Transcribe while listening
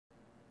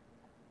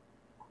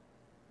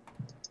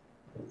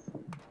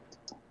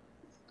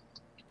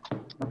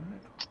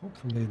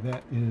Hopefully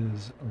that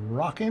is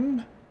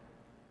rocking.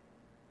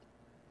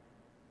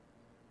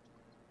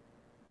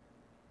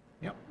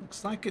 Yep,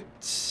 looks like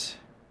it's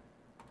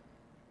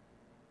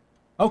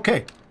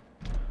okay.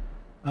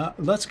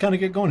 Let's kind of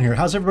get going here.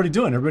 How's everybody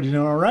doing? Everybody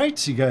doing all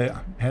right? You guys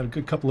had a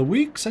good couple of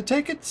weeks, I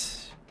take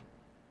it?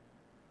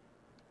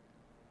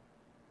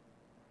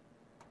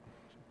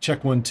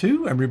 Check 1,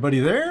 2. Everybody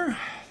there?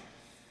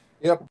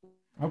 Yep.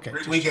 Okay.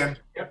 Great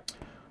weekend. Yep.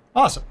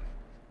 Awesome.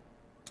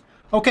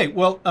 Okay,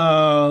 well,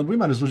 we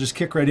might as well just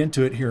kick right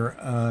into it here.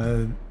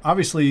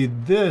 Obviously,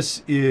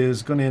 this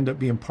is going to end up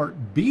being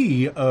part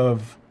B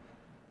of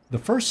the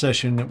first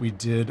session that we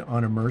did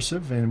on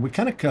immersive, and we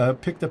kind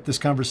of picked up this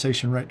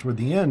conversation right toward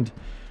the end,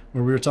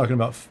 where we were talking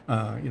about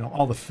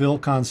all the fill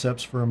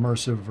concepts for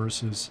immersive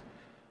versus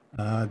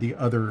the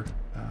other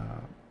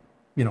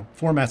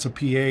formats of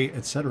PA,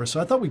 etc. So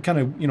I thought we'd kind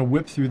of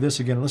whip through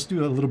this again. Let's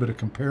do a little bit of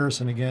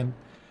comparison again.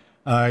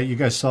 You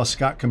guys saw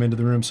Scott come into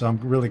the room, so I'm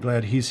really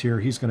glad he's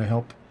here. He's going to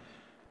help,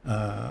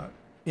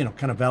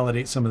 kind of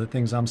validate some of the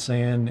things I'm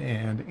saying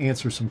and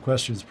answer some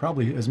questions,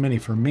 probably as many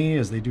for me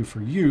as they do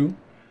for you,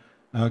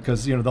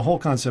 because the whole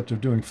concept of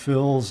doing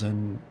fills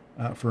and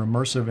for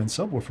immersive and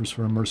subwoofers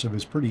for immersive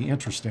is pretty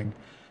interesting,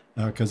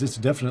 because it's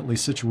definitely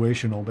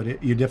situational,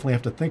 but you definitely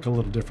have to think a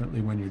little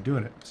differently when you're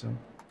doing it. So,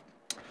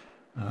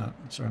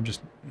 sorry, I'm just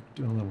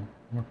doing a little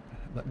more,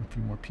 letting a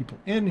few more people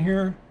in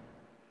here.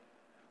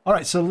 All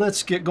right, so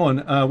let's get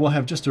going. We'll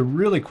have just a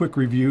really quick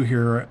review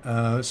here.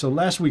 So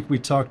last week we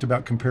talked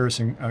about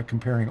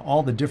comparing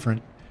all the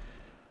different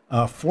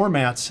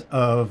formats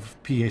of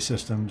PA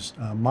systems,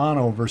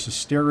 mono versus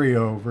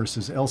stereo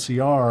versus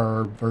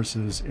LCR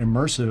versus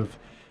immersive,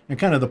 and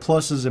kind of the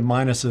pluses and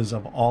minuses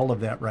of all of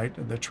that,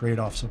 right? The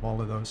trade-offs of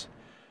all of those.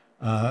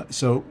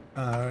 So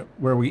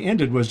where we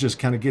ended was just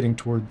kind of getting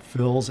toward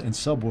fills and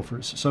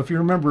subwoofers. So if you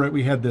remember it,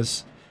 we had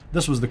this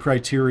was the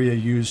criteria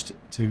used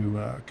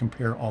to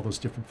compare all those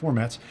different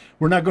formats.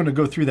 We're not going to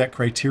go through that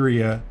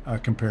criteria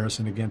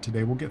comparison again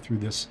today. We'll get through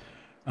this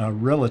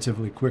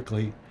relatively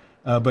quickly.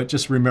 But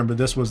just remember,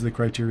 this was the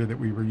criteria that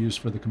we were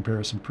used for the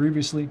comparison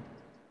previously.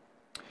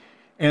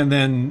 And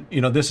then,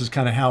 this is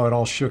kind of how it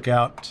all shook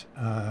out,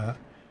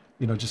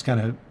 just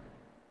kind of,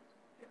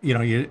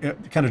 you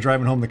kind of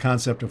driving home the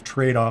concept of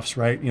trade-offs,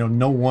 right?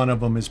 No one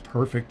of them is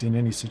perfect in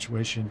any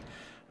situation.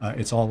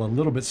 It's all a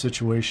little bit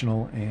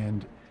situational,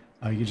 and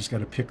you just got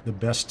to pick the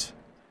best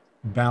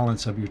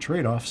balance of your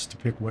trade-offs to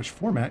pick which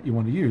format you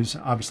want to use.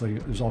 Obviously,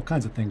 there's all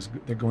kinds of things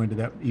that go into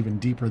that even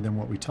deeper than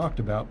what we talked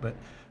about, but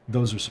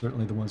those are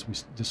certainly the ones we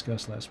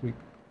discussed last week.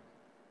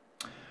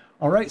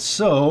 All right,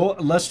 so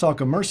let's talk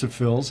immersive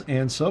fills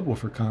and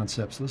subwoofer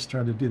concepts. Let's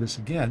try to do this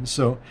again.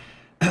 So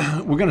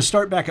we're going to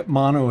start back at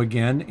mono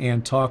again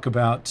and talk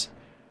about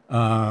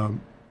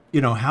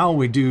how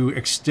we do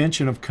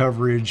extension of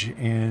coverage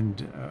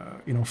and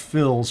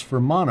fills for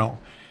mono.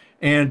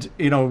 And,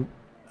 actually,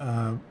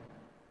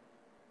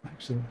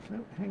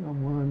 hang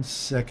on one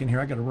second here.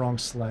 I got a wrong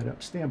slide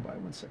up. Stand by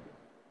 1 second.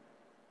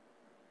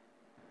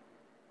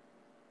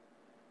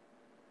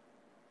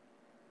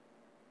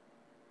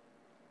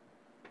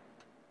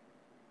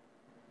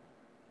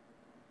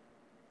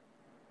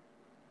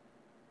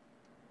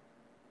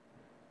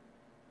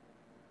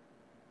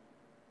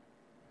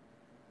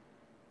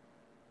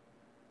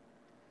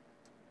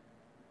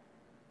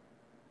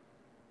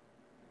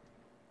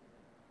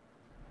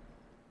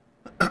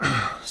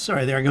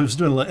 Sorry there, I was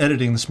doing a little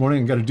editing this morning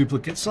and got a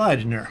duplicate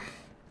slide in there.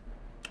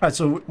 All right,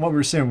 so what we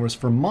were saying was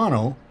for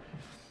mono,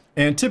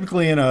 and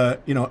typically in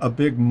a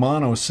big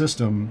mono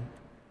system,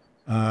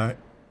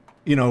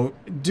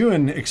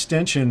 doing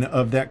extension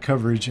of that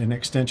coverage and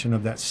extension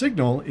of that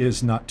signal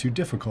is not too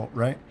difficult,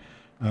 right?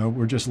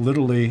 We're just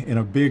literally in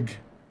a big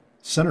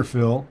center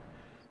fill.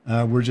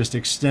 We're just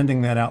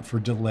extending that out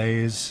for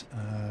delays,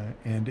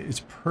 and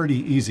it's pretty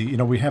easy.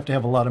 We have to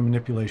have a lot of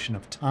manipulation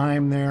of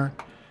time there.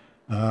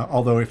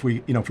 Although if we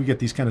get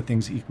these kind of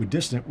things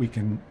equidistant, we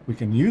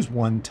can use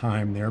one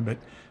time there, but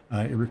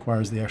it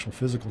requires the actual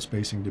physical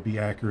spacing to be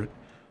accurate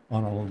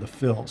on all of the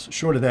fills.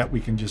 Short of that,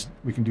 we can do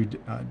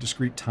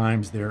discrete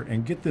times there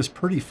and get this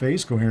pretty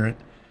phase coherent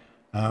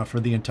for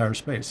the entire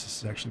space.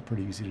 This is actually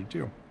pretty easy to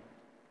do.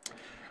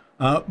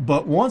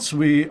 But once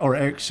we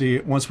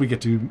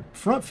get to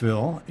front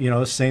fill,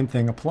 the same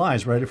thing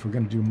applies, right? If we're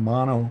going to do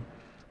mono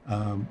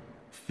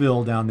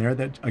fill down there,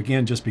 that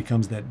again just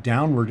becomes that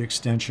downward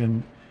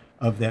extension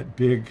of that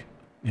big,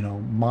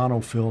 mono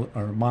fill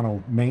or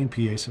mono main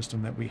PA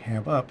system that we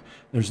have up.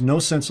 There's no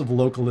sense of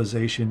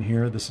localization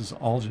here. This is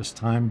all just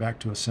time back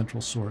to a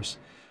central source.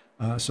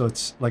 So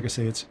it's, like I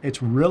say,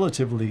 it's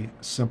relatively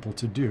simple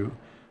to do,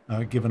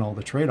 given all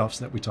the trade-offs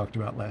that we talked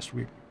about last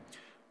week.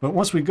 But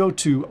once we go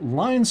to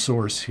line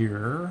source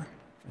here,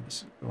 this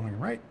is going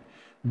right,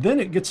 then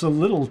it gets a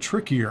little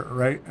trickier,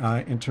 right,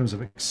 in terms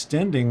of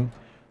extending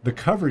the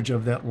coverage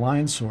of that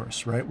line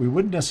source, right? We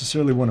wouldn't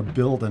necessarily want to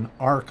build an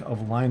arc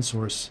of line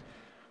source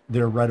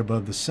there right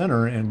above the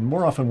center. And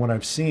more often what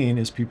I've seen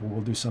is people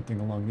will do something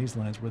along these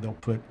lines where they'll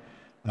put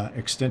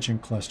extension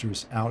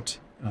clusters out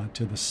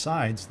to the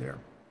sides there.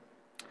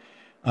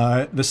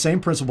 The same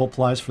principle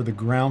applies for the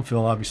ground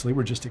fill. Obviously,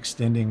 we're just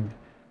extending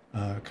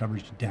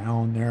coverage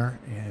down there,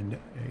 and it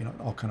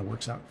all kind of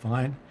works out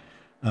fine.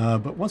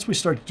 But once we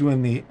start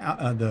doing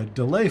the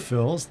delay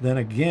fills, then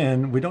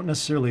again, we don't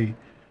necessarily,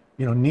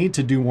 need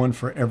to do one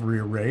for every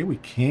array. We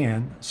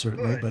can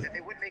certainly, but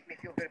it would make me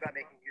feel good about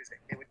making music.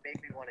 It would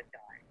make me want to die.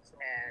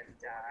 And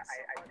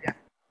I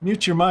definitely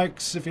mute your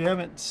mics if you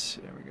haven't.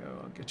 There we go.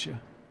 I'll get you.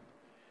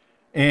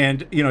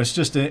 And it's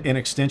just an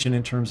extension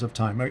in terms of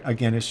time.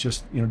 Again, it's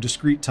just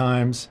discrete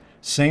times,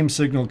 same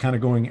signal kind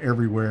of going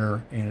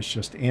everywhere, and it's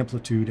just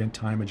amplitude and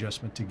time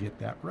adjustment to get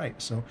that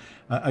right. So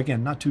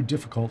again, not too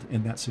difficult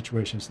in that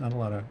situation. It's not a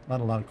lot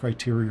of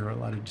criteria or a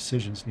lot of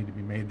decisions need to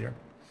be made there.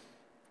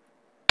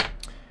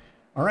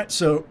 All right,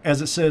 so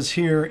as it says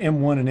here,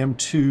 M1 and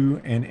M2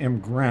 and M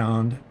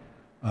ground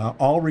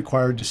all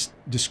require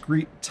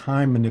discrete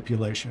time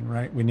manipulation,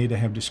 right? We need to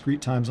have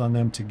discrete times on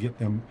them to get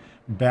them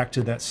back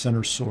to that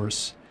center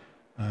source,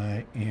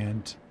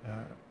 and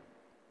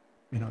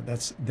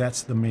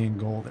that's the main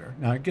goal there.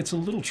 Now it gets a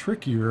little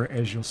trickier,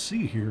 as you'll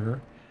see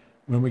here,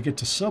 when we get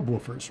to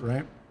subwoofers,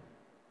 right?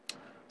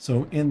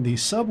 So in the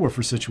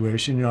subwoofer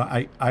situation,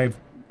 I've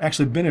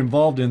actually been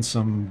involved in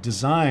some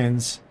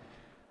designs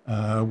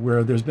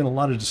where there's been a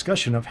lot of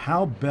discussion of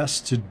how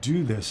best to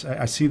do this.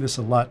 I see this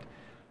a lot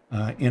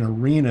in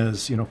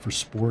arenas, for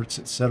sports,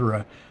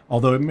 etc.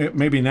 Although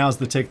maybe now's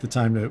take the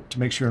time to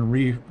make sure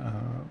and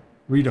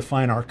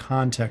redefine our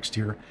context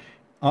here.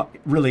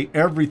 Really,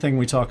 everything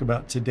we talk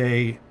about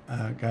today,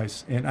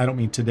 guys, and I don't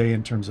mean today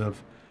in terms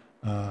of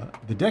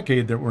the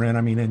decade that we're in.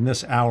 I mean in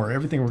this hour.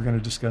 Everything we're going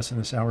to discuss in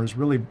this hour is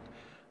really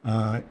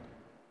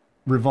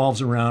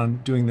revolves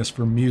around doing this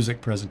for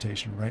music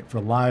presentation, right? For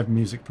live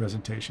music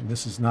presentation.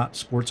 This is not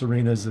sports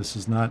arenas. This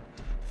is not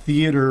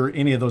theater,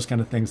 any of those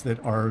kind of things that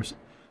are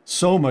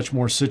so much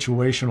more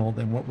situational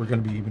than what we're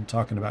going to be even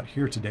talking about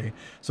here today.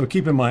 So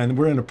keep in mind,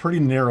 we're in a pretty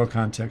narrow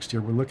context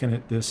here. We're looking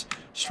at this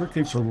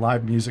strictly for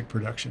live music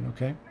production,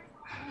 okay?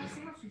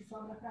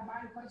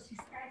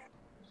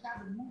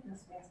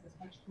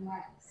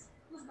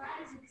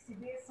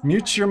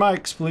 Mute your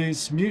mics,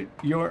 please. Mute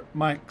your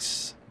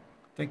mics.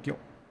 Thank you.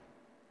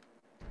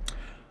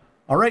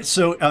 All right,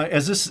 so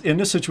in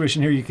this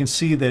situation here, you can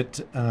see that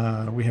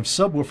we have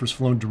subwoofers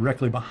flown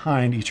directly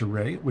behind each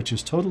array, which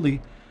is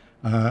totally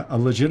a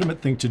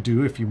legitimate thing to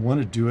do if you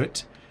want to do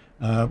it.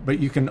 But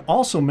you can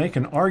also make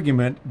an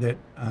argument that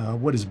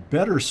what is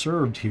better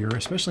served here,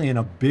 especially in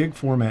a big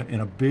format, in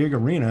a big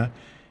arena,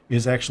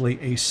 is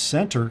actually a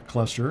center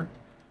cluster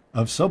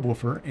of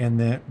subwoofer, and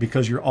that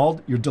because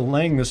you're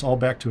delaying this all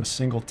back to a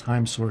single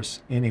time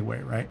source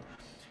anyway, right?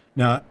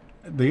 Now,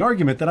 the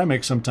argument that I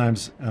make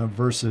sometimes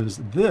versus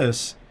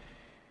this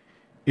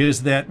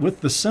is that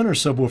with the center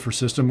subwoofer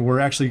system, we're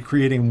actually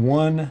creating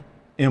one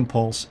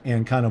impulse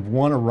and kind of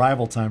one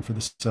arrival time for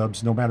the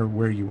subs, no matter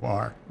where you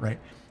are, right?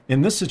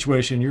 In this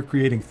situation, you're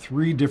creating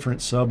 3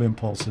 different sub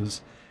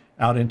impulses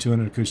out into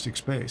an acoustic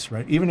space,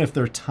 right? Even if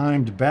they're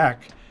timed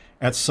back,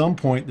 at some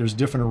point, there's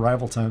different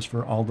arrival times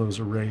for all those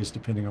arrays,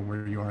 depending on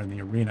where you are in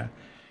the arena.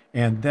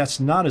 And that's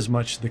not as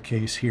much the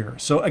case here.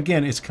 So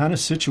again, it's kind of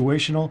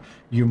situational.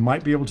 You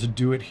might be able to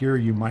do it here.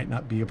 You might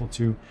not be able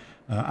to.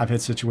 I've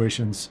had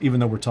situations, even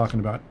though we're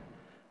talking about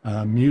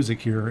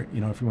music here,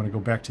 if you want to go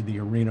back to the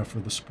arena for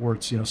the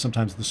sports,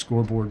 sometimes the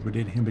scoreboard would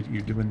inhibit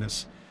you doing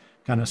this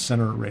kind of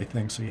center array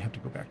thing. So you have to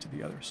go back to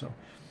the other. So,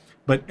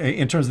 but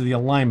in terms of the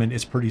alignment,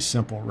 it's pretty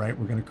simple, right?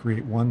 We're going to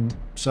create one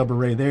sub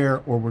array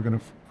there, or we're going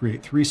to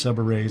create 3 sub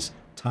arrays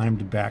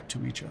timed back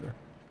to each other.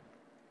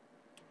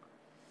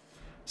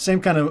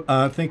 Same kind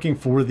of thinking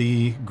for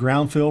the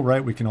ground fill,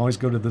 right? We can always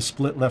go to the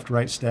split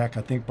left-right stack.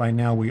 I think by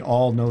now we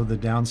all know the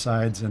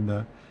downsides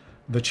and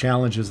the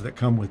challenges that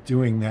come with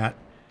doing that,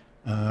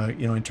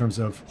 in terms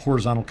of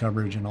horizontal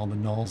coverage and all the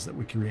nulls that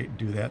we create and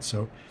do that.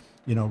 So,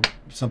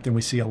 something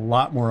we see a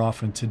lot more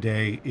often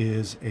today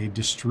is a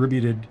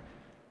distributed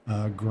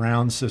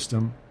ground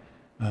system.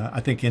 I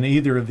think in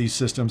either of these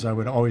systems, I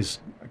would always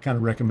kind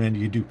of recommend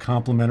you do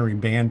complementary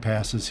band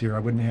passes here. I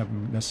wouldn't have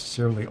them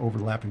necessarily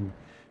overlapping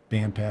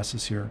band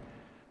passes here,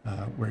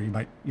 where you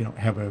might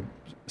have a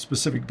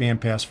specific band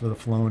pass for the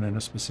flown and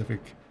a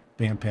specific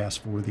band pass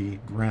for the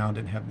ground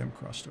and have them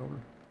crossed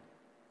over.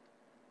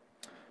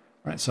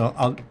 All right,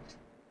 so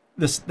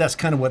that's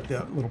kind of what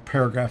the little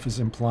paragraph is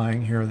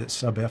implying here, that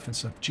sub F and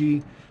sub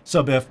G,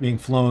 sub F being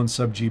flown,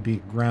 sub G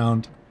being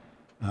ground.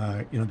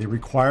 They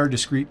require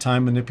discrete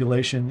time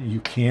manipulation. You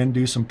can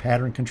do some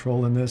pattern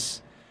control in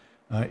this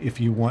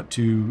if you want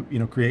to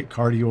create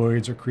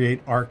cardioids or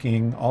create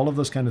arcing, all of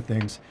those kind of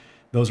things.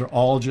 Those are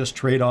all just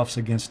trade-offs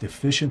against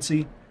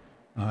efficiency,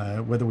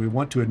 whether we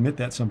want to admit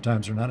that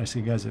sometimes or not. I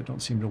see guys that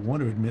don't seem to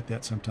want to admit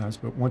that sometimes,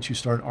 but once you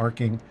start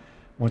arcing,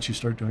 once you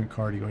start doing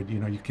cardioid,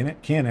 you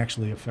can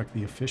actually affect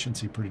the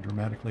efficiency pretty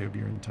dramatically of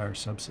your entire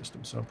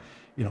subsystem. So,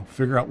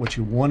 figure out what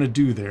you want to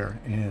do there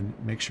and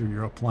make sure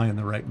you're applying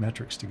the right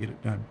metrics to get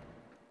it done.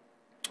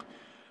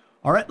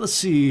 All right, let's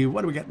see,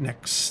 what do we got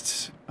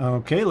next?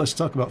 Okay, let's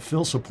talk about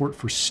fill support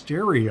for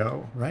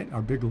stereo, right?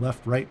 Our big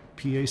left-right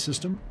PA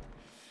system.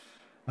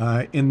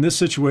 In this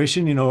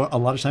situation, you know, a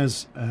lot of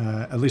times,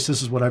 at least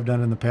this is what I've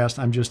done in the past,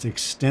 I'm just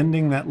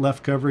extending that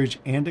left coverage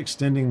and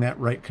extending that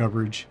right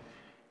coverage.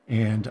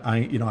 And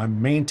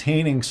I'm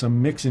maintaining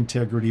some mix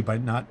integrity by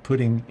not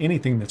putting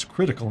anything that's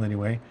critical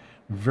anyway,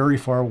 very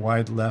far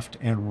wide left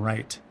and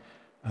right.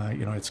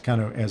 It's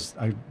kind of, as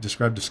I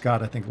described to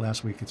Scott, I think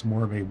last week, it's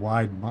more of a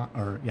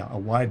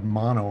wide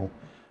mono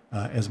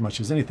as much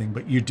as anything,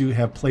 but you do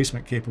have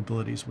placement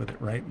capabilities with it,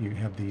 right? You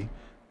have the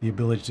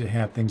ability to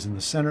have things in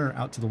the center,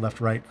 out to the left,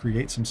 right,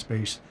 create some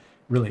space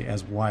really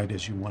as wide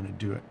as you want to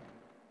do it.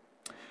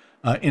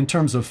 In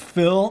terms of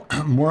fill,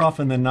 more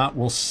often than not,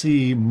 we'll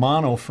see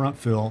mono front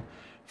fill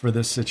for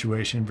this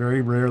situation.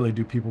 Very rarely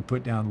do people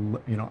put down,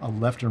 a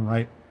left and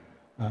right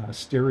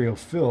stereo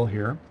fill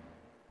here.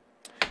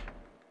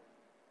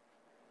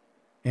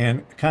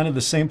 And kind of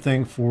the same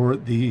thing for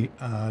the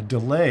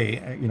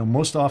delay.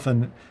 Most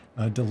often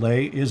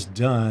delay is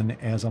done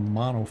as a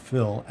mono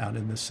fill out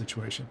in this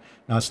situation.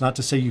 Now, it's not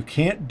to say you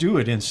can't do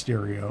it in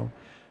stereo,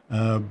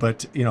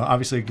 but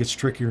obviously it gets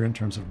trickier in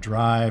terms of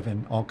drive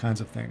and all kinds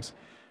of things.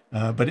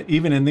 But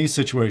even in these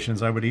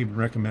situations, I would even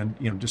recommend,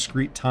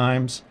 discrete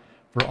times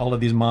for all of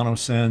these mono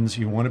sends.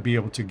 You want to be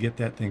able to get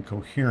that thing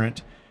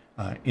coherent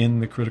in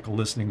the critical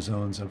listening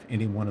zones of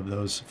any one of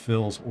those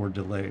fills or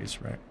delays,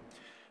 right?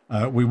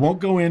 We won't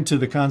go into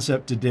the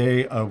concept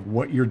today of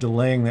what you're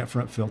delaying that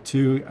front fill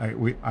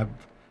to.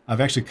 I've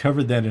actually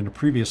covered that in a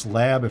previous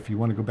lab. If you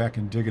want to go back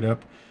and dig it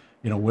up,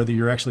 whether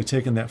you're actually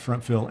taking that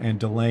front fill and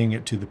delaying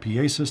it to the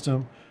PA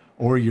system,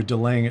 or you're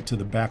delaying it to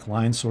the back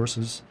line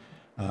sources.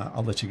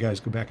 I'll let you guys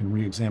go back and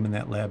re-examine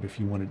that lab if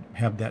you want to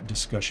have that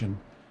discussion,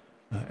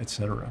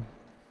 etc.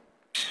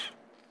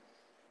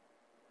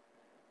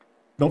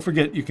 Don't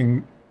forget, you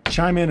can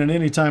chime in at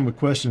any time with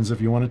questions if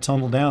you want to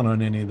tunnel down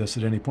on any of this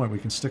at any point. We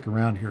can stick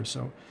around here,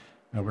 so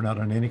we're not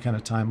on any kind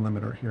of time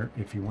limiter here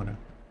if you want to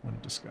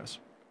discuss.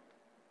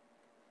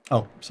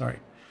 Oh, sorry.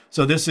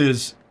 So this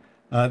is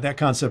that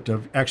concept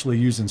of actually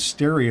using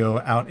stereo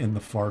out in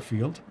the far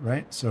field,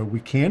 right? So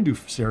we can do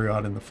stereo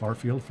out in the far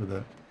field for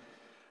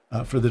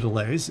the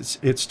delays.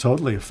 It's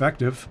totally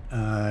effective.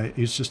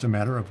 It's just a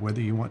matter of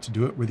whether you want to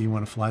do it, whether you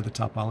want to fly the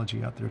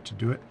topology out there to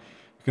do it.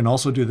 You can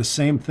also do the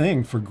same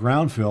thing for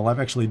ground fill. I've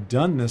actually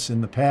done this in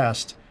the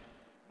past.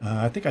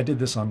 I think I did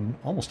this on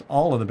almost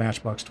all of the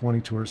Matchbox 20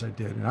 tours I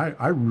did, and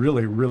I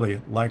really, really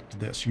liked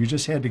this. You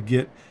just had to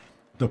get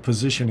the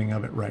positioning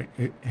of it right.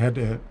 It had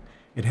to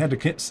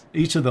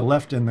each of the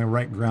left and the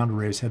right ground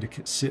arrays had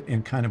to sit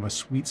in kind of a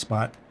sweet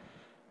spot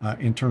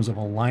in terms of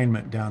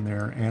alignment down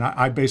there. And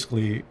I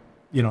basically,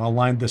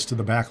 aligned this to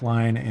the back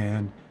line,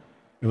 and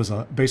it was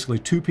basically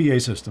two PA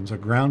systems, a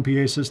ground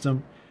PA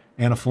system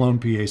and a flown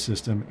PA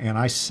system. And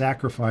I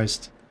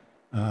sacrificed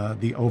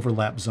the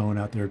overlap zone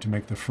out there to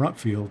make the front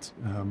field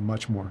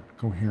much more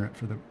coherent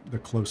for the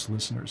close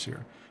listeners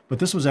here. But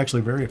this was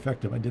actually very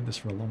effective. I did this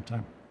for a long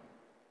time.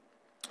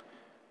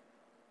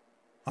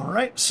 All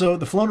right, so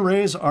the flown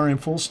arrays are in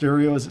full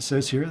stereo, as it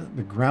says here.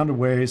 The ground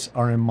arrays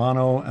are in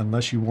mono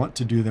unless you want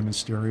to do them in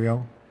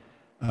stereo.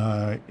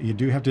 You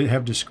do have to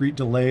have discrete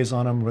delays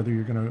on them, whether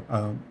you're going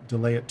to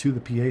delay it to the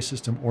PA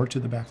system or to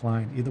the back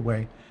line. Either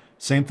way,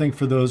 same thing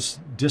for those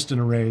distant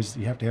arrays.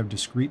 You have to have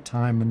discrete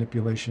time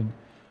manipulation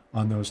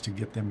on those to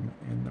get them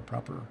in the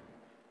proper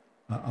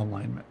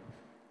alignment.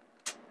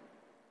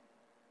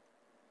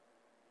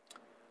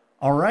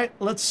 All right,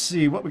 let's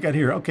see what we got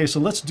here. Okay, so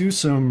let's do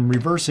some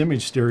reverse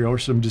image stereo or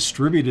some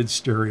distributed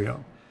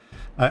stereo.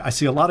 I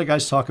see a lot of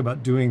guys talk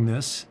about doing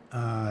this.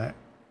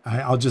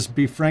 I'll just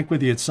be frank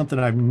with you. It's something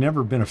I've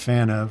never been a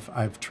fan of.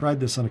 I've tried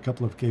this on a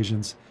couple of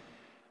occasions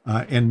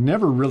and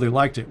never really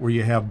liked it, where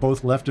you have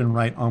both left and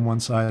right on one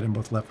side and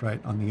both left,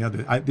 right on the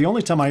other. The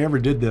only time I ever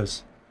did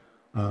this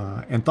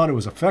and thought it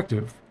was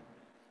effective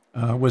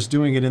was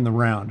doing it in the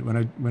round.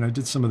 When I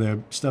did some of the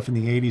stuff in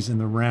the 80s in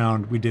the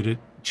round, we did it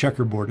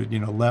checkerboarded,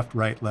 left,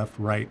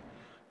 right,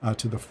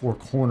 to the four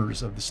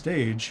corners of the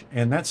stage.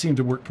 And that seemed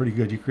to work pretty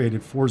good. You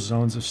created 4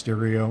 zones of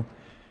stereo,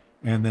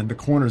 and then the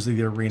corners of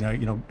the arena,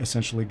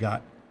 essentially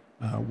got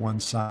one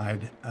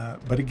side.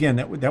 But again,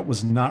 that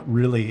was not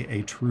really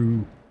a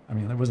true,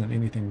 there wasn't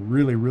anything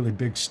really, really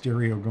big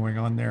stereo going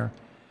on there.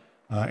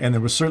 And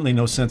there was certainly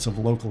no sense of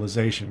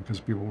localization because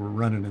people were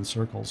running in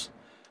circles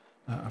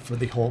for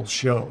the whole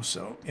show.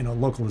 So,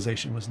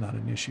 localization was not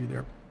an issue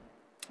there.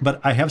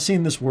 But I have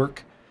seen this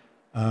work.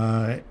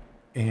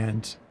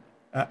 And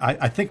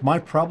I think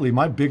probably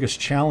my biggest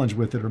challenge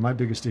with it, or my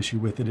biggest issue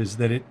with it, is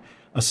that it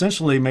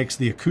essentially makes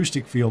the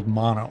acoustic field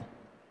mono,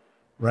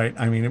 right?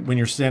 When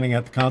you're standing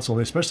at the console,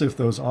 especially if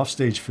those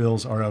offstage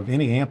fills are of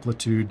any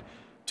amplitude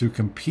to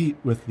compete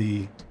with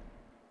the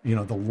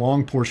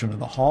long portion of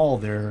the hall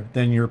there,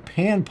 then your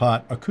pan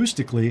pot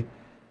acoustically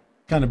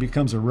kind of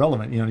becomes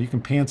irrelevant. You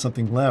can pan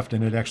something left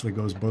and it actually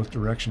goes both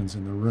directions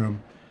in the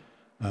room.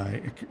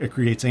 It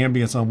creates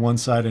ambience on one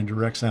side and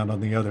direct sound on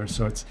the other.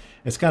 So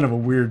it's kind of a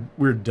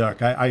weird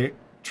duck. I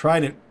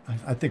tried it,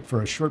 I think,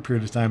 for a short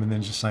period of time, and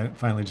then just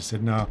finally just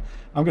said, no,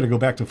 I'm going to go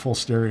back to full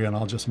stereo and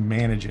I'll just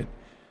manage it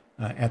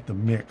at the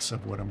mix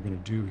of what I'm going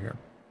to do here.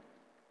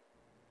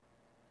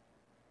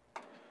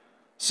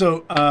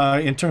 So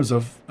in terms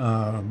of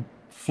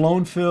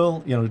flown fill,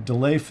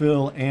 delay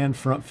fill and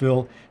front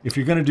fill, if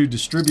you're going to do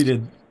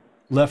distributed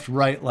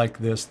left-right like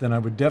this, then I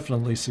would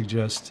definitely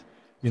suggest,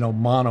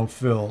 mono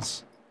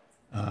fills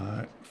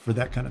for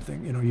that kind of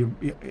thing.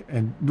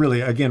 And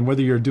really, again,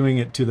 whether you're doing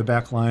it to the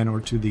back line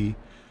or to the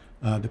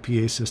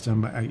PA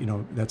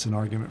system, that's an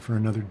argument for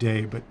another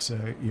day. But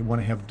you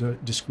want to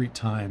have discrete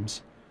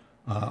times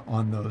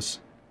on those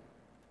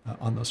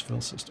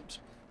fill systems.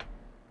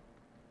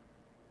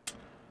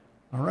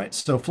 All right,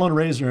 so flown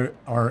arrays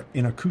are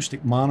in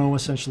acoustic mono,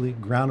 essentially.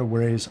 Ground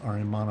arrays are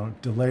in mono.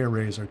 Delay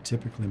arrays are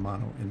typically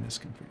mono in this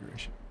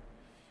configuration.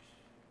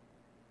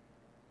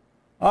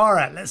 All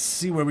right, let's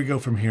see where we go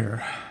from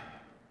here.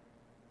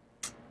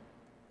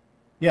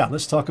 Yeah,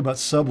 let's talk about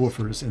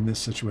subwoofers in this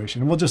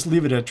situation. And we'll just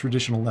leave it at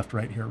traditional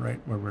left-right here, right,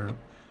 where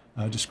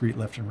we're discrete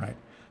left and right.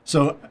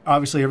 So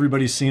obviously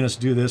everybody's seen us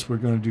do this. We're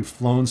going to do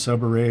flown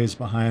subarrays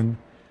behind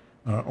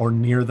or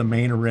near the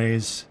main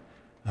arrays.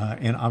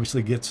 And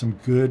obviously get some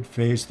good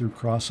phase through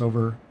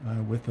crossover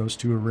with those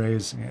two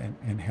arrays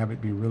and have it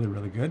be really,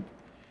 really good.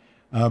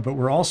 But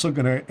we're also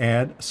going to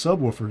add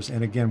subwoofers.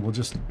 And again,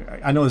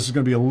 I know this is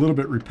going to be a little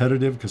bit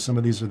repetitive because some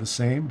of these are the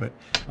same, but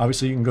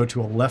obviously you can go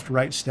to a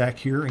left-right stack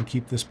here and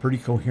keep this pretty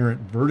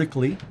coherent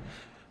vertically.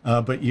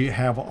 But you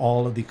have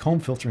all of the comb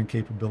filtering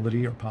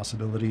capability or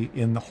possibility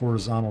in the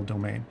horizontal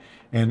domain.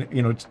 And,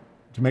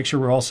 to make sure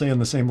we're all saying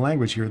the same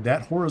language here,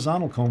 that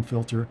horizontal comb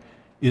filter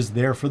is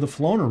there for the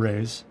flown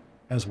arrays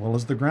as well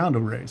as the ground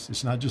arrays.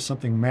 It's not just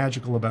something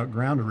magical about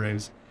ground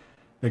arrays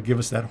that give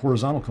us that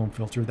horizontal comb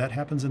filter. That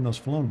happens in those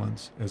flown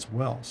ones as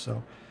well.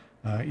 So,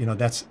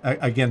 that's,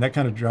 again, that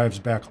kind of drives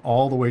back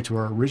all the way to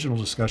our original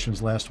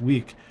discussions last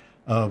week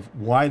of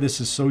why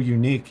this is so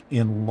unique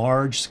in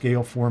large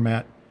scale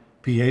format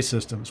PA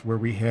systems where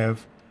we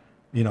have,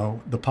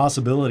 the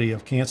possibility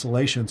of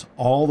cancellations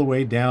all the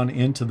way down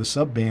into the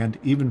subband,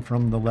 even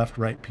from the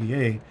left-right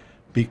PA,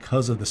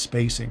 because of the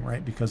spacing,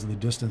 right? Because of the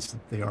distance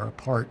that they are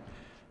apart.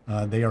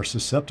 They are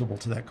susceptible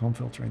to that comb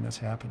filtering that's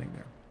happening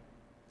there.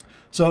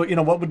 So,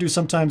 what we'll do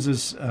sometimes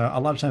is, a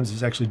lot of times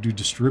is actually do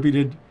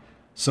distributed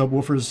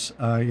subwoofers,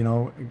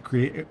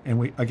 create, and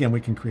we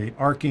can create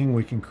arcing,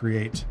 we can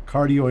create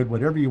cardioid,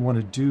 whatever you want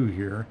to do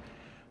here.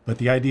 But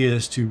the idea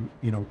is to,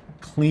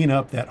 clean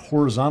up that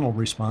horizontal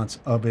response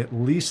of at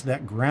least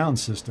that ground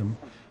system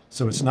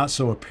so it's not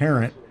so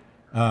apparent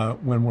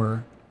when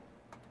we're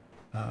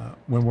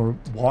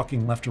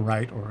walking left to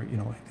right or,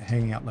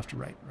 hanging out left to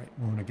right, right?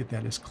 We want to get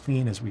that as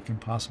clean as we can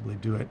possibly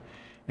do it.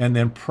 And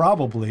then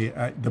probably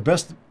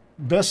the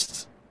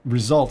best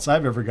results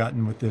I've ever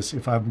gotten with this,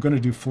 if I'm going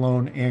to do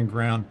flown and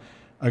ground,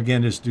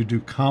 again, is to do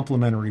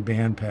complementary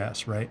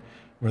bandpass, right?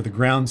 Where the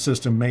ground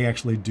system may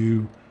actually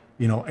do,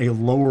 a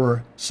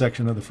lower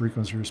section of the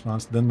frequency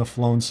response than the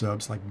flown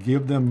subs, like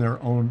give them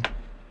their own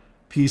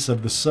piece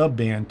of the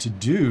subband to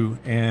do,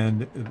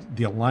 and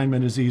the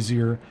alignment is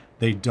easier.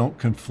 They don't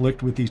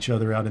conflict with each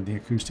other out in the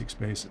acoustic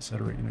space, et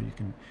cetera. You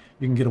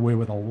can get away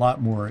with a lot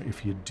more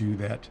if you do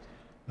that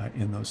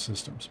in those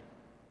systems.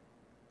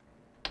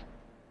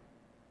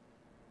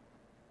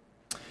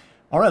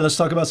 All right, let's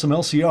talk about some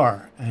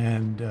LCR.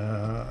 And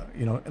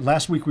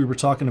last week we were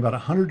talking about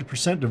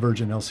 100%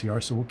 divergent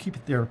LCR, so we'll keep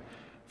it there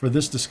for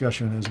this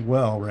discussion as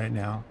well right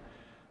now.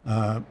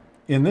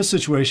 In this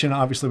situation,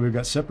 obviously we've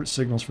got separate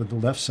signals for the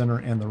left, center,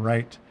 and the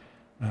right.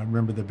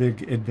 Remember, the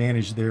big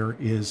advantage there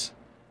is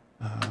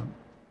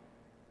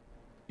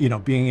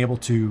being able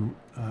to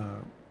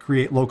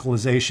create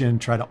localization,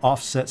 try to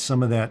offset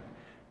some of that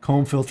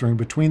comb filtering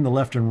between the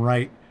left and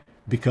right,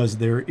 because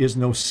there is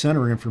no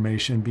center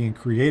information being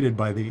created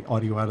by the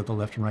audio out of the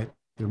left and right.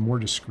 They're more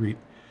discrete.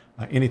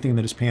 Anything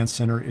that is pan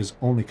center is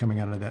only coming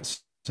out of that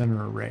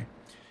center array.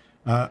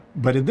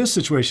 But in this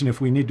situation,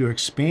 if we need to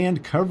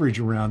expand coverage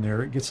around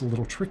there, it gets a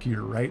little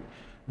trickier, right?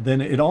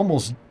 Then it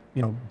almost,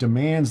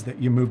 demands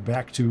that you move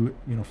back to,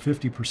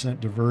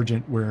 50%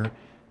 divergent, where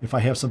if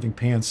I have something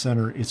pan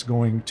center, it's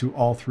going to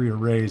all three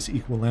arrays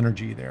equal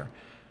energy there.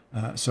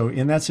 So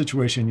in that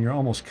situation, you're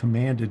almost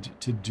commanded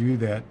to do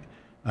that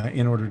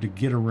in order to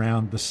get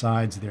around the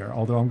sides there.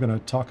 Although I'm going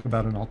to talk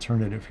about an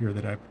alternative here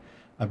that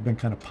I've been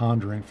kind of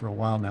pondering for a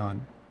while now,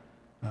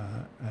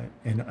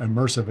 and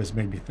immersive has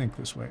made me think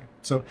this way.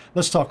 So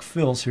let's talk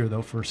fills here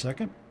though for a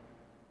second.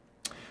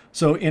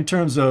 So in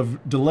terms of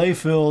delay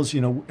fills,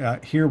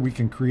 here we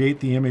can create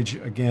the image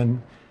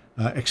again,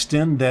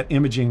 extend that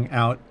imaging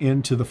out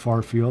into the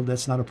far field.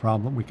 That's not a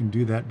problem. We can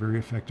do that very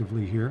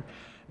effectively here.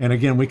 And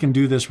again, we can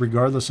do this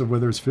regardless of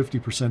whether it's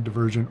 50%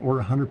 divergent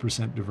or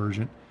 100%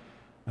 divergent.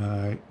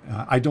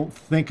 I don't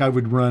think I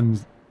would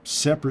run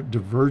separate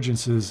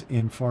divergences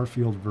in far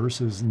field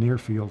versus near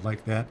field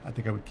like that. I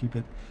think I would keep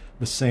it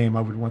the same.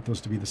 I would want those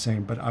to be the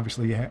same, but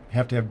obviously you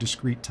have to have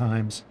discrete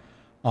times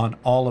on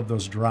all of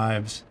those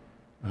drives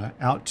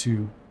out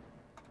to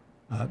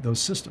those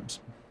systems.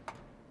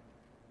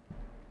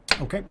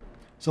 Okay,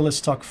 so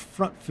let's talk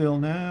front fill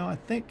now, I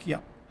think. Yeah.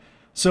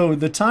 So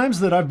the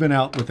times that I've been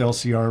out with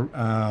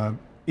LCR,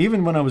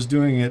 even when I was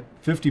doing it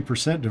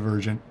 50%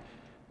 divergent,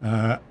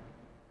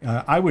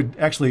 I would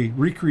actually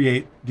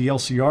recreate the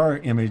LCR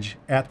image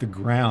at the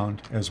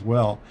ground as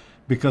well,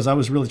 because I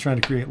was really trying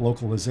to create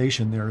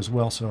localization there as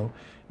well. So,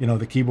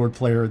 the keyboard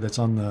player that's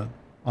on the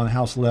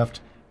house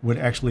left would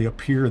actually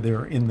appear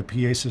there in the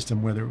PA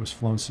system, whether it was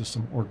flown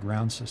system or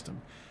ground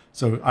system.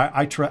 So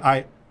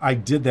I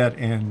did that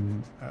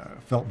and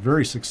felt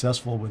very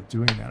successful with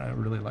doing that. I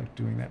really liked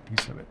doing that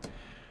piece of it.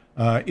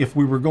 If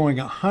we were going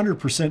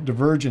 100%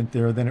 divergent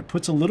there, then it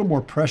puts a little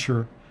more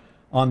pressure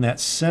on that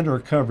center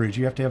coverage.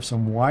 You have to have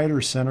some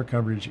wider center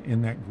coverage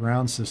in that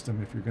ground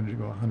system if you're going to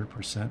go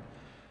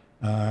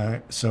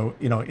 100%. So,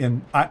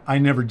 and I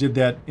never did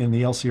that in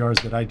the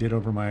LCRs that I did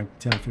over my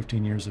 10 or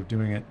 15 years of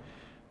doing it.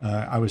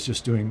 I was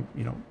just doing,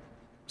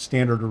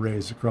 standard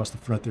arrays across the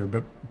front there,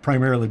 but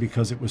primarily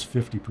because it was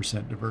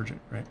 50% divergent,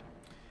 right?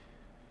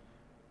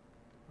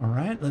 All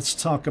right, let's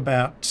talk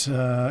about,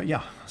 so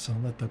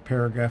let the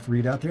paragraph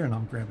read out there and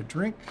I'll grab a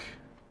drink.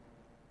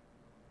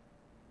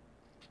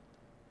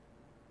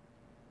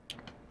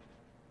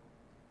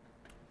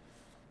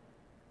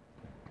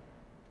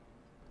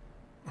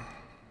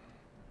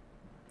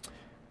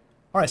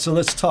 All right, so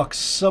let's talk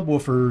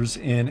subwoofers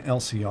in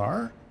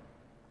LCR.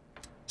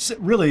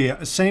 Really,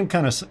 same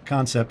kind of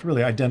concept,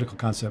 really identical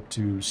concept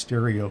to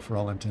stereo for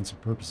all intents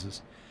and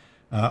purposes.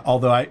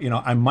 Although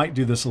I might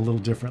do this a little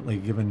differently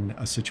given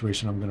a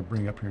situation I'm going to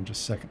bring up here in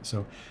just a second.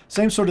 So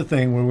same sort of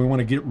thing where we want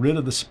to get rid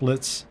of the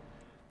splits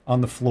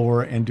on the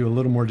floor and do a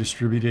little more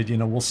distributed.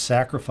 We'll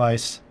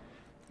sacrifice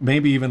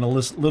maybe even a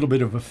little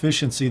bit of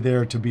efficiency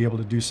there to be able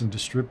to do some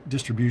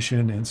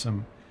distribution and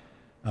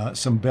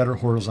some better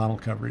horizontal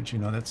coverage.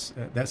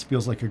 That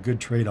feels like a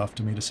good trade-off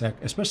to me,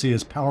 especially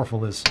as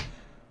powerful as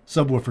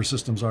subwoofer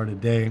systems are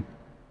today.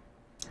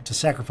 To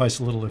sacrifice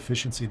a little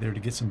efficiency there to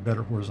get some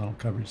better horizontal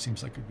coverage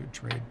seems like a good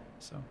trade.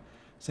 So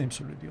same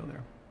sort of deal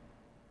there.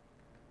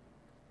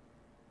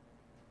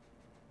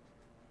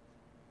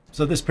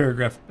 So this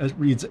paragraph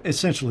reads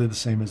essentially the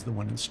same as the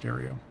one in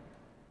stereo.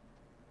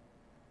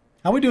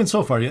 How are we doing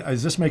so far?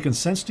 Is this making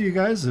sense to you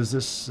guys?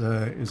 Is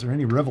there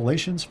any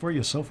revelations for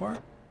you so far?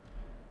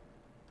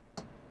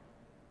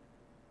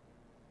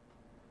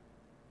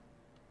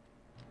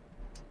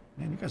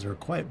 Man, you guys are a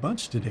quiet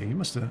bunch today. You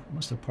must have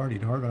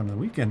partied hard on the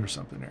weekend or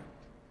something there.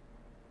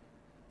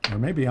 Or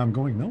maybe I'm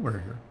going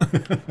nowhere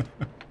here.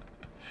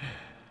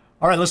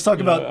 All right, let's talk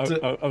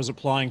about... I was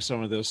applying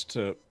some of this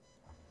to,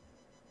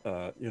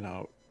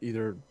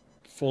 either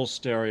full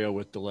stereo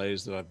with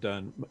delays that I've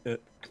done.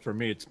 For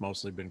me, it's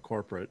mostly been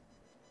corporate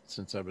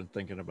since I've been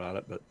thinking about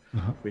it. But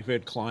we've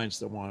had clients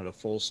that wanted a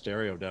full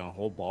stereo down a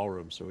whole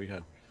ballroom. So we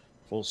had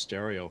full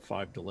stereo,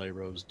 5 delay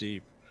rows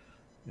deep.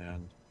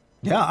 And...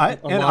 yeah,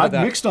 I've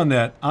mixed on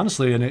that,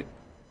 honestly, and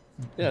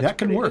that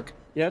can work.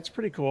 Yeah, it's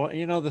pretty cool.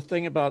 The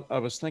thing about I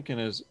was thinking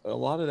is a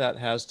lot of that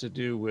has to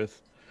do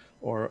with,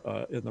 or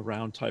in the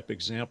round type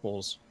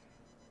examples,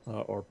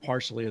 or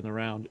partially in the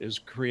round, is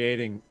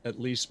creating at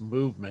least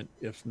movement,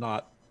 if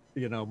not,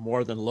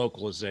 more than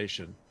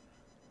localization,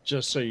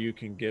 just so you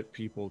can get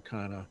people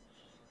kind of,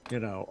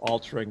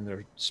 altering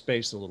their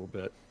space a little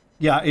bit.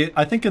 Yeah,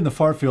 I think in the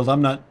far field,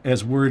 I'm not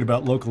as worried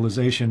about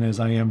localization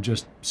as I am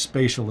just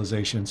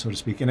spatialization, so to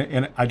speak.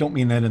 And I don't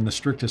mean that in the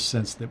strictest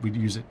sense that we'd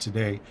use it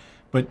today,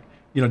 but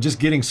just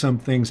getting some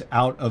things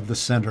out of the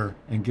center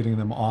and getting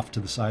them off to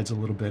the sides a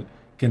little bit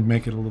can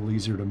make it a little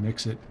easier to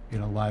mix it,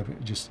 live.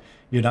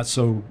 You're not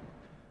so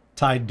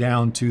tied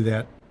down to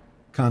that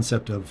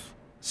concept of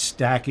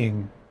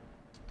stacking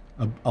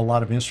a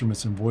lot of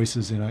instruments and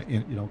voices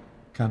in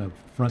kind of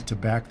front to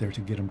back there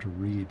to get them to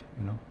read,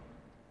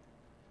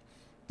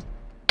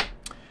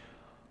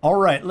 All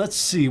right, let's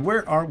see.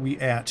 Where are we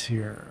at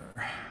here?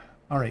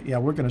 All right, yeah,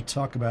 we're going to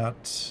talk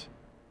about...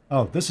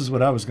 oh, this is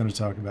what I was going to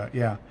talk about,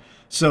 yeah.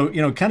 So,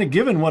 kind of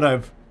given what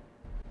I've,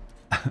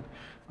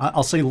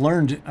 I'll say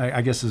learned,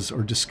 I guess,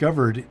 or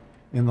discovered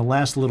in the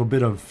last little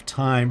bit of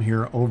time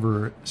here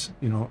over,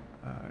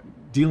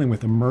 dealing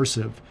with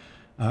immersive,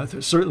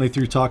 certainly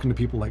through talking to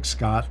people like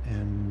Scott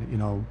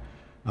and,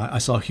 I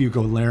saw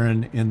Hugo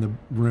Laren in the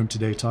room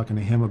today talking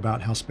to him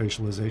about how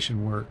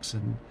spatialization works,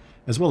 and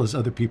as well as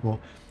other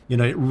people.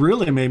 It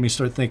really made me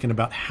start thinking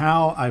about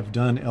how I've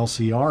done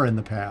LCR in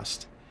the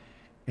past.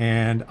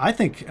 And I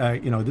think,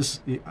 this,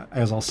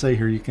 as I'll say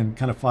here, you can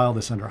kind of file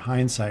this under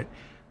hindsight.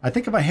 I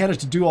think if I had it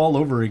to do all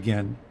over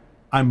again,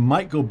 I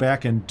might go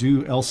back and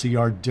do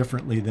LCR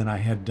differently than I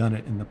had done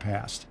it in the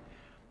past.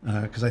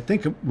 Because I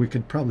think we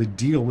could probably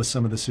deal with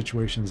some of the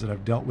situations that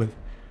I've dealt with,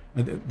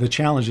 the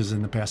challenges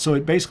in the past. So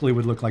it basically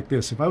would look like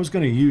this. If I was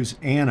going to use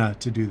Anna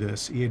to do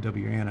this,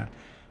 EAW Anna,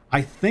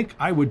 I think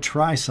I would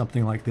try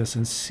something like this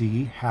and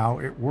see how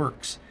it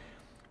works.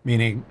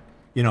 Meaning,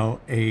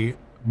 a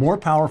more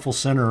powerful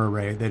center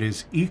array that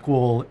is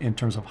equal in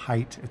terms of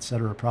height,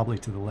 etc., probably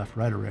to the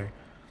left-right array.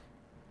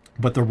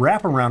 But the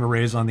wraparound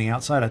arrays on the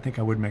outside, I think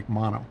I would make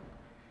mono.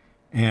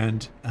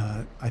 And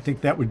I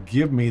think that would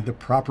give me the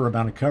proper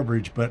amount of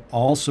coverage, but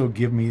also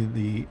give me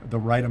the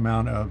right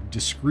amount of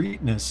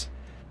discreteness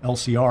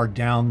LCR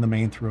down the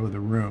main throw of the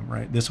room,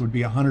 right? This would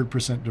be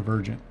 100%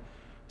 divergent.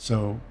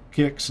 So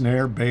kick,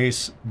 snare,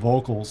 bass,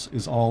 vocals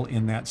is all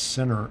in that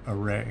center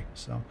array.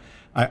 So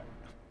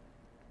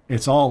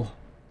it's all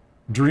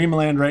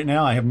dreamland right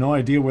now. I have no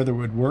idea whether it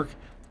would work,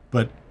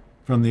 but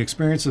from the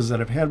experiences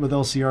that I've had with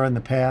LCR in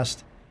the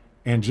past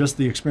and just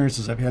the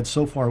experiences I've had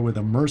so far with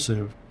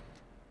immersive,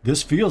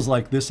 this feels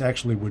like this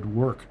actually would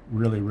work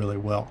really, really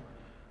well.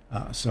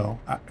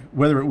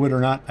 Whether it would or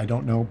not, I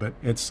don't know, but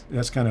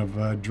that's kind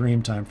of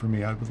dream time for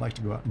me. I would like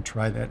to go out and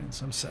try that in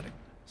some setting.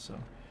 So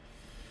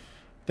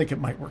I think it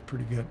might work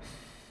pretty good.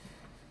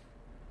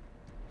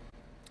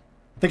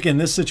 I think in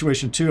this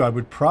situation too, I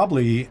would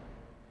probably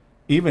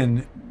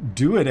even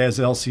do it as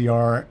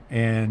LCR,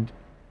 and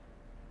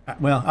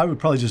well, I would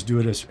probably just do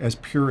it as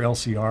pure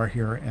LCR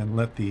here and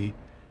let the,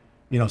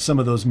 some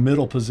of those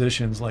middle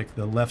positions like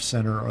the left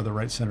center or the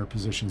right center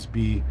positions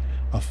be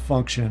a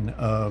function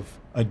of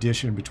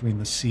addition between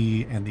the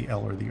C and the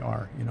L or the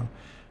R.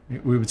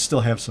 We would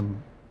still have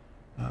some,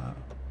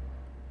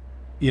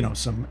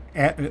 some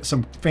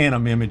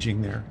phantom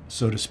imaging there,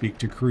 so to speak,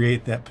 to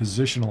create that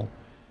positional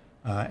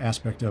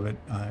aspect of it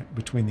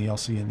between the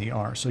LC and the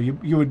R. So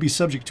you would be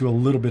subject to a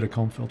little bit of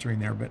comb filtering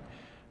there, but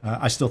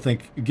I still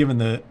think,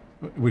 given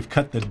we've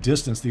cut the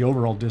distance, the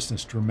overall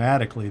distance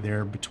dramatically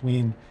there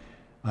between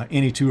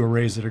any two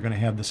arrays that are going to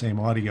have the same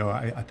audio,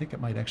 I think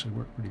it might actually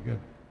work pretty good.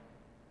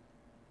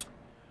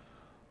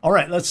 All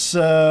right, let's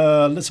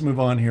move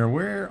on here.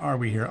 Where are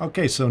we here?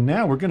 Okay, so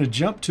now we're going to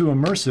jump to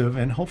immersive,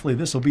 and hopefully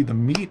this will be the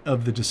meat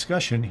of the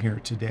discussion here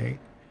today.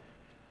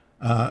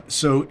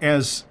 So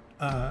as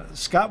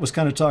Scott was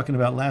kind of talking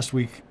about last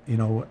week,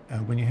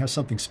 when you have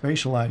something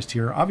spatialized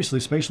here, obviously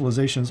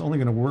spatialization is only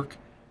going to work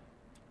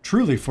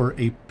truly for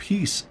a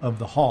piece of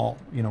the hall,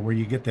 where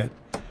you get that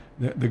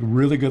the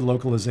really good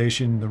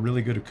localization, the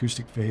really good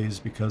acoustic phase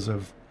because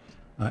of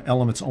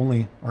elements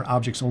only, or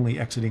objects only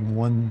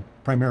exiting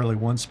primarily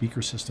one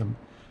speaker system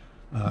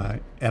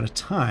at a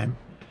time.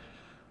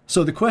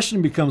 So the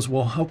question becomes,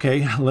 well,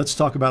 okay, let's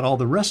talk about all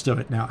the rest of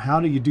it now. How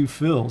do you do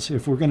fills?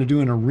 If we're going to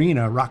do an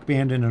arena, rock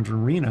band in an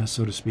arena,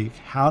 so to speak,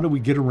 how do we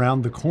get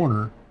around the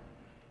corner,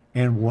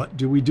 and what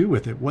do we do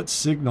with it? What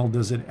signal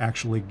does it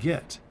actually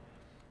get?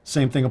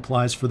 Same thing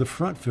applies for the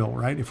front fill,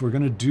 right? If we're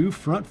going to do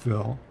front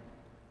fill,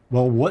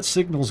 well, what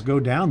signals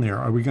go down there?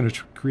 Are we going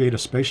to create a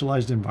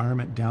spatialized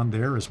environment down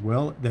there as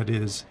well that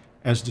is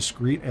as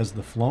discrete as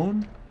the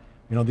flown?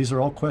 These are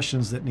all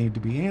questions that need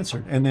to be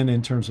answered. And then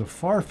in terms of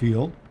far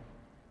field,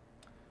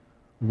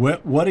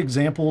 what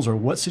examples or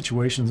what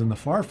situations in the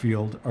far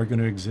field are going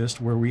to exist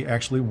where we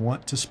actually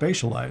want to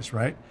spatialize,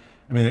 right?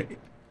 I mean,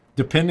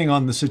 depending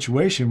on the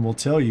situation, will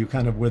tell you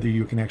kind of whether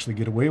you can actually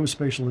get away with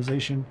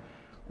spatialization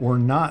or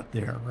not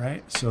there,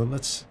 right? So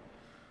let's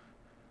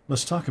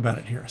talk about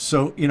it here.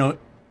 So,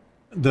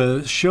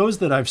 the shows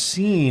that I've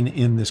seen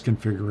in this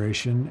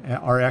configuration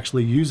are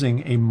actually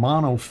using a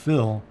mono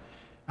fill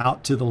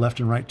out to the left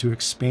and right to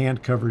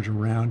expand coverage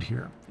around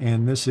here.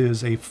 And this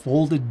is a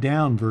folded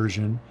down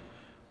version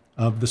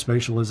of the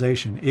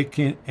spatialization. It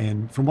can,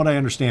 and from what I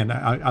understand,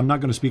 I'm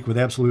not going to speak with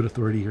absolute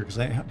authority here because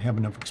I don't have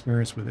enough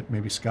experience with it.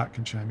 Maybe Scott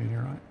can chime in here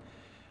on it.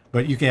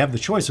 But you can have the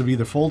choice of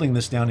either folding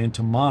this down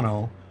into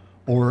mono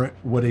or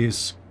what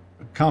is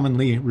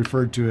commonly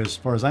referred to, as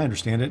far as I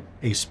understand it,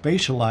 a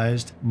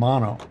spatialized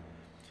mono.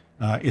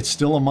 It's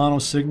still a mono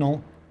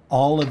signal.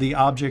 All of the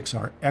objects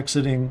are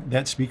exiting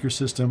that speaker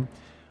system,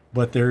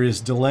 but there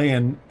is delay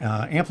and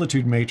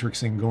amplitude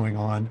matrixing going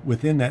on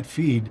within that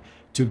feed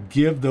to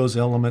give those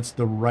elements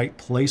the right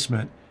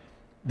placement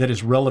that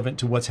is relevant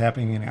to what's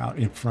happening out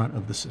in front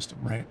of the system,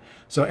 right?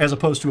 So as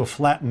opposed to a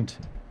flattened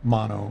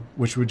mono,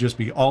 which would just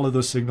be all of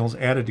those signals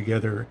added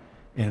together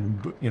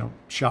and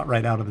shot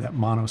right out of that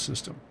mono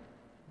system.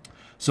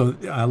 So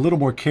a little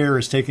more care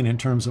is taken in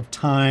terms of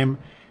time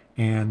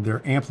and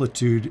their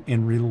amplitude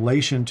in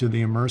relation to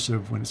the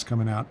immersive when it's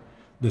coming out,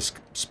 this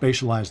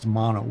spatialized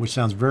mono, which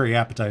sounds very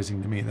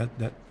appetizing to me.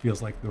 That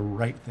feels like the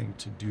right thing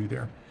to do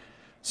there.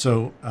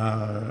 So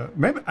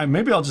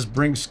maybe I'll just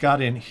bring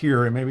Scott in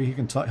here, and maybe he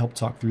can help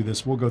talk through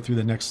this. We'll go through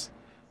the next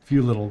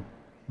few little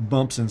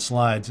bumps and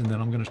slides, and then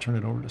I'm going to turn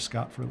it over to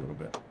Scott for a little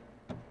bit.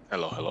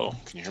 Hello.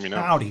 Can you hear me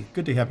now? Howdy.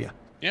 Good to have you.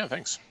 Yeah,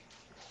 thanks.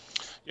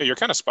 Yeah, you're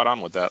kind of spot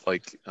on with that.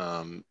 Like,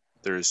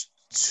 there's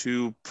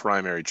two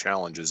primary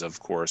challenges.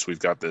 Of course, we've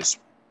got this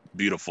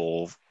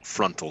beautiful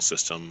frontal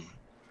system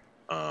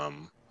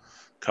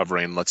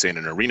covering, let's say in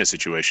an arena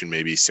situation,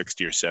 maybe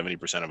 60 or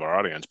 70% of our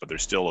audience, but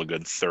there's still a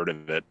good third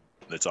of it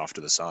that's off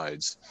to the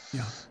sides.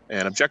 Yeah.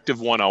 And objective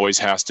one always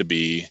has to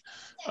be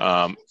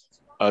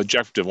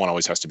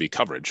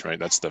coverage, right?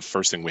 That's the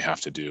first thing we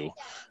have to do.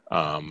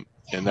 And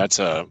that's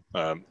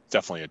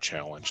definitely a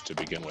challenge to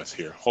begin with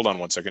here. Hold on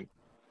one second.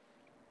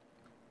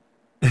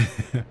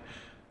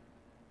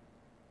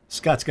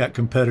 Scott's got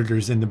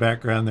competitors in the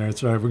background there.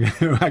 That's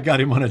right. I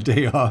got him on a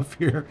day off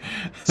here.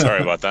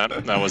 Sorry about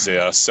that. That was a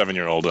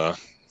 7-year-old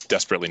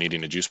desperately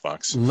needing a juice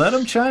box. Let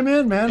them chime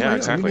in, man. Yeah,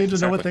 exactly. We need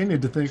to know what they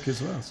need to think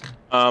as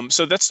well.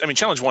 So that's,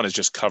 challenge one is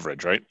just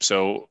coverage, right?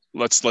 So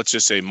let's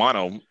just say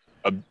mono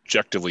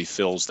objectively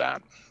fills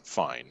that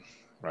fine.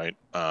 right?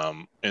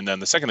 And then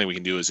the second thing we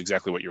can do is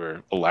exactly what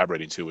you're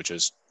elaborating to, which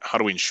is how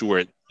do we ensure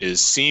it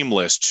is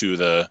seamless to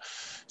the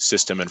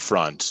system in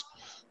front.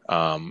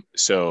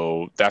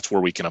 So that's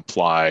where we can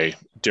apply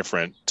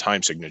different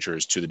time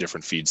signatures to the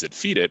different feeds that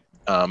feed it.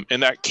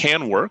 And that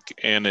can work,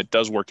 and it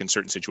does work in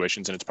certain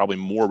situations, and it's probably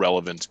more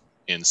relevant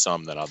in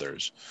some than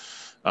others.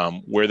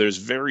 Where there's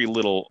very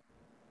little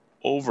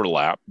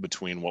overlap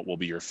between what will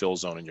be your fill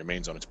zone and your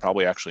main zone, it's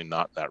probably actually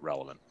not that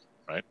relevant,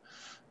 right?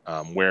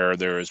 Where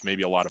there is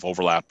maybe a lot of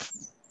overlap,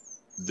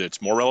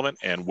 that's more relevant,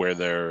 and where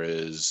there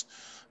is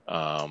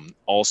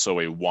also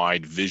a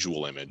wide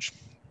visual image,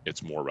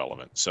 it's more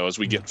relevant. So as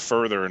we get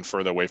further and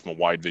further away from a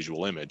wide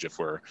visual image, if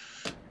we're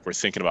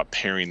thinking about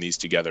pairing these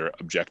together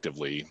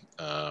objectively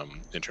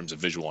in terms of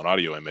visual and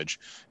audio image,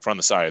 if we're on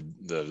the side,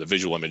 the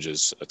visual image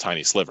is a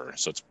tiny sliver,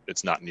 so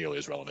it's not nearly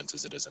as relevant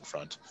as it is in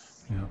front.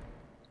 Yeah.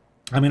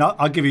 I mean,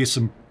 I'll give you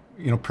some,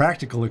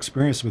 practical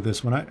experience with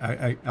this. When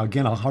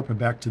I'll harpen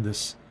back to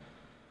this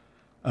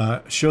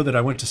show that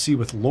I went to see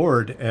with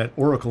Lord at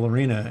Oracle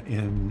Arena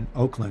in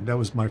Oakland. That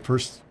was my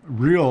first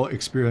real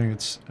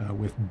experience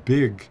with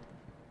big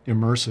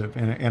immersive,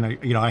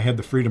 and I had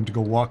the freedom to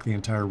go walk the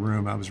entire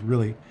room. I was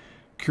really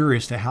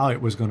curious to how it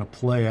was going to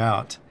play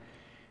out.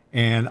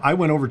 And I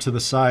went over to the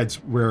sides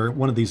where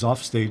one of these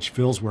offstage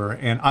fills were,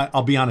 and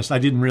I'll be honest, I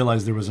didn't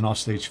realize there was an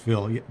offstage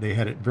fill. They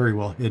had it very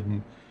well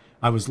hidden.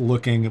 I was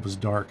looking, it was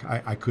dark,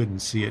 I couldn't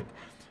see it.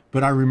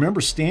 But I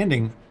remember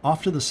standing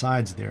off to the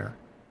sides there,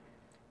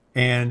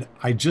 and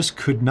I just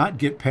could not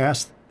get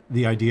past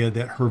the idea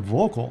that her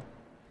vocal,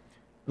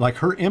 like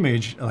her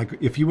image, like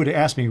if you would have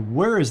asked me,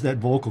 where is that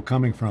vocal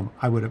coming from?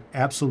 I would have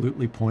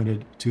absolutely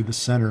pointed to the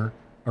center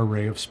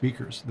array of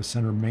speakers, the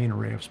center main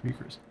array of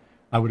speakers.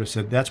 I would have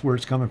said, that's where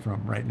it's coming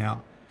from right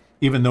now.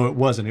 Even though it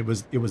wasn't, it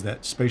was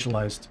that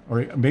spatialized,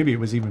 or maybe it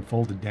was even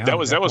folded down. That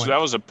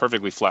was a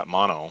perfectly flat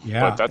mono.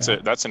 Yeah,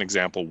 but that's an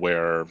example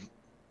where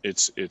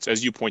it's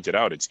as you pointed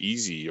out, it's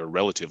easy or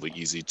relatively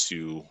easy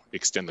to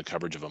extend the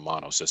coverage of a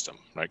mono system,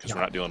 right? Because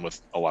we're not dealing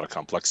with a lot of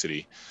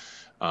complexity.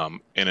 And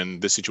in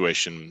this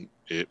situation,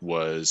 it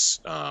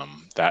was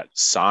that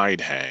side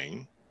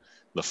hang,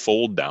 the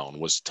fold down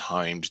was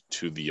timed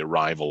to the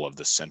arrival of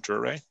the center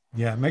array.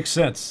 Yeah, it makes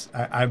sense.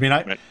 I'm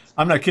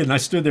not kidding. I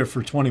stood there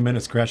for 20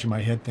 minutes scratching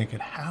my head thinking,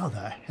 how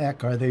the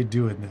heck are they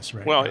doing this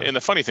right now? Well, and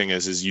the funny thing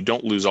is you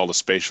don't lose all the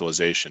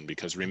spatialization,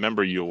 because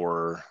remember,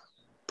 your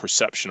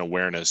perception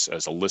awareness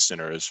as a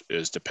listener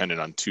is dependent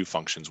on two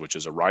functions, which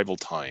is arrival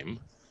time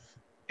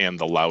and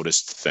the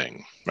loudest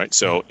thing, right?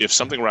 So if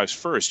something arrives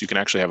first, you can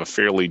actually have a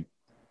fairly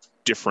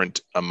different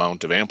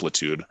amount of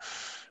amplitude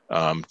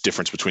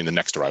difference between the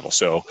next arrival.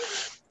 So,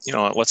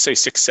 let's say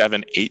 6,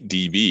 7, 8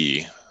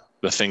 dB,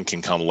 the thing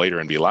can come later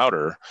and be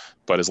louder,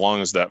 but as long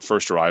as that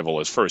first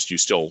arrival is first, you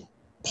still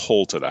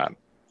pull to that.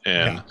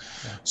 And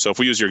so if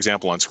we use your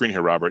example on screen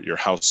here, Robert, your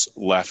house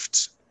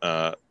left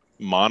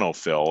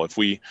monofill,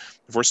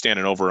 if we're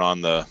standing over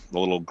on the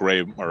little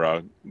gray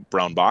or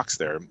brown box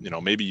there,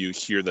 maybe you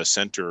hear the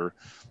center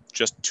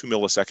just 2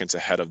 milliseconds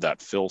ahead of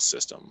that fill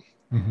system,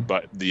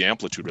 but the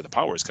amplitude or the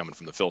power is coming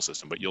from the fill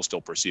system, but you'll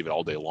still perceive it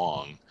all day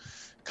long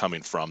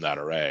coming from that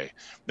array.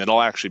 And it'll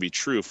actually be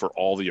true for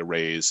all the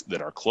arrays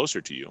that are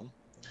closer to you,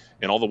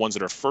 and all the ones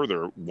that are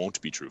further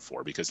won't be true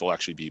for, because they'll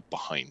actually be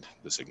behind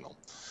the signal.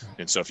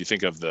 And so if you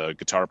think of the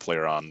guitar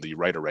player on the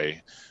right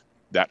array,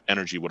 that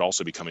energy would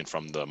also be coming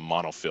from the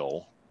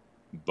monofill,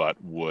 but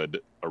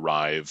would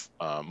arrive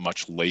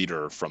much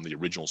later from the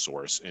original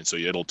source, and so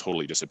it'll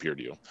totally disappear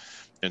to you.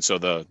 And so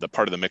the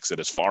part of the mix that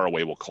is far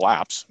away will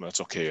collapse.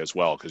 That's okay as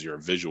well, because your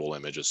visual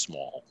image is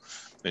small,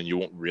 and you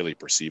won't really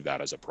perceive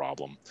that as a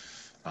problem.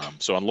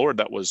 So on Lord,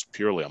 that was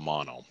purely a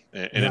mono.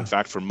 And in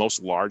fact, for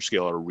most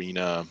large-scale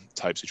arena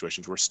type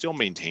situations, we're still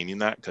maintaining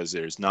that, because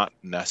there's not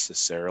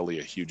necessarily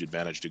a huge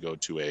advantage to go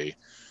to a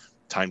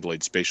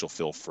time-delayed spatial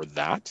fill for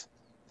that.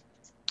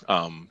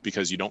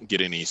 Because you don't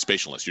get any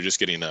spatialness. You're just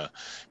getting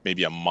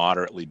maybe a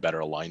moderately better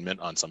alignment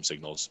on some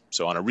signals.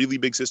 So on a really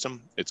big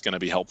system, it's going to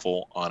be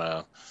helpful. On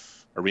a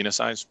arena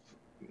size,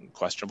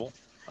 questionable.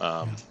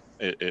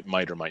 It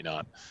might or might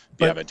not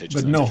be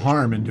advantageous. But no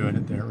harm in doing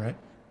it there, right?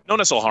 No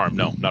necessary harm.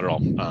 No, not at all.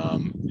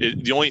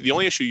 The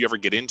only issue you ever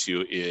get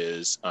into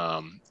is,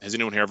 has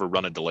anyone here ever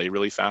run a delay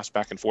really fast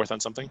back and forth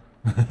on something?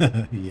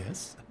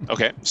 Yes.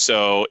 Okay,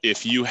 so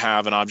if you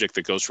have an object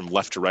that goes from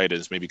left to right,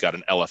 has maybe got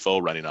an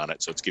LFO running on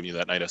it, so it's giving you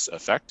that nice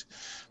effect,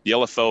 the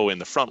LFO in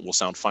the front will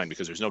sound fine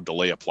because there's no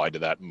delay applied to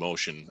that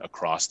motion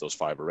across those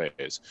 5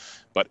 arrays.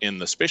 But in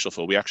the spatial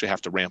fill, we actually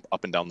have to ramp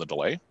up and down the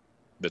delay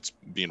that's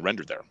being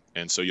rendered there,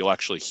 and so you'll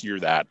actually hear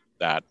that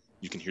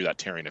you can hear that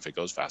tearing if it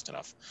goes fast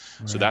enough.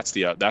 Right. So that's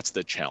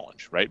the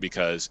challenge, right?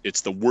 Because it's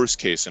the worst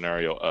case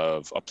scenario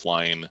of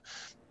applying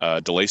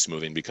delay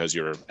smoothing, because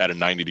you're at a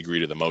 90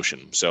 degree to the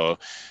motion. So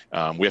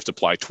we have to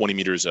apply 20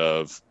 meters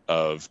of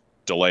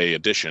delay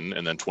addition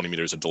and then 20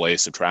 meters of delay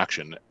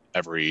subtraction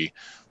every,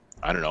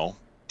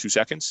 2 2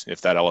 seconds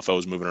if that LFO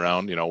is moving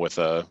around, with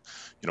a,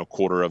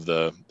 quarter of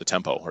the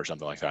tempo or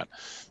something like that.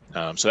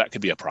 So that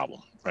could be a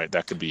problem, right?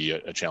 That could be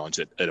a challenge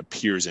that it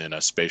appears in a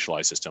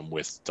spatialized system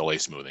with delay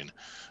smoothing.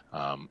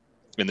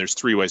 And there's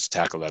 3 ways to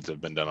tackle that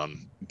have been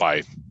done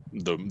by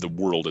the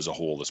world as a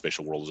whole, the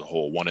spatial world as a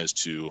whole. One is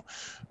to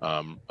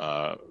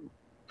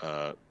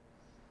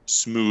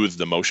smooth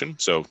the motion,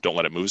 so don't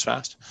let it move as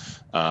fast,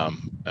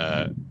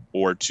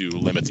 or to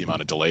limit the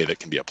amount of delay that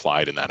can be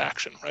applied in that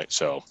action, right?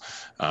 So,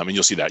 and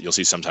you'll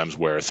see sometimes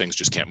where things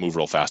just can't move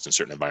real fast in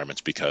certain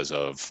environments because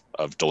of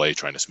delay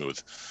trying to smooth.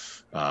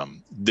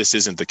 This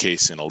isn't the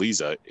case in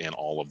ELISA in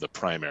all of the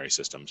primary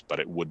systems, but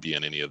it would be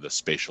in any of the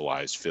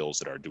spatialized fills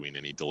that are doing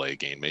any delay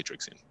gain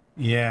matrixing.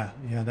 Yeah,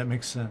 that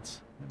makes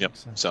sense. Yep.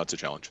 So it's a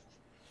challenge.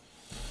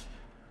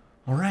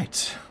 All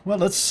right. Well,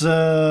 let's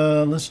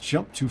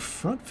jump to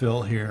front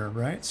fill here,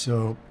 right?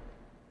 So,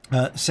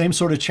 same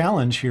sort of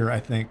challenge here, I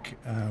think,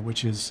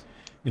 which is,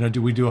 do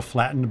we do a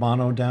flattened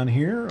mono down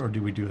here, or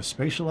do we do a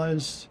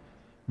spatialized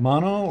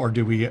mono, or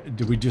do we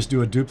just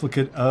do a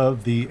duplicate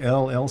of the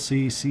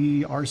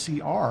LLCC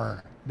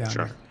RCR down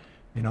here?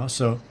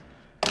 So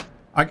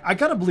I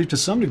gotta believe to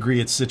some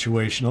degree it's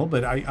situational,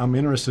 but I'm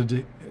interested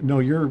to know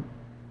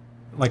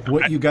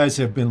what you guys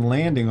have been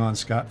landing on,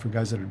 Scott, for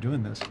guys that are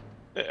doing this.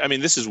 I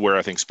mean, this is where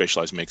I think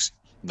spatialized makes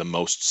the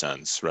most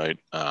sense, right?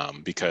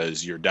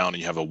 Because you're down and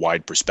you have a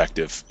wide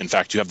perspective. In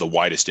fact, you have the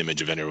widest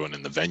image of anyone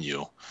in the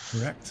venue.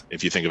 Correct.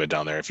 If you think of it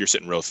down there, if you're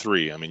sitting row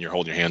 3, I mean, you're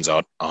holding your hands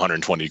out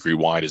 120 degree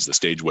wide is the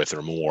stage width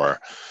or more.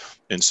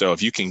 And so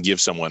if you can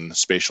give someone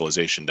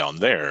spatialization down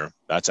there,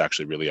 that's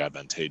actually really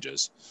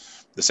advantageous.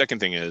 The second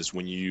thing is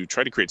when you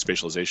try to create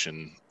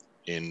spatialization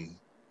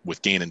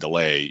with gain and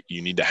delay,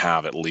 you need to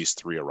have at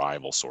least 3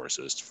 arrival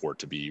sources for it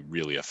to be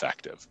really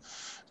effective,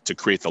 to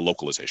create the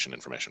localization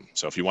information.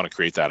 So if you want to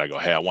create that, I go,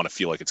 hey, I want to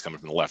feel like it's coming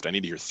from the left. I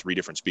need to hear 3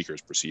 different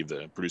speakers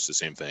produce the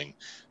same thing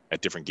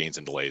at different gains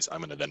and delays. I'm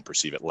going to then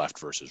perceive it left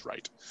versus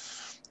right.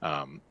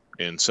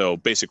 And so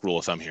basic rule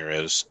of thumb here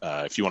is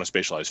if you want to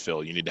spatialize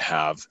fill, you need to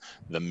have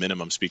the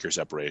minimum speaker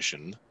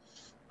separation,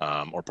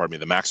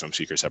 the maximum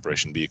speaker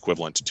separation be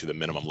equivalent to the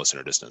minimum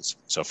listener distance.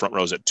 So front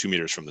rows at 2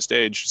 meters from the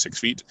stage, 6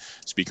 feet,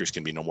 speakers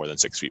can be no more than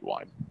 6 feet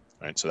wide.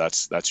 Right, so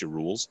that's your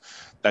rules.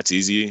 That's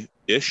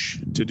easy-ish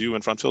to do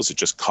in front fills. It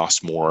just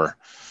costs more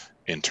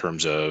in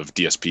terms of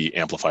DSP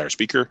amplifier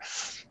speaker.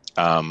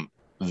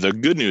 The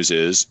good news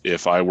is,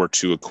 if I were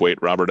to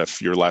equate, Robert,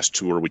 if your last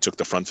tour we took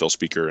the front fill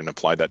speaker and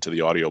applied that to the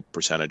audio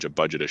percentage of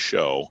budget a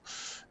show,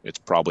 it's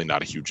probably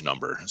not a huge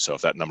number. So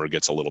if that number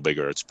gets a little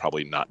bigger, it's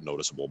probably not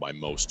noticeable by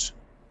most,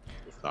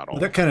 if not all.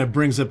 Well, that kind of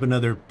brings up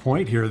another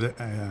point here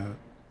that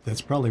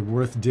that's probably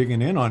worth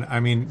digging in on. I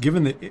mean,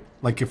 given that,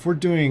 if we're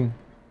doing,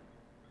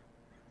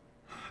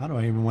 how do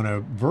I even want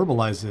to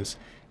verbalize this?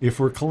 If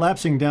we're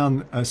collapsing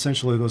down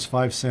essentially those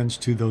 5 cents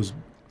to those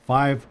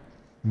 5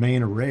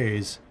 main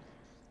arrays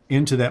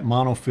into that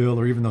monofill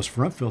or even those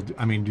front fill,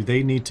 I mean, do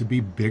they need to be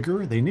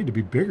bigger? They need to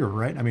be bigger,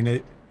 right? I mean,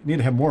 they need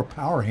to have more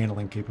power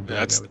handling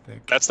capability, I would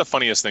think. That's the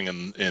funniest thing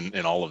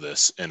in all of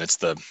this, and it's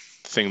the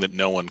thing that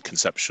no one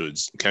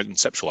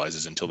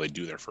conceptualizes until they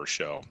do their first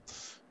show,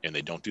 and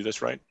they don't do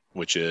this right,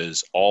 which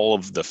is all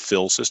of the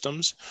fill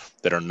systems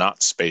that are not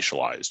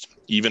spatialized,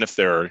 even if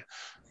they're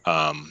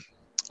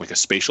like a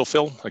spatial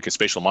fill, like a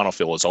spatial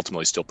monofill is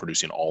ultimately still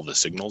producing all the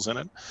signals in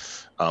it.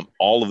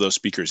 All of those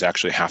speakers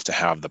actually have to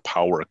have the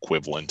power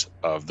equivalent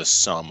of the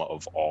sum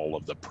of all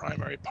of the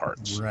primary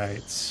parts.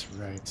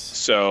 Right.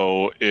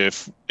 So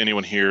if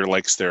anyone here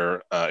likes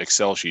their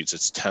Excel sheets,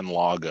 it's 10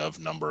 log of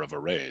number of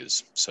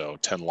arrays. So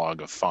 10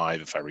 log of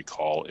 5, if I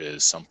recall,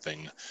 is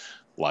something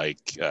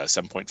like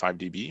 7.5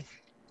 dB.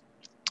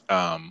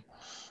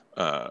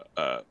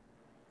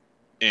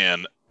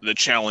 And the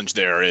challenge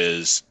there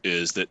is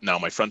that now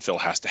my front fill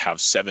has to have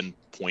 7.5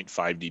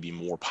 dB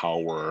more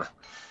power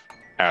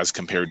as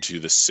compared to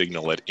the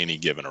signal at any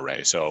given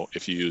array. So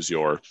if you use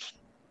your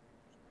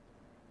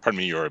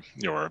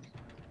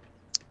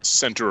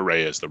center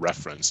array as the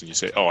reference and you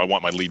say, oh, I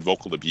want my lead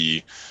vocal to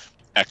be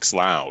X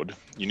loud,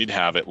 you need to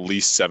have at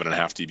least 7.5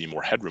 dB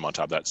more headroom on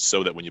top of that,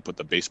 so that when you put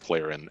the bass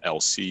player in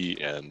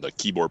LC and the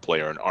keyboard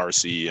player in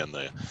RC and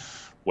the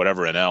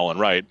whatever in L and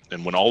right,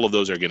 and when all of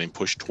those are getting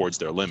pushed towards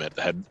their limit,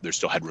 there's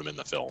still headroom in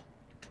the fill.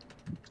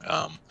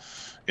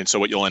 And so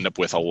what you'll end up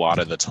with a lot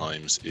of the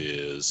times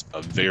is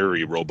a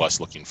very robust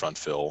looking front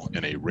fill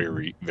and a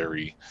very,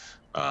 very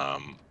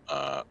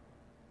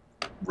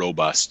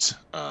robust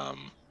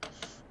outfill,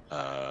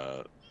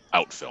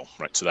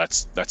 right? So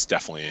that's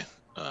definitely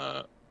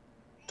a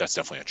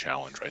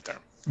challenge right there.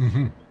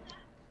 Mm-hmm.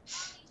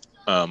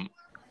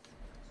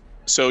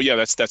 So yeah,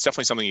 that's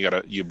definitely something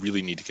you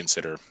really need to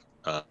consider.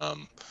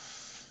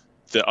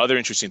 The other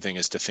interesting thing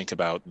is to think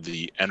about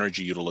the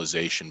energy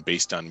utilization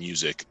based on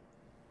music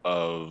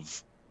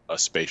of a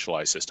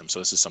spatialized system. So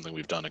this is something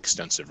we've done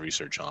extensive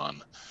research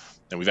on,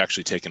 and we've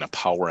actually taken a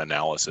power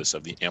analysis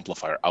of the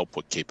amplifier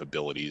output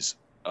capabilities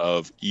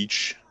of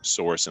each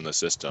source in the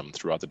system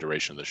throughout the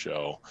duration of the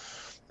show.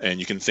 And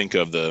you can think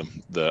of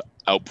the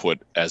output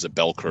as a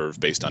bell curve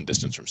based on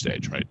distance from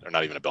stage, right? Or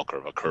not even a bell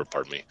curve, a curve,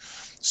 pardon me.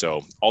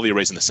 So all the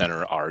arrays in the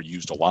center are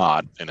used a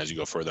lot, and as you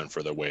go further and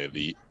further away,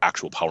 the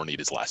actual power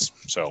need is less.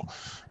 So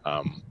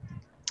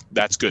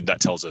that's good. That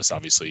tells us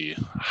obviously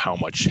how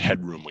much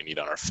headroom we need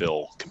on our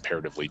fill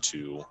comparatively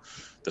to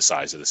the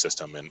size of the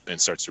system, and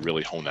starts to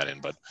really hone that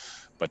in.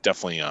 But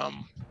definitely,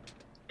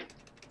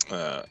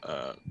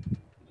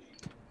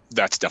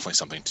 that's definitely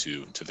something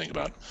to think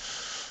about.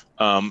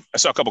 I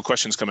saw a couple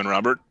questions come in,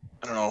 Robert.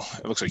 I don't know.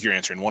 It looks like you're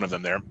answering one of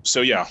them there.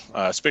 So yeah,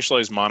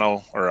 spatialized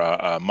mono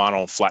or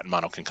mono, flattened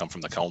mono can come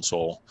from the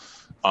console.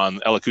 On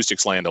L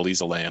Acoustics land,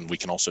 ELISA land, we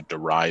can also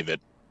derive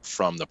it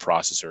from the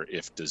processor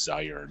if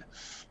desired.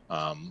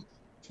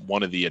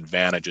 One of the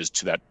advantages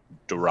to that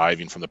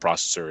deriving from the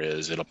processor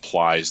is it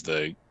applies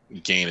the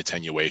gain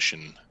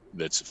attenuation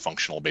that's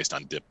functional based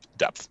on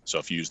depth. So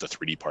if you use the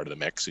 3D part of the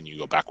mix and you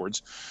go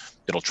backwards,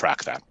 it'll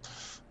track that,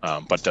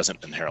 but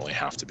doesn't inherently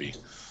have to be.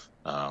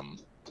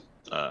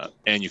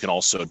 And you can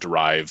also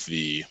derive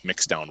the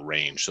mix down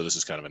range. So this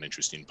is kind of an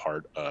interesting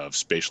part of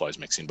spatialized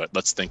mixing, but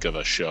let's think of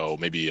a show,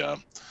 maybe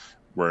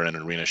we're in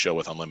an arena show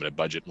with unlimited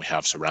budget and we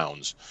have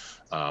surrounds.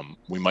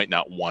 We might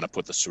not want to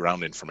put the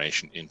surround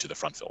information into the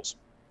front fills,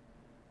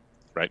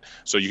 right?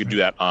 So you could do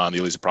that on the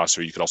ELISA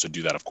processor. You could also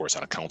do that, of course,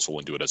 on a console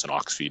and do it as an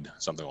aux feed,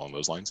 something along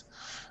those lines.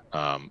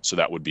 So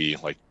that would be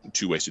like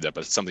two ways to do that,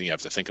 but it's something you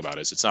have to think about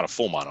is it's not a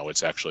full mono.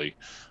 It's actually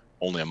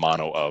only a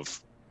mono of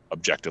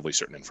objectively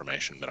certain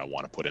information that I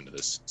want to put into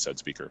this said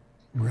speaker.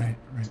 Right.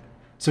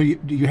 So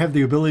do you have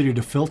the ability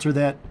to filter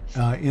that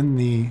in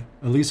the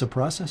ELISA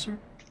processor?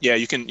 Yeah,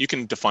 you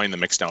can define the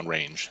mix down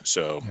range.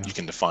 So you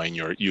can define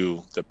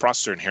the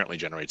processor inherently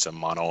generates a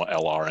mono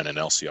LR and an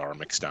LCR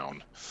mix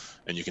down,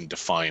 and you can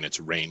define its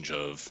range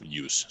of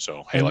use.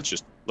 So hey, let's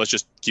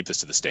just keep this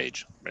to the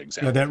stage, for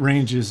example. Yeah, that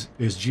range is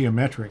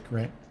geometric,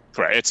 right?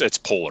 Correct. It's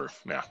polar.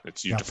 Yeah,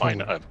 you define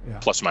polar.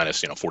 Plus or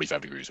minus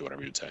 45 degrees or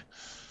whatever you'd say.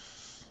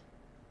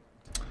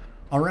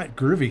 All right,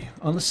 groovy.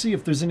 Let's see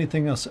if there's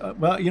anything else.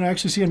 Well, I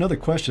actually see another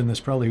question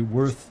that's probably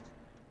worth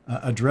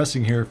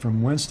addressing here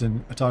from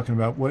Winston, talking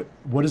about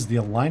what is the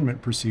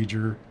alignment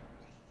procedure,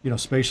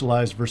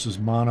 spatialized versus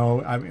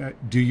mono. I mean,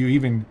 do you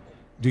even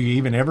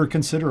ever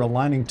consider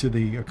aligning to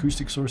the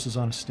acoustic sources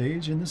on a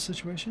stage in this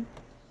situation?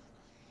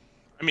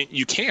 I mean,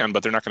 you can,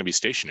 but they're not going to be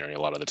stationary a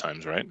lot of the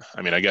times, right?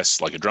 I mean, I guess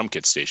like a drum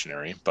kit's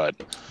stationary, but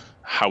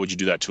how would you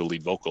do that to a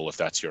lead vocal if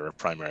that's your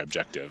primary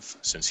objective,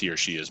 since he or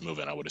she is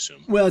moving, I would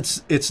assume? Well,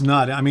 it's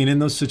not. I mean, in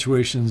those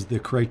situations, the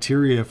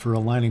criteria for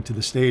aligning to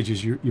the stage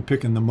is you're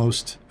picking the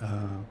most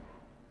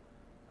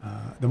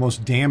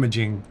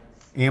damaging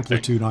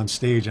amplitude on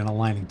stage and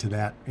aligning to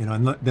that,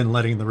 and then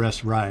letting the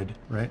rest ride,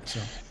 right? So.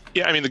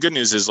 Yeah, I mean, the good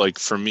news is, like,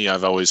 for me,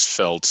 I've always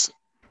felt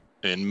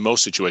in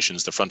most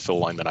situations, the front fill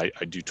alignment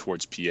I do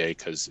towards PA,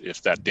 because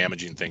if that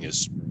damaging thing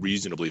is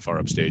reasonably far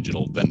upstage,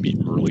 it'll then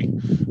be early,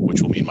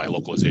 which will mean my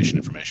localization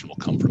information will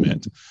come from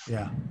it.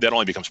 Yeah. That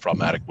only becomes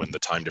problematic when the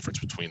time difference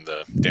between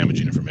the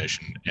damaging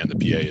information and the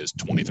PA is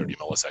 20, 30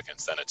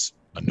 milliseconds. Then it's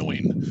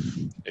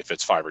annoying. If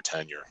it's 5 or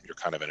 10, you're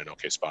kind of in an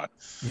okay spot.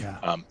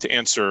 Yeah. To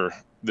answer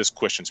this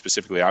question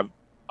specifically,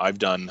 I've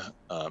done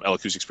L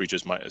Acoustics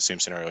breaches. My same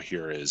scenario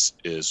here is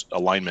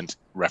alignment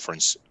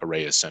reference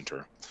array as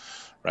center.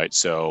 Right.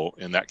 So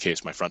in that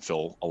case, my front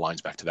fill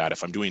aligns back to that.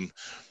 If I'm doing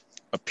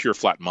a pure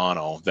flat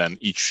mono, then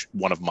each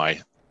one of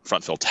my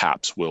front fill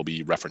taps will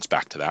be referenced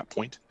back to that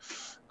point.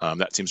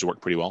 That seems to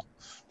work pretty well.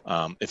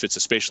 If it's a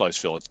spatialized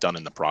fill, it's done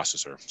in the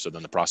processor. So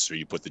then the processor,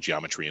 you put the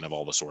geometry in of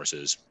all the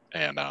sources,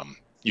 and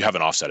you have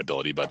an offset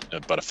ability, but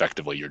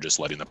effectively you're just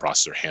letting the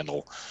processor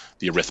handle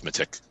the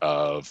arithmetic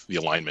of the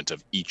alignment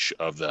of each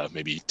of the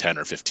maybe 10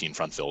 or 15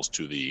 front fills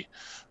to the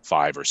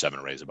 5 or 7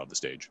 arrays above the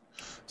stage.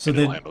 So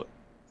then,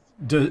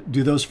 do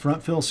those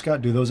front fills,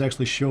 Scott, do those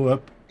actually show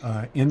up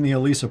in the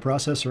ELISA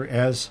processor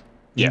as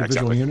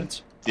individual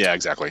units? Yeah,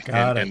 exactly.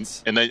 And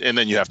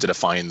then you have to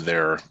define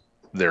their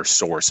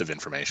source of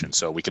information.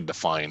 So we can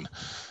define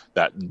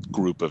that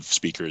group of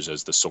speakers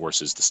as the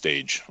source is the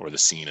stage, or the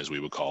scene as we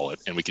would call it,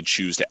 and we could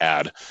choose to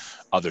add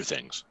other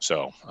things.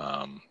 So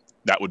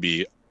that would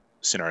be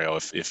scenario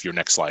if your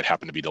next slide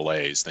happened to be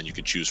delays, then you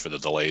could choose for the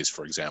delays,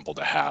 for example,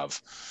 to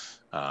have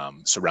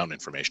surround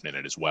information in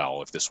it as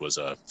well. If this was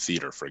a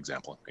theater, for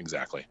example,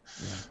 exactly.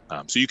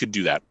 Yeah. So you could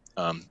do that.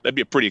 That'd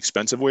be a pretty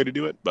expensive way to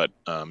do it, but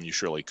you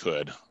surely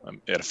could.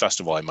 At a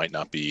festival, I might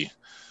not be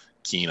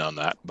keen on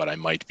that, but I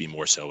might be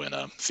more so in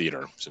a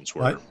theater, since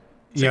we're.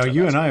 Yeah,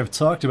 you and I have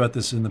talked about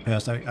this in the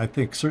past. I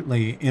think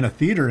certainly in a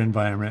theater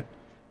environment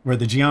where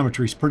the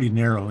geometry is pretty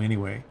narrow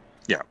anyway.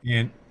 Yeah.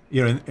 And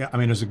I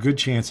mean, there's a good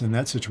chance in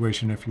that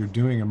situation, if you're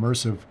doing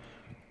immersive,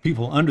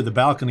 people under the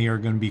balcony are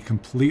going to be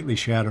completely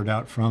shadowed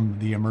out from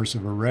the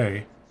immersive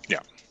array. Yeah.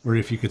 Where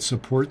if you could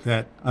support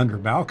that under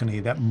balcony,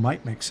 that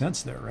might make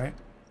sense there, right?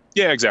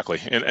 Yeah, exactly.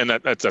 And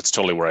that's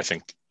totally where I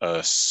think a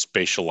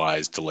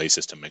spatialized delay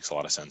system makes a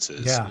lot of sense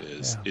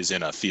is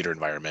in a theater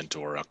environment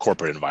or a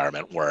corporate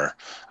environment where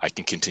I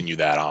can continue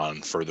that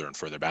on further and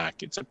further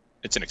back. It's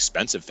an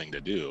expensive thing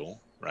to do,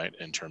 right?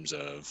 In terms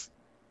of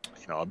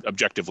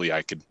objectively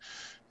I could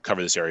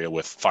cover this area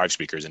with 5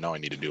 speakers, and now I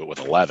need to do it with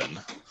 11.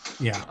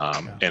 Yeah.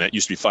 And it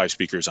used to be 5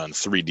 speakers on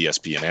 3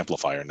 DSP and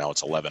amplifier. Now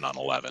it's 11 on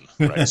 11,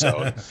 right?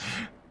 So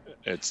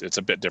it's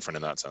a bit different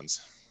in that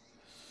sense.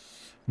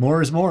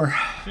 More is more.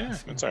 Yeah,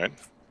 that's all right.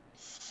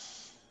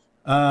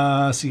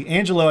 See,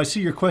 Angelo, I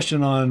see your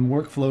question on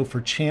workflow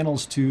for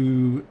channels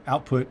to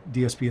output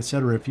DSP,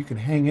 etc. If you can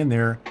hang in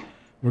there,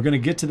 we're going to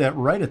get to that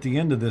right at the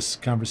end of this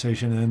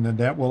conversation, and then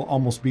that will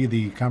almost be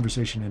the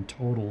conversation in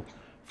total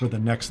for the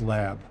next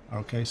lab.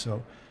 Okay,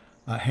 so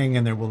hang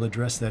in there. We'll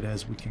address that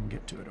as we can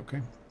get to it.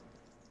 Okay.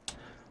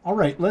 All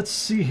right, let's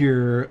see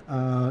here.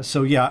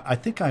 So yeah, I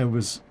think I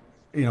was,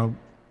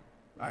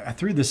 I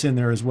threw this in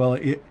there as well.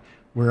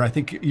 Where I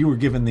think you were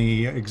given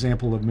the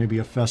example of maybe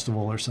a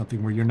festival or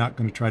something where you're not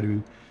going to try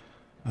to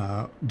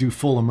do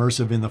full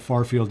immersive in the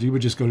far field. You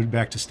would just go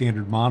back to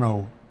standard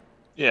mono.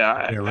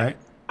 Yeah, right?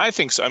 I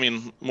think so. I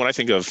mean, when I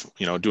think of,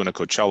 doing a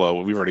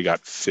Coachella, we've already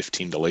got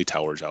 15 delay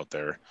towers out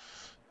there,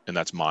 and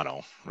that's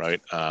mono, right?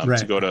 Right.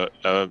 To go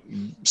to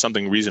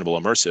something reasonable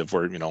immersive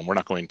where, we're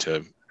not going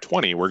to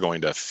 20, we're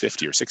going to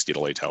 50 or 60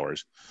 delay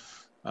towers.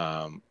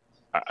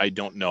 I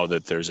don't know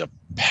that there's a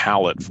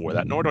palette for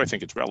that, nor do I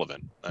think it's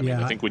relevant. I mean,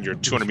 I think when you're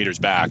 200 meters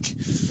back,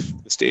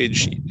 the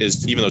stage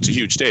is, even though it's a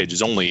huge stage,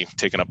 is only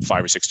taking up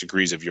 5 or 6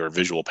 degrees of your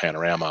visual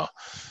panorama.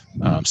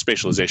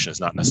 Spatialization is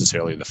not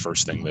necessarily the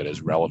first thing that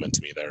is relevant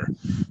to me there.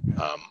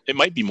 It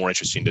might be more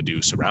interesting to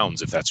do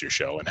surrounds if that's your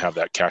show and have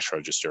that cash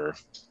register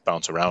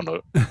bounce around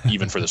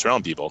even for the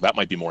surround people. That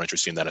might be more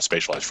interesting than a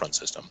spatialized front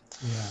system.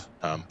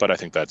 Yeah. But I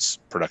think that's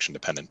production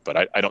dependent.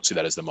 But I don't see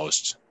that as the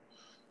most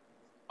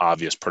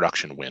obvious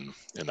production win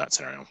in that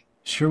scenario.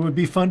 Sure would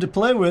be fun to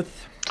play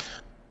with.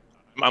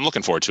 I'm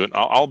looking forward to it.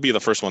 I'll be the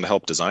first one to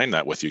help design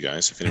that with you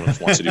guys if anyone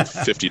wants to do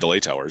 50 delay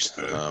towers.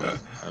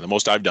 The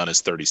most I've done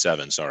is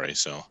 37, sorry.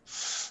 So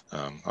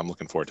I'm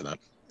looking forward to that.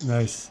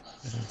 Nice.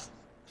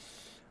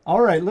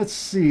 All right, let's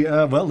see.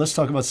 Well, let's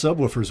talk about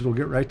subwoofers. We'll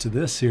get right to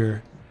this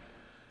here.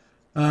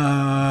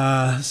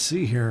 Let's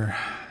see here.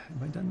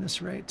 Have I done this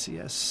right?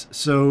 Yes.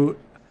 So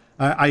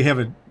I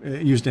haven't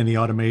used any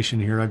automation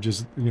here. I've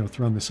just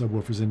thrown the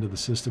subwoofers into the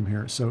system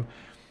here. So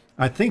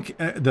I think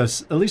at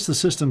least the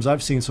systems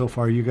I've seen so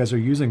far, you guys are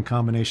using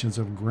combinations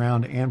of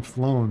ground and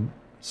flown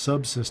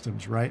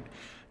subsystems, right?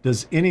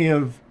 Does any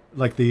of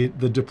the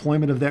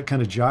deployment of that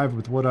kind of jive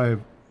with what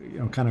I've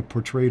kind of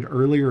portrayed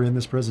earlier in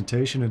this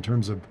presentation in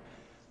terms of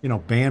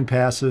band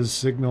passes,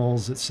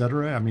 signals,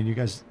 etc.? I mean, you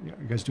guys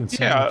doing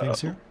similar things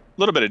here?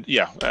 A little bit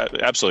of,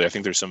 absolutely. I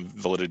think there's some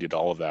validity to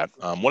all of that.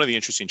 One of the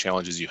interesting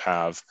challenges you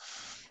have,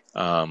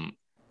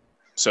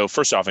 so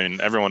first off, I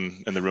mean,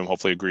 everyone in the room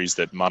hopefully agrees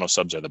that mono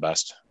subs are the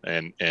best.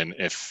 And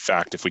in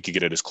fact, if we could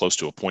get it as close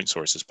to a point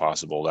source as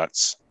possible,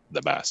 that's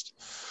the best.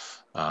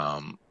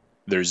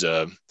 There's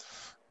a,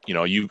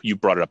 you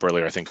brought it up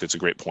earlier. I think that's a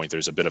great point.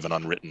 There's a bit of an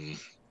unwritten,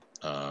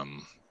 not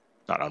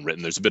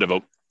unwritten, there's a bit of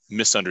a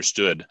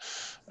misunderstood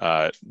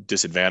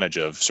disadvantage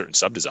of certain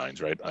sub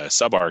designs, right? A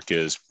sub arc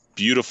is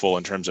beautiful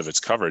in terms of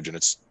its coverage, and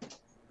it's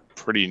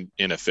pretty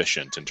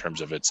inefficient in terms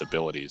of its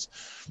abilities.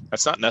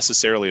 That's not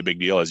necessarily a big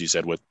deal, as you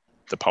said, with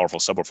the powerful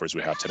subwoofers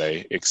we have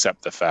today,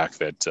 except the fact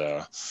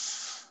that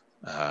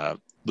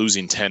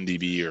losing 10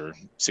 dB or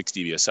 6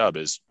 dB a sub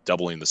is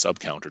doubling the sub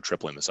count or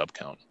tripling the sub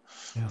count,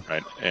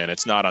 right? And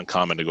it's not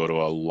uncommon to go to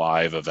a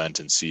live event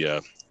and see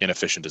a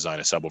inefficient design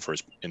of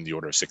subwoofers in the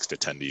order of 6 to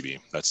 10 dB.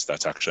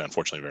 That's actually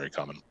unfortunately very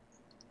common.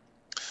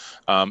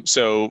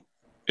 So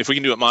if we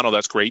can do it mono,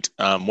 that's great.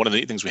 One of the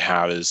neat things we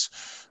have is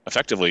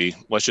effectively,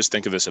 let's just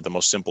think of this at the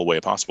most simple way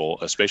possible.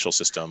 A spatial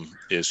system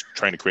is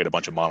trying to create a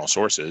bunch of mono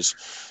sources.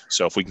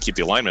 So if we can keep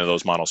the alignment of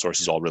those mono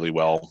sources all really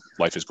well,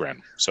 life is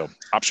grand. So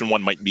option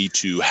one might be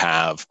to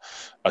have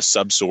a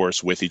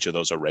subsource with each of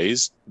those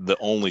arrays. The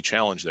only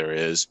challenge there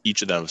is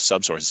each of them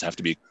subsources have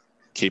to be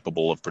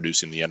capable of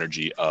producing the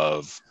energy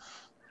of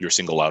your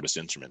single loudest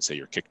instrument, say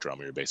your kick drum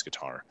or your bass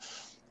guitar.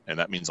 And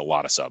that means a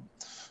lot of sub.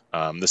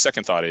 The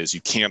second thought is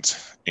you can't,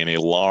 in a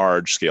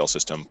large scale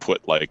system,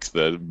 put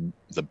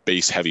the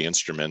bass heavy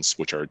instruments,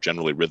 which are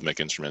generally rhythmic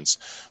instruments,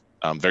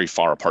 very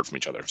far apart from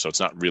each other. So it's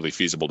not really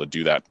feasible to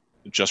do that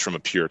just from a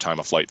pure time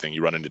of flight thing.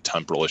 You run into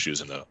temporal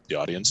issues in the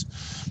audience.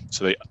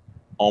 So they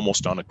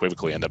almost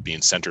unequivocally end up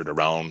being centered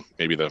around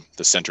maybe the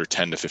center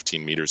 10 to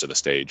 15 meters of the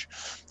stage,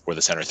 or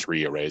the center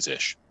 3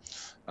 arrays-ish.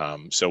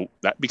 So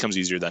that becomes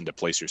easier then to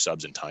place your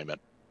subs and time it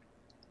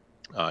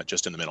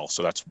just in the middle.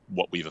 So that's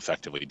what we've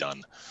effectively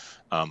done.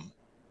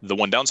 The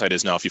one downside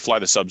is now if you fly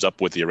the subs up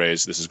with the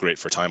arrays, this is great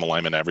for time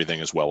alignment. Everything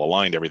is well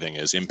aligned. Everything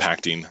is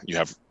impacting. You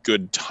have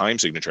good time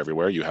signature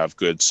everywhere. You have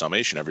good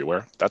summation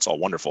everywhere. That's all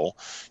wonderful.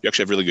 You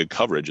actually have really good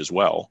coverage as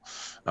well.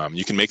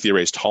 You can make the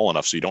arrays tall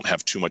enough so you don't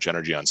have too much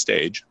energy on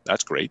stage.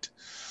 That's great.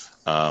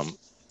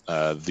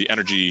 The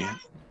energy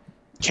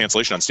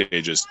cancellation on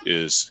stage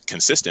is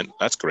consistent.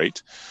 That's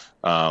great.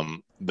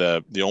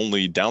 The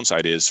only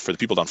downside is for the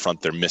people down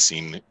front, they're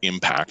missing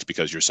impact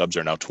because your subs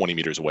are now 20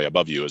 meters away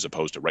above you as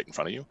opposed to right in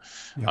front of you.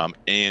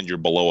 And you're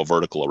below a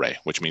vertical array,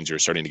 which means you're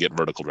starting to get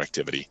vertical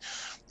directivity.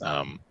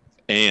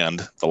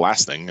 And the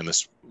last thing, and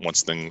this one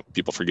thing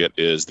people forget,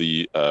 is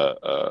the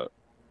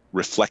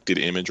reflected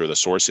image or the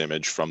source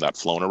image from that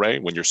flown array.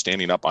 When you're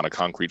standing up on a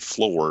concrete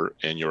floor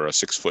and you're a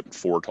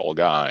 6'4" tall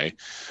guy,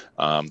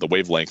 the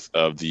wavelength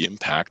of the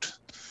impact,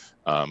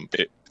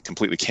 it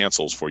completely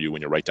cancels for you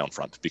when you're right down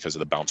front because of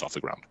the bounce off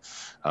the ground.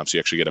 So you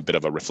actually get a bit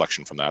of a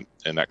reflection from that,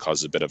 and that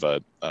causes a bit of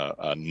a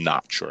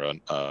notch or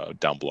a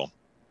down blow.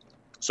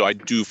 So I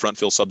do front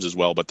fill subs as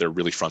well, but they're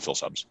really front fill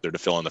subs. They're to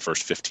fill in the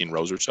first 15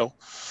 rows or so.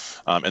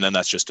 And then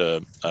that's just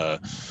a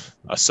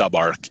sub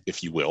arc,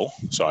 if you will.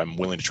 So I'm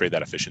willing to trade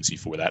that efficiency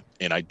for that.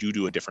 And I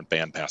do a different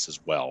band pass as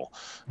well,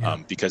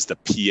 because the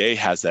PA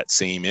has that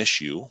same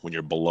issue when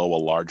you're below a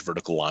large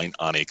vertical line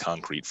on a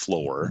concrete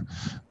floor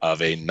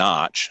of a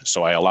notch.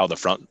 So I allow the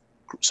front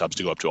subs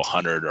to go up to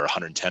 100 or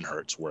 110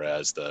 hertz,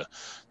 whereas the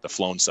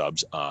flown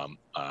subs,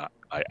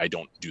 I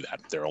don't do that.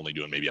 They're only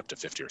doing maybe up to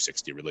 50 or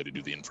 60 related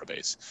to the infra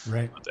bass.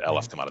 Right. The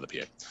LF come out of the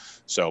PA.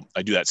 So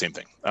I do that same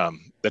thing.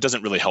 That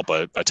doesn't really help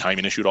a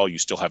timing issue at all. You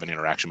still have an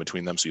interaction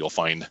between them. So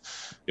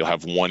you'll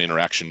have one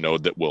interaction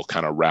node that will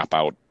kind of wrap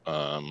out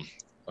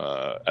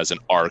as an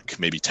arc,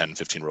 maybe 10,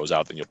 15 rows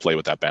out. Then you'll play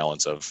with that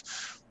balance of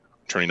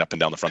turning up and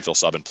down the front fill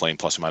sub and playing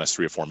plus or minus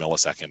 3 or 4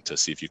 millisecond to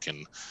see if you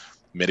can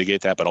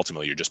mitigate that. But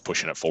ultimately you're just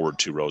pushing it forward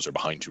 2 rows or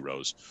behind 2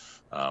 rows,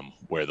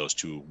 where those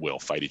two will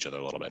fight each other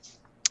a little bit.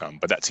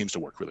 But that seems to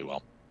work really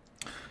well.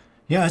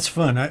 Yeah, it's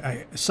fun.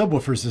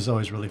 Subwoofers is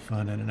always really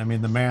fun, and I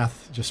mean the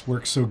math just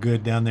works so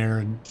good down there,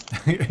 and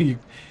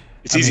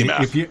it's easy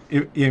math.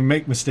 If you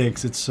make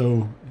mistakes, it's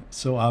so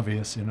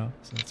obvious, so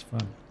it's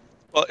fun.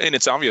 Well, and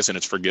it's obvious and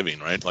it's forgiving,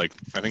 right? Like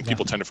I think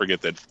people tend to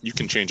forget that you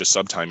can change a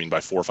sub timing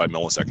by 4 or 5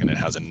 milliseconds. It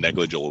has a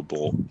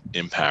negligible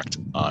impact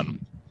on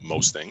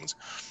most things.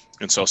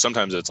 And so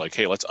sometimes it's like,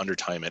 hey, let's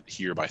undertime it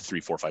here by 3,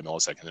 4, 5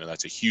 milliseconds, and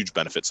that's a huge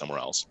benefit somewhere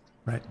else.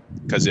 Right.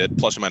 Because at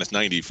plus or minus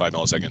 90, 5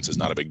 milliseconds is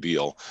not a big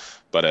deal,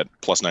 but at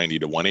plus 90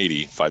 to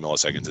 180, 5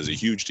 milliseconds is a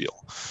huge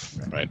deal,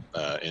 right?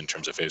 In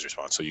terms of phase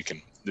response. So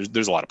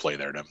there's a lot of play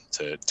there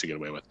to get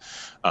away with.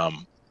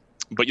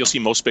 But you'll see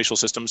most spatial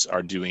systems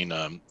are doing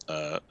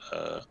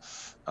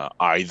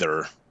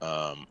either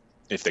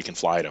if they can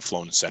fly at a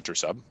flown center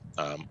sub,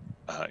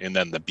 and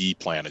then the B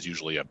plan is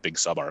usually a big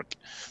sub arc.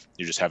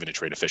 You're just having to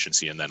trade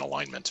efficiency and then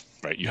alignment,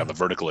 right? You have a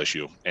vertical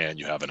issue and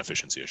you have an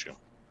efficiency issue.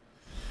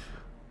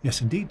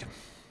 Yes, indeed.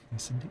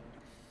 Yes, indeed.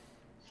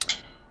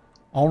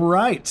 All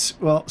right.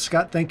 Well,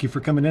 Scott, thank you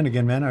for coming in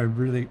again, man. I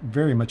really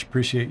very much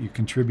appreciate you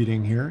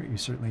contributing here. You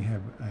certainly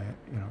have,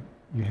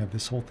 you have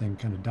this whole thing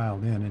kind of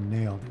dialed in and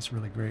nailed. It's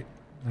really great.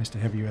 Nice to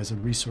have you as a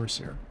resource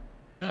here.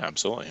 Yeah,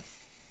 absolutely.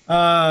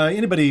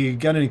 Anybody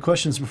got any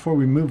questions before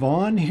we move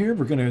on here?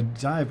 We're going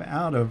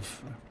to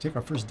take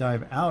our first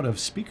dive out of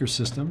speaker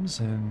systems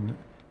and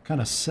kind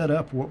of set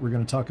up what we're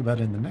going to talk about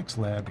in the next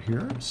lab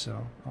here.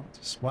 So I'll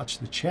just watch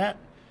the chat.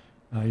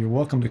 You're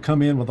welcome to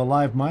come in with a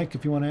live mic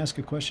if you want to ask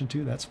a question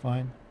too. That's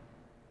fine.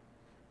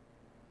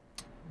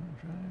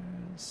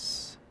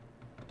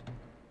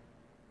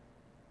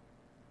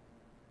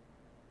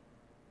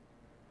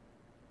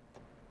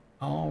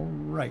 All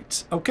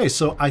right. Okay,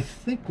 so I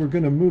think we're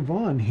going to move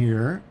on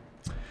here.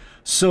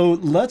 So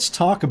let's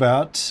talk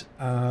about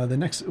the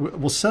next.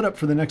 We'll set up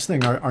for the next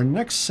thing. Our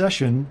next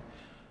session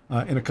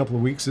in a couple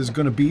of weeks is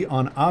going to be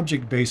on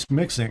object-based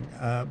mixing.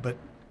 But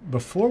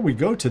before we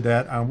go to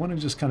that, I want to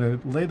just kind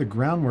of lay the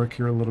groundwork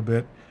here a little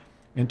bit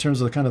in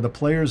terms of kind of the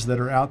players that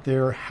are out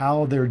there,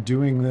 how they're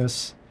doing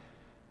this,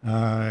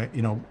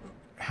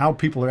 how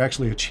people are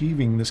actually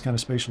achieving this kind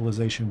of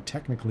spatialization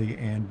technically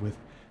and with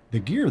the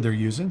gear they're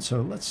using.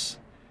 So let's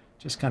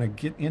just kind of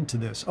get into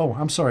this. Oh,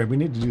 I'm sorry. We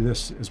need to do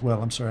this as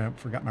well. I'm sorry. I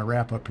forgot my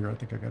wrap up here. I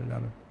think I got it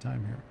out of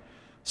time here.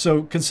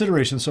 So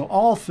consideration. So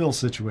all fill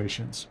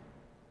situations,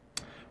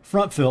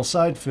 front fill,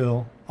 side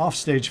fill,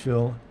 offstage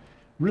fill,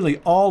 really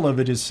all of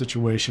it is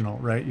situational,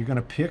 right? You're going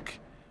to pick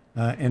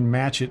and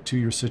match it to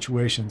your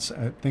situations.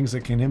 Things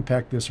that can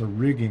impact this are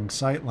rigging,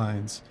 sight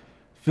lines,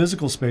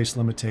 physical space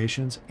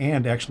limitations,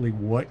 and actually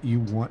what you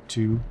want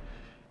to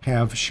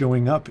have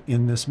showing up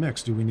in this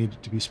mix. Do we need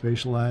it to be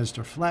spatialized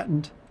or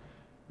flattened?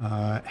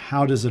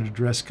 How does it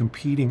address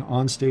competing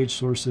on-stage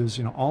sources?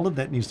 All of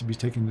that needs to be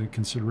taken into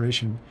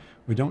consideration.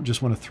 We don't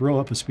just want to throw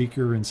up a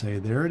speaker and say,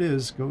 there it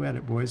is, go at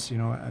it, boys. We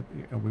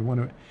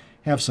want to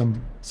have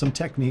some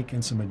technique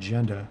and some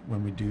agenda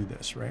when we do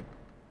this, right?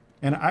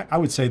 And I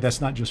would say that's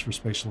not just for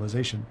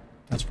spatialization.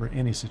 That's for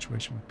any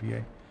situation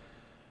with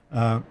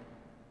PA.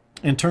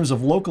 In terms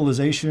of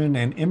localization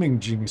and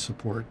imaging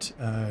support,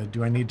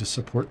 do I need to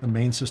support the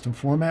main system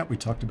format? We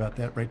talked about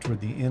that right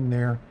toward the end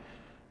there.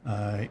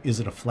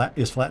 Is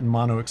flattened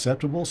mono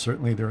acceptable?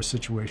 Certainly there are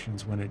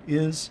situations when it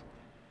is.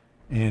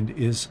 And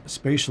is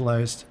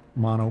spatialized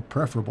mono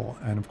preferable?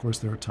 And of course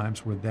there are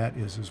times where that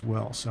is as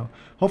well. So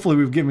hopefully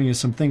we've given you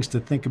some things to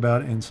think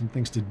about and some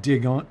things to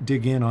dig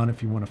in on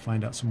if you want to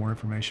find out some more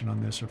information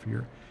on this, or if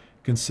you're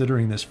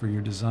considering this for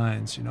your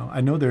designs.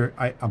 I know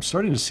I'm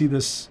starting to see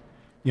this,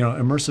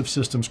 immersive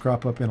systems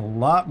crop up in a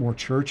lot more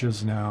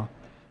churches now,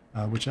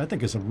 which I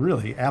think is a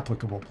really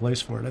applicable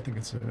place for it. I think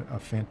it's a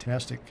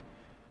fantastic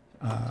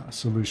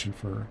solution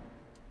for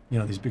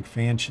these big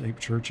fan-shaped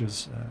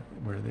churches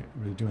where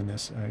they're doing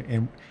this.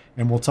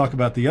 And we'll talk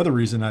about the other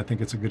reason I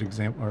think it's a good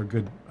example or a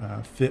good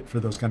fit for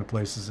those kind of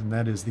places, and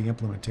that is the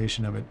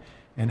implementation of it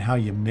and how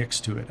you mix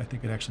to it. I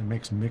think it actually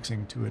makes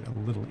mixing to it a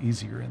little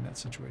easier in that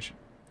situation.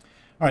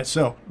 All right,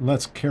 so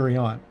let's carry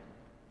on.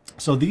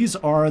 So these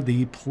are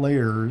the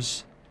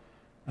players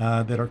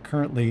that are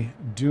currently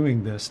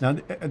doing this. Now,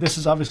 this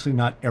is obviously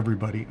not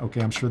everybody.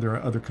 Okay, I'm sure there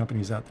are other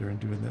companies out there and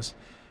doing this,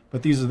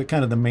 but these are the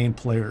kind of the main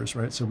players,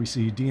 right? So we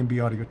see D&B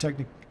Audio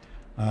Technica,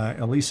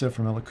 Elisa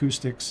from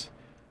L-Acoustics,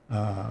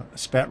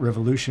 Spat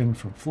Revolution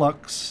from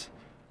Flux,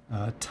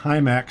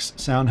 Timax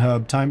Sound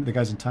Hub. The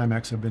guys in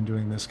Timax have been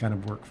doing this kind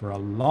of work for a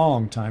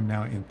long time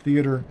now in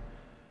theater.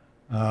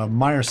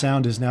 Meyer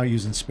Sound is now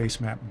using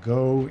SpaceMap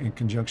Go in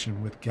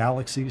conjunction with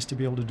Galaxies to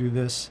be able to do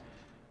this.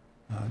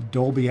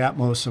 Dolby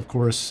Atmos, of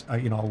course, a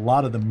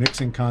lot of the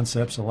mixing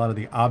concepts, a lot of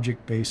the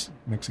object-based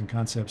mixing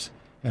concepts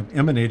have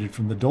emanated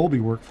from the Dolby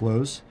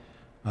workflows,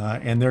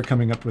 and they're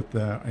coming up with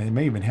and they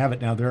may even have it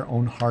now, their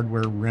own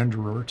hardware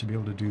renderer to be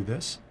able to do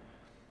this.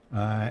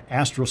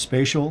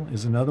 Astrospatial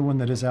is another one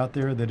that is out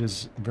there that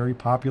is very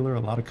popular. A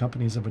lot of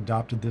companies have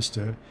adopted this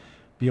to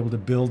be able to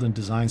build and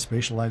design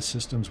spatialized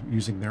systems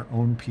using their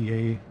own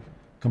PA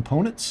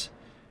components.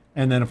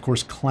 And then, of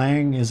course,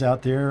 Clang is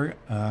out there,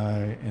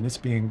 and it's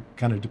being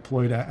kind of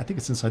deployed. I think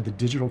it's inside the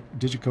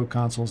Digico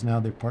consoles now.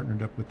 They've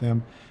partnered up with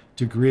them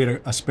to create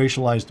a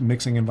spatialized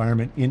mixing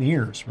environment in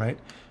ears, right,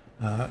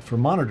 for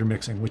monitor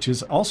mixing, which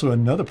is also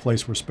another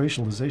place where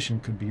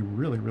spatialization could be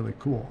really, really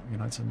cool.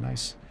 It's a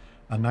nice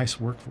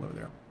workflow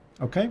there.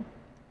 Okay,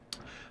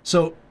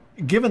 so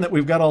given that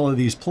we've got all of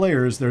these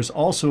players, there's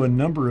also a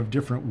number of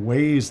different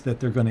ways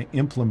that they're going to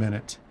implement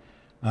it.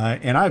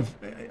 And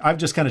I've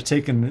just kind of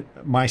taken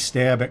my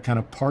stab at kind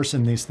of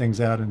parsing these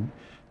things out and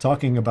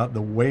talking about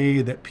the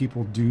way that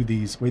people do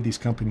way these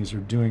companies are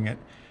doing it.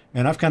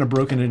 And I've kind of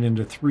broken it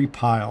into three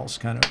piles.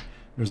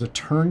 There's a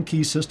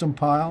turnkey system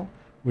pile,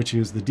 which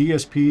is the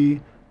DSP,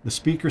 the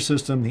speaker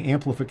system, the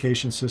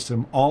amplification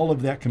system. All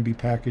of that can be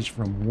packaged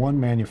from one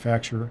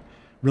manufacturer,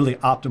 really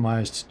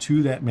optimized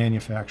to that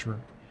manufacturer.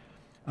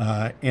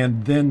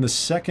 And then the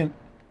second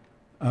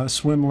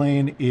swim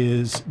lane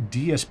is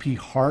DSP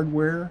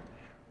hardware,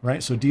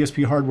 right? So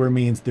DSP hardware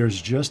means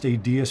there's just a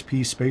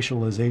DSP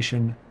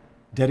spatialization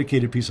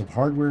dedicated piece of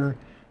hardware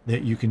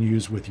that you can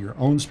use with your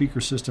own speaker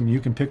system. You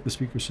can pick the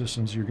speaker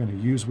systems you're going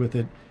to use with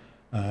it,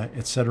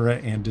 et cetera,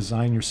 and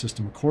design your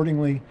system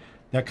accordingly.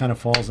 That kind of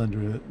falls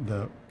under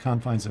the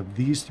confines of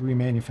these three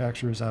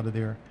manufacturers out of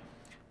there.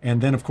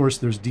 And then, of course,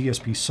 there's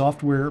DSP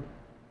software,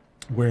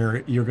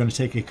 where you're going to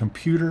take a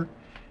computer,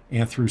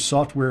 and through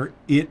software,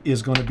 it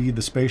is going to be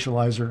the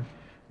spatializer.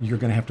 You're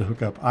going to have to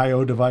hook up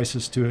I/O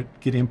devices to it,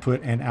 get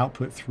input and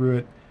output through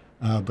it.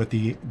 But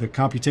the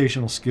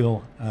computational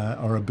skill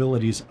or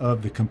abilities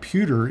of the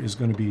computer is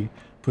going to be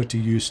put to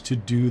use to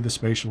do the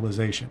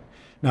spatialization.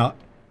 Now,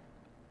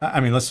 I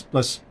mean,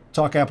 let's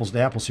talk apples to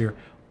apples here.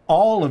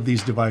 All of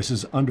these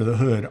devices under the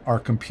hood are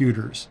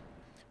computers,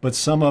 but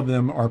some of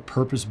them are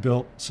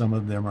purpose-built, some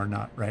of them are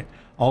not, right?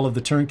 All of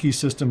the turnkey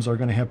systems are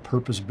going to have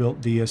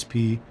purpose-built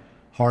DSP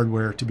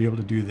hardware to be able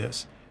to do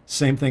this.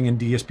 Same thing in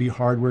DSP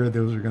hardware.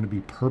 Those are going to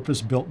be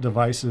purpose-built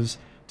devices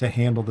to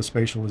handle the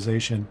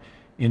spatialization.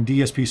 In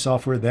DSP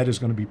software, that is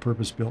going to be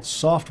purpose-built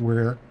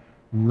software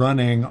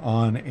running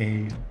on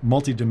a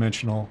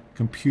multi-dimensional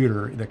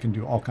computer that can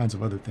do all kinds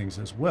of other things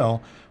as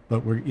well.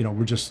 But we're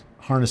just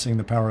harnessing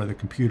the power of the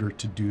computer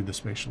to do the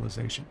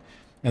spatialization.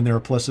 And there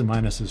are pluses and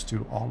minuses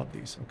to all of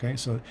these. Okay,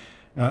 so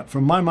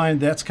from my mind,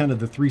 that's kind of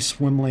the three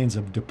swim lanes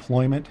of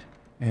deployment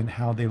and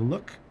how they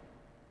look.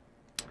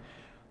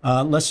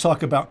 Let's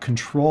talk about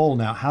control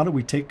now. How do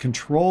we take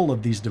control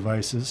of these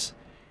devices?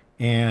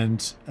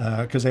 And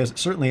because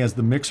certainly as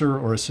the mixer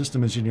or a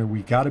system engineer,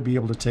 we got to be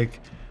able to take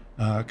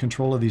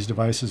control of these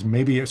devices.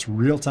 Maybe it's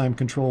real-time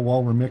control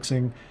while we're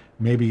mixing.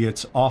 Maybe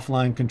it's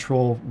offline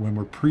control when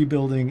we're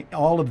pre-building.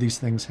 All of these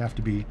things have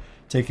to be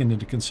taken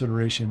into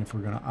consideration if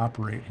we're going to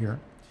operate here.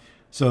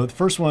 So the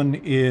first one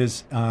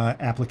is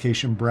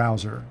application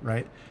browser,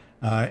 right?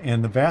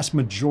 And the vast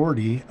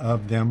majority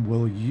of them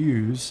will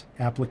use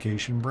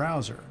application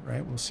browser,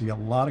 right? We'll see a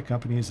lot of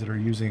companies that are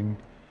using,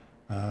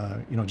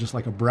 just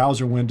like a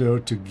browser window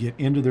to get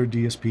into their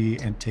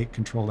DSP and take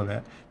control of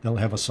that. They'll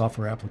have a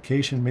software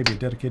application, maybe a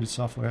dedicated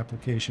software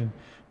application,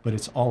 but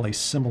it's all a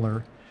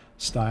similar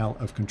style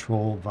of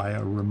control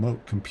via a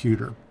remote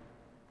computer.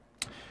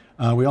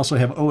 We also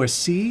have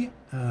OSC,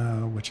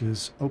 which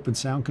is Open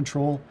Sound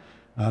Control.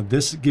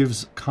 This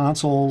gives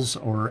consoles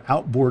or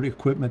outboard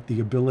equipment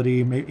the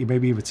ability,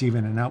 maybe if it's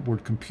even an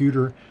outboard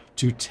computer,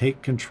 to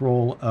take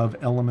control of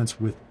elements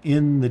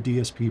within the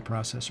DSP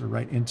processor,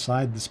 right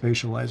inside the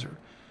spatializer.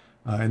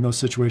 In those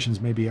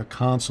situations, maybe a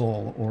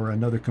console or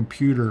another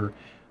computer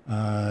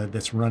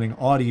that's running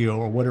audio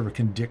or whatever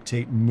can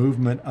dictate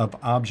movement of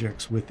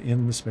objects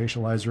within the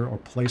spatializer or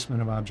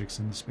placement of objects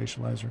in the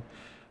spatializer.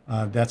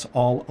 That's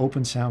all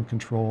open sound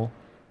control.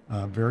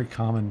 Very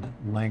common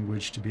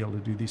language to be able to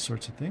do these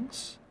sorts of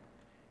things.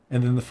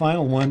 And then the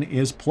final one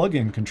is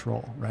plug-in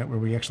control, right? Where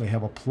we actually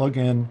have a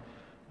plug-in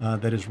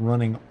that is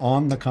running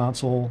on the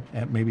console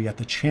at maybe at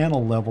the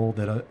channel level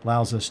that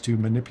allows us to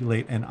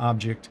manipulate an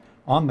object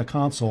on the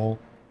console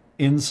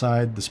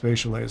inside the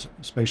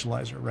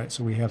spatializer, right?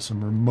 So we have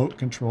some remote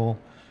control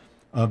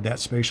of that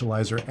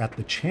spatializer at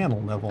the channel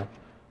level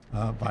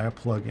via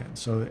plug-in.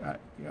 So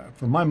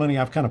for my money,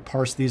 I've kind of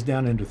parsed these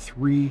down into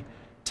 3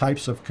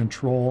 types of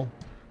control.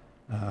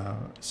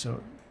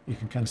 So you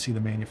can kind of see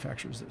the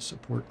manufacturers that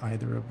support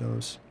either of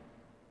those.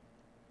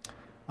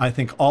 I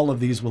think all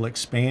of these will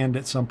expand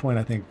at some point.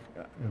 I think,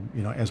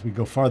 as we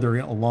go farther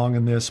along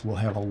in this, we'll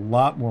have a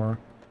lot more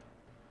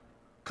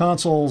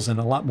consoles and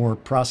a lot more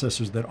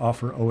processors that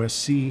offer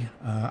OSC.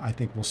 I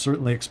think we'll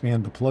certainly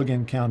expand the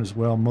plug-in count as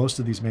well. Most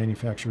of these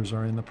manufacturers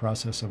are in the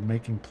process of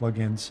making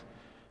plug-ins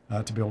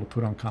to be able to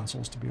put on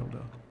consoles to be able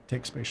to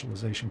take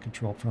spatialization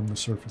control from the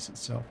surface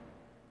itself.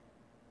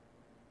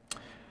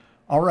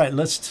 All right,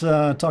 let's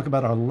talk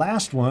about our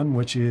last one,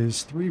 which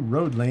is 3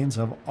 road lanes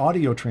of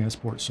audio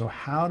transport. So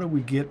how do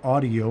we get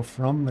audio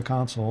from the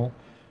console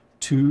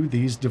to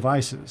these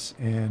devices?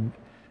 And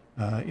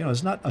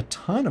there's not a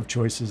ton of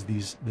choices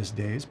these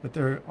days, but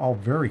they're all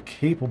very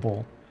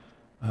capable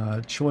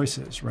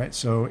choices, right?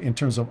 So in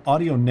terms of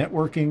audio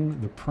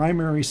networking, the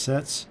primary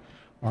sets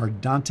are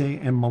Dante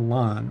and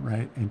Milan,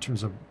 right? In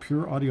terms of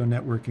pure audio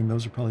networking,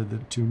 those are probably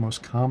the 2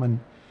 most common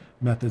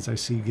methods I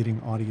see getting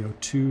audio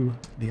to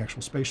the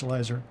actual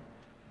spatializer.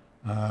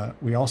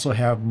 We also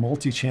have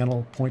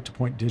multi-channel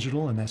point-to-point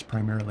digital, and that's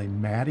primarily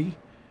MADI.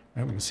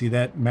 Right? We can see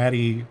that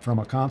MADI from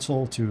a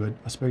console to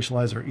a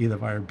spatializer either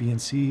via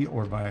BNC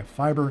or via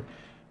fiber.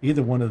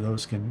 Either one of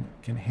those can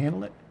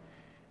handle it.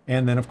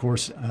 And then, of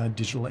course,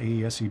 digital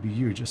AES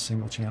EBU, just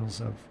single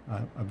channels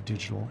of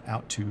digital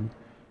out to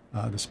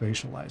the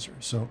spatializer.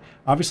 So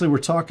obviously we're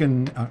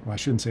talking, well, I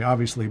shouldn't say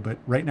obviously, but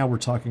right now we're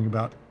talking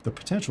about the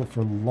potential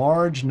for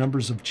large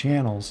numbers of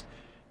channels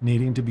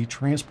needing to be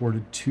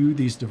transported to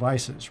these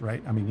devices,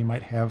 right? I mean, you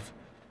might have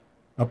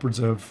upwards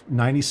of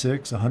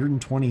 96,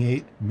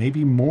 128,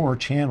 maybe more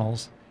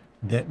channels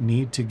that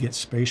need to get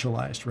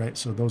spatialized, right?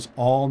 So those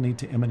all need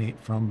to emanate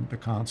from the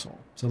console.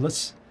 So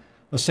let's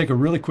take a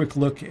really quick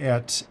look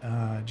at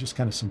just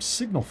kind of some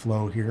signal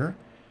flow here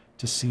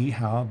to see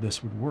how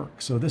this would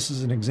work. So this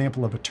is an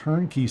example of a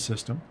turnkey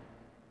system.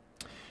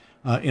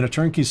 In a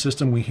turnkey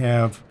system, we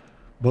have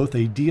both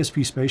a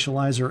DSP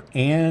spatializer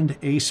and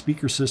a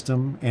speaker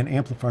system and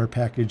amplifier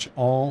package,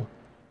 all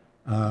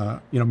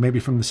maybe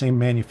from the same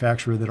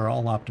manufacturer, that are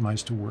all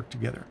optimized to work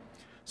together.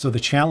 So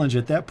the challenge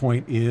at that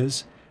point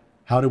is,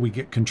 how do we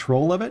get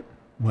control of it?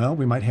 Well,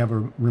 we might have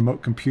a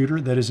remote computer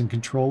that is in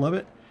control of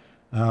it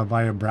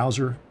via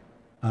browser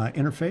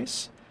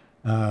interface.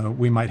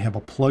 We might have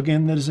a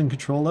plugin that is in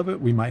control of it.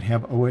 We might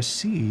have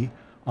OSC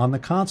on the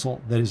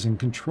console that is in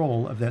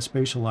control of that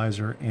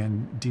spatializer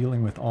and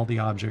dealing with all the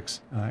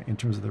objects in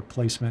terms of their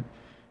placement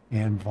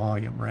and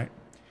volume, right?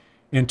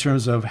 In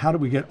terms of how do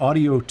we get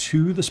audio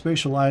to the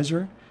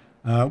spatializer,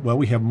 well,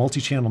 we have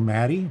multi-channel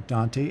MADI,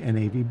 Dante, and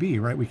AVB,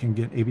 right? We can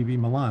get AVB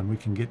Milan. We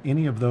can get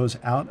any of those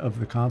out of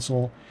the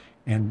console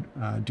and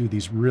do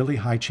these really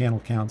high channel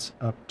counts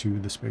up to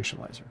the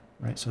spatializer,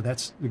 right? So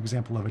that's the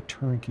example of a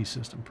turnkey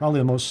system, probably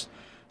the most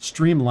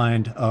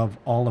streamlined of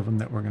all of them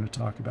that we're going to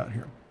talk about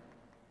here.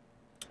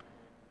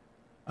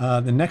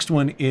 The next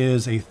one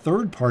is a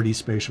third-party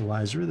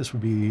spatializer. This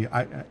would be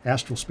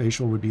Astral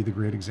Spatial would be the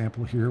great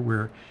example here,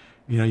 where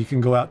you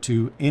can go out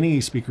to any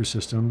speaker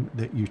system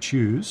that you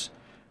choose.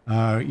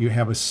 You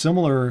have a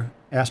similar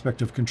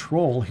aspect of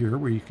control here,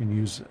 where you can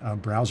use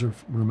browser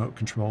remote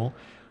control.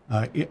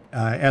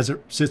 As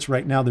it sits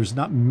right now, there's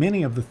not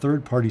many of the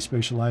third-party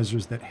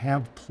spatializers that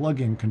have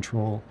plug-in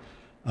control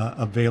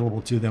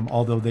available to them,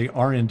 although they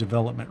are in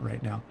development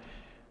right now.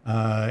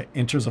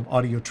 In terms of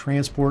audio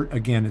transport,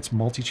 again, it's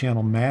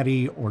multi-channel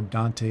MADI or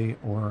Dante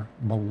or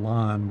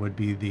Milan would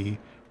be the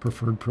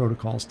preferred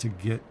protocols to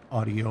get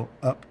audio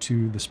up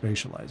to the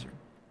spatializer.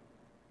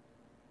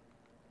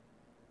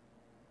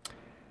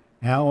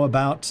 How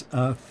about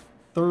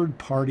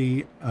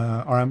third-party,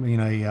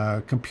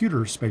 a computer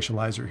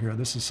spatializer here?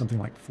 This is something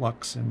like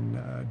Flux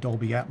and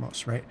Dolby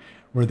Atmos, right?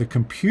 Where the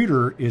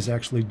computer is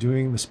actually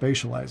doing the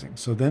spatializing.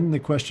 So then the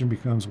question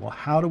becomes, well,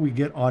 how do we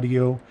get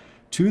audio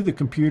to the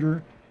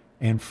computer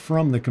and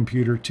from the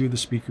computer to the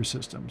speaker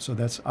system? So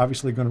that's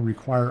obviously going to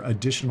require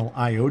additional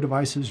I/O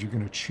devices. You're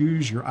going to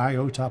choose your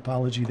I/O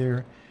topology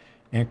there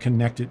and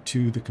connect it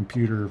to the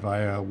computer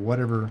via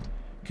whatever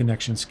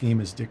connection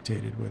scheme is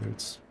dictated, whether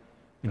it's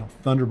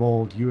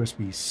Thunderbolt,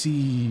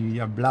 USB-C,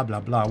 blah, blah,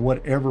 blah,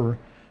 whatever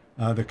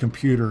the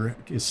computer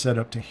is set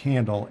up to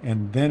handle.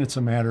 And then it's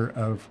a matter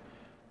of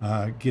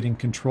getting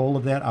control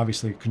of that.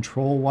 Obviously,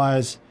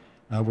 control-wise,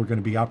 we're going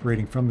to be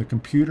operating from the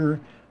computer.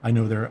 I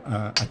know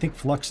I think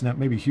Flux now,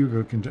 maybe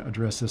Hugo can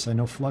address this. I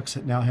know Flux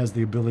now has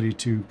the ability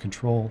to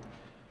control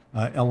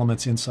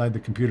elements inside the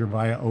computer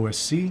via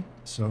OSC.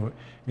 So,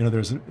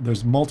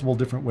 there's multiple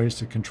different ways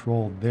to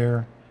control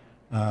there.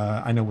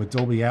 I know with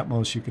Dolby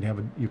Atmos, you can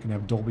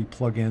have Dolby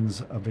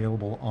plugins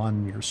available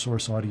on your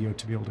source audio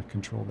to be able to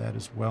control that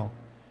as well.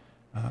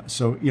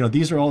 So,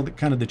 these are all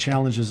kind of the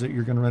challenges that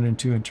you're going to run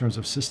into in terms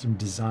of system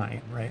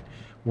design, right?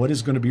 What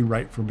is going to be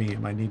right for me?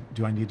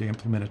 Do I need to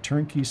implement a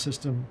turnkey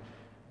system?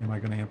 Am I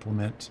going to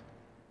implement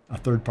a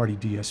third-party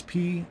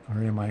DSP,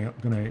 or am I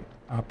going to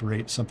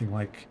operate something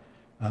like,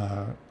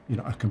 a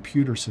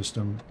computer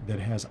system that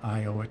has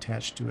I/O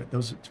attached to it?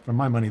 Those, for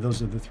my money,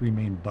 those are the three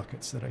main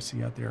buckets that I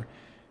see out there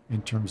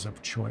in terms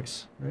of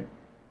choice, right?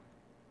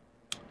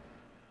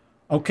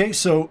 Okay,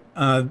 so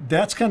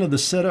that's kind of the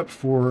setup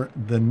for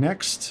the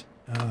next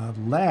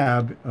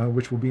lab,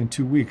 which will be in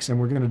 2 weeks, and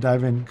we're going to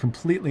dive in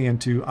completely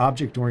into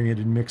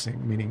object-oriented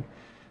mixing, meaning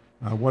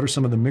what are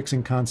some of the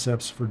mixing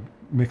concepts for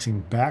mixing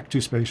back to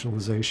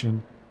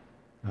spatialization?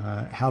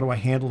 How do I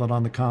handle it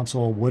on the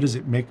console? What does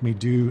it make me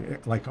do?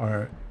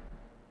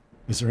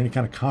 Is there any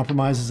kind of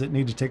compromises that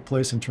need to take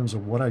place in terms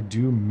of what I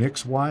do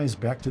mix-wise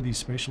back to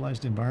these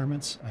spatialized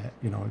environments?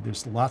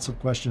 There's lots of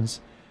questions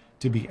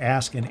to be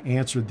asked and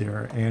answered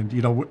there. And,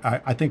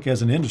 I think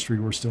as an industry,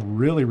 we're still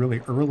really,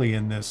 really early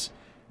in this,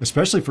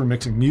 especially for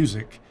mixing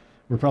music.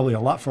 We're probably a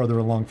lot farther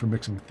along for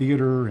mixing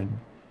theater and,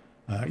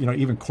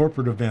 even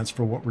corporate events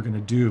for what we're going to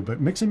do. But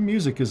mixing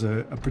music is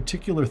a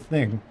particular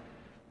thing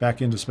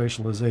back into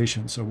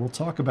spatialization. So we'll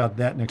talk about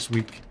that next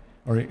week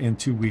or in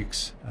 2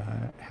 weeks,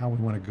 how we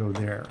want to go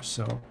there.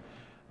 So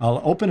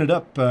I'll open it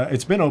up.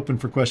 It's been open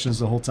for questions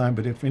the whole time,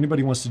 but if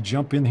anybody wants to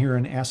jump in here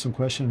and ask some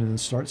questions and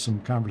start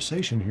some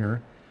conversation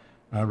here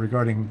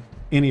regarding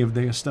any of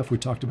the stuff we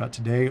talked about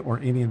today or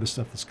any of the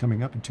stuff that's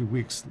coming up in 2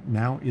 weeks,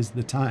 now is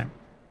the time.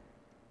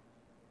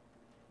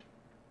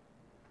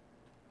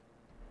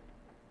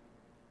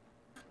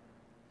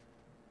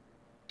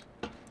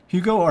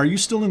 Hugo, are you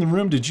still in the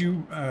room?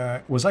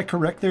 Was I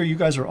correct there? You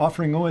guys are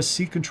offering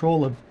OSC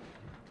control of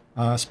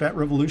Spat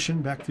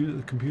Revolution back through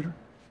the computer?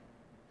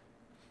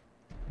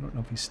 I don't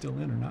know if he's still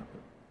in or not.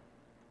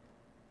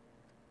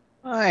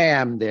 I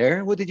am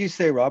there. What did you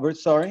say, Robert?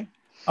 Sorry.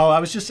 Oh, I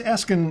was just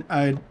asking,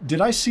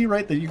 did I see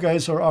right that you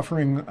guys are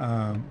offering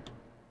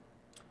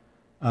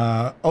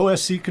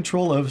OSC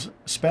control of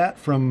SPAT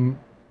from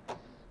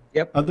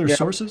other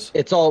sources?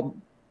 It's all,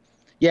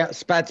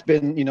 SPAT's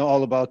been,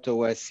 all about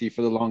OSC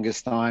for the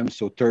longest time.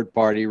 So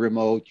third-party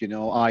remote,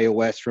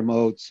 iOS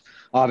remotes,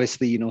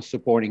 obviously,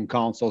 supporting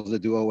consoles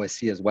that do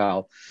OSC as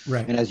well.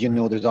 Right. And as you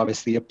know, there's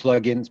obviously a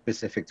plugin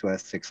specific to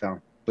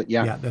S6 But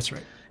yeah, that's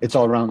right. It's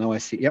all around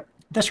OSC. Yep.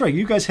 That's right.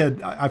 You guys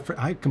had,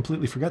 I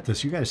completely forgot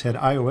this. You guys had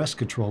iOS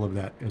control of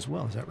that as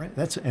well. Is that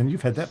right? And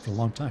you've had that for a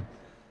long time.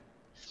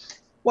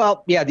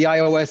 Well, yeah, the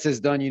iOS is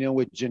done,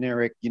 with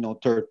generic,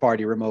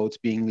 third-party remotes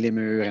being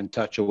Lemur and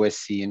Touch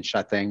OSC and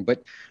Chateng. But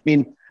I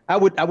mean, I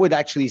would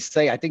actually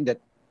say, I think that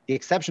the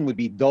exception would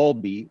be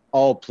Dolby.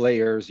 All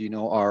players,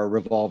 are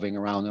revolving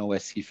around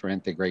OSC for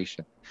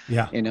integration.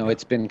 Yeah.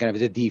 It's been kind of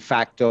the de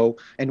facto,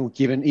 and we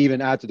can even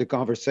add to the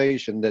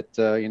conversation that,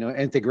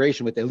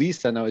 integration with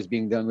Elisa now is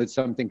being done with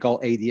something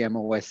called ADM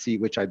OSC,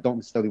 which I don't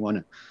necessarily want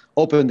to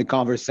open the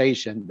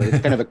conversation, but it's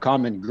kind of a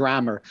common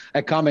grammar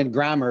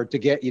to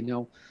get,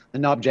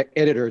 an object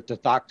editor to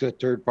talk to a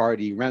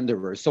third-party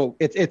renderer. So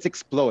it's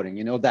exploding,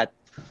 that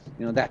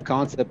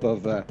concept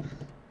of,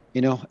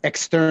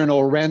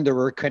 external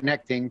renderer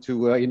connecting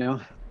to,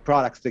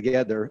 products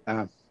together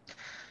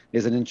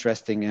is an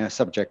interesting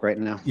subject right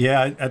now.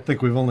 Yeah, I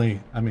think we've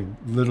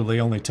literally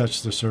only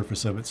touched the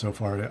surface of it so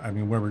far.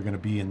 Where we're going to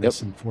be in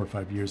this in 4 or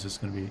 5 years is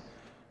going to be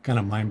kind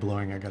of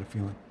mind-blowing, I got a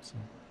feeling.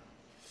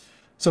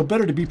 So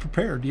better to be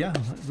prepared. Yeah,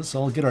 let's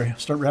all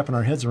start wrapping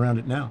our heads around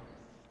it now.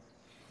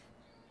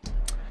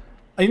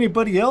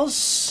 Anybody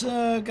else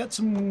got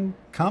some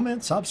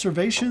comments,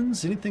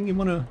 observations, anything you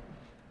want to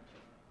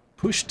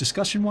push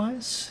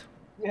discussion-wise?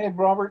 Yeah,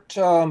 Robert,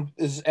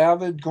 is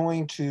Avid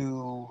going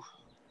to,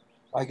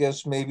 I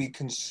guess, maybe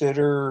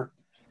consider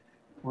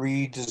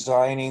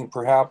redesigning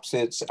perhaps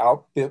its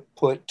output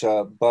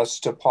bus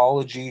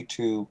topology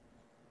to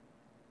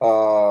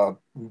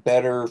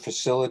better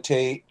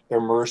facilitate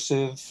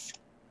immersive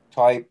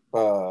type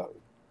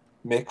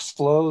mix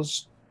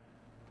flows?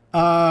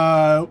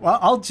 Well,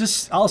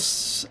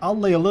 I'll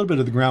lay a little bit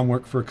of the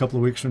groundwork for a couple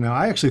of weeks from now.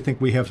 I actually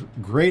think we have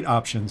great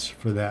options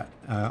for that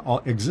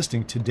all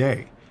existing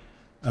today.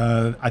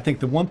 I think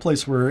the one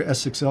place where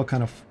S6L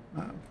kind of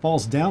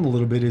falls down a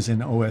little bit is in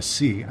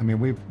OSC. I mean,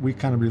 we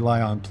kind of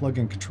rely on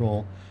plugin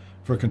control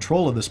for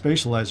control of the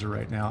spatializer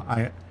right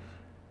now.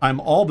 I'm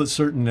all but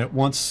certain that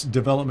once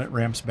development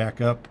ramps back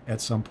up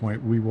at some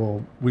point, we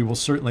will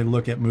certainly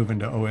look at moving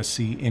to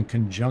OSC in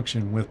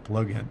conjunction with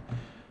plugin.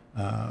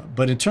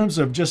 But in terms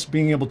of just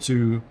being able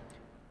to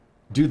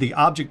do the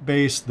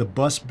object-based, the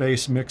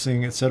bus-based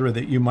mixing, et cetera,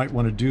 that you might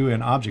want to do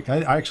in object,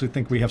 I actually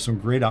think we have some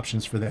great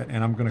options for that,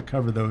 and I'm going to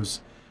cover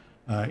those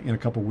in a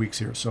couple weeks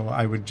here. So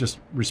I would just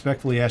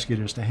respectfully ask you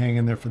just to hang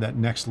in there for that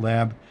next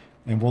lab,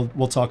 and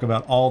we'll talk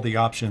about all the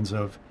options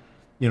of,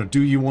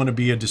 do you want to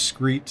be a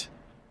discrete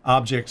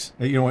object,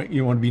 you want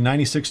to be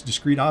 96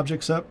 discrete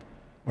objects up,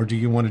 or do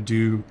you want to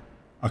do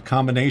a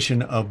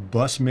combination of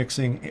bus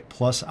mixing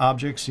plus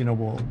objects?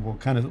 We'll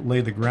kind of lay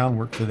the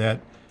groundwork for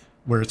that,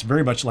 where it's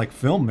very much like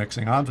film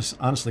mixing,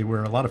 honestly,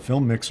 where a lot of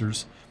film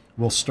mixers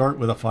will start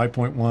with a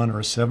 5.1 or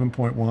a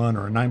 7.1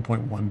 or a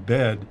 9.1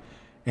 bed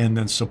and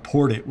then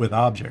support it with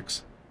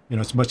objects. You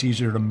know, it's much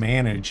easier to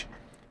manage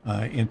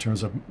in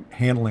terms of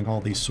handling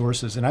all these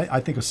sources. And I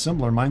think a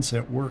similar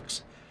mindset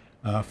works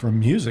for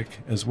music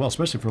as well,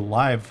 especially for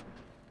live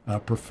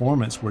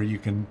performance, where you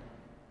can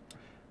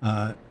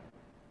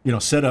you know,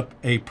 set up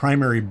a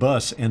primary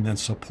bus and then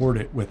support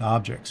it with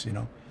objects. You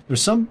know,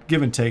 there's some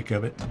give and take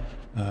of it.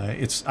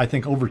 I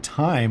think over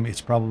time,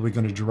 it's probably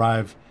going to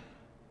drive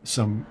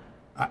some,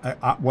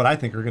 what I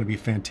think are going to be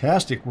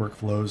fantastic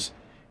workflows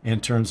in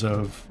terms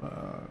of,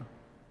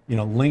 you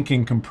know,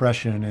 linking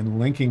compression and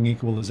linking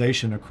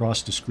equalization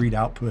across discrete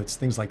outputs,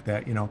 things like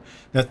that. You know,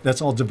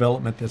 that's all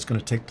development that's going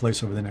to take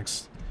place over the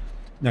next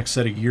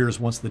set of years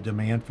once the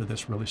demand for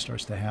this really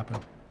starts to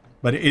happen.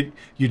 But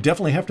you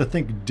definitely have to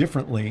think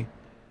differently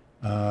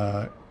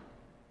than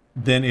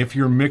if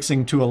you're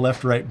mixing to a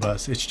left-right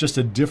bus. It's just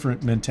a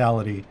different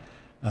mentality,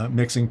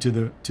 mixing to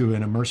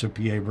an immersive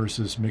PA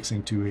versus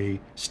mixing to a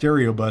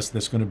stereo bus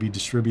that's going to be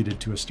distributed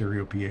to a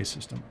stereo PA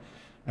system.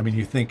 I mean,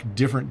 you think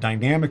different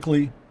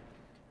dynamically,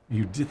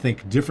 you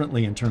think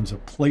differently in terms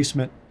of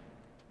placement,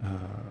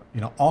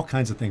 you know, all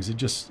kinds of things. It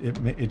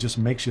just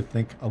makes you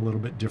think a little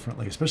bit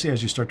differently, especially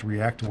as you start to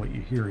react to what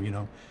you hear. You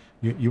know,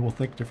 you will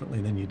think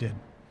differently than you did.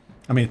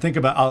 I mean, think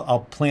about,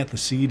 I'll plant the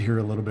seed here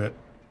a little bit.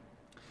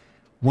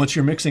 Once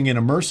you're mixing in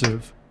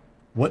immersive,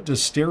 what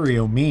does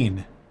stereo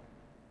mean?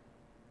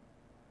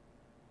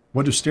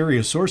 What do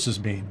stereo sources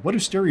mean? What do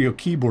stereo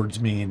keyboards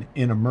mean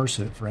in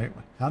immersive, right?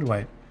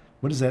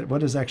 What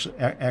does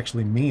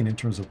actually mean in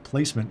terms of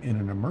placement in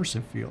an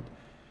immersive field?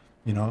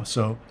 You know,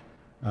 so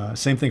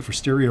same thing for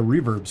stereo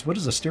reverbs. What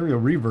is a stereo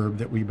reverb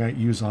that we might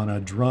use on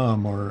a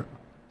drum or,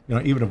 you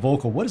know, even a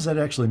vocal? What does that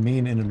actually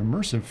mean in an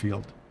immersive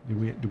field?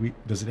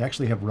 Does it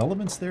actually have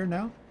relevance there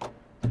now?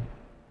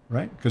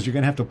 Right? Because you're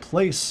going to have to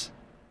place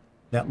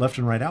that left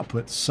and right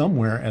output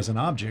somewhere as an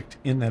object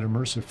in that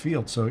immersive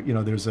field. So, you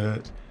know, there's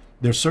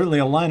certainly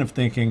a line of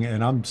thinking,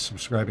 and I'm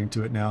subscribing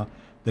to it now,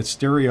 that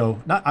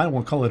stereo, I don't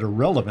want to call it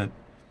irrelevant,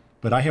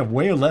 but I have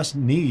way less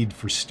need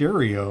for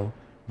stereo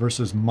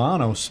versus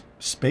mono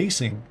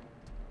spacing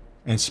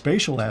and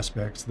spatial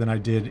aspects than I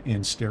did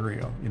in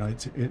stereo. You know,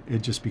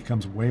 it just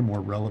becomes way more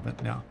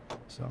relevant now.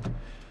 So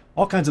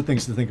all kinds of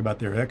things to think about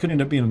there. That could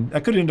end up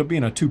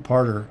being a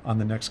two-parter on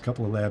the next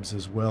couple of labs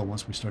as well,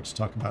 once we start to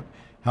talk about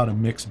how to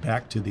mix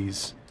back to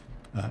these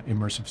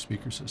immersive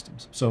speaker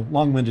systems. So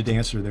long-winded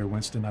answer there,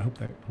 Winston. I hope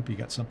you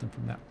got something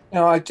from that.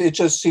 No, it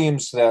just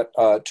seems that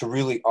to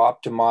really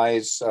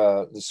optimize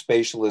the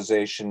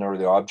spatialization or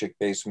the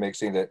object-based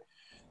mixing,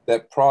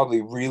 that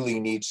probably really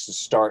needs to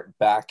start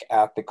back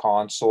at the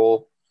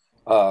console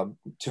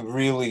to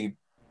really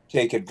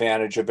take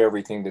advantage of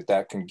everything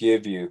that can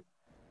give you.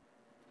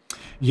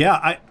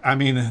 Yeah, I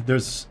mean,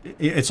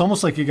 it's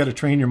almost like you got to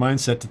train your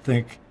mindset to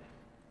think,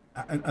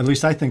 at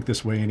least I think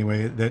this way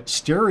anyway, that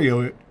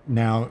stereo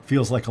now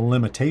feels like a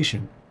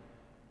limitation,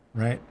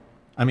 right?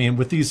 I mean,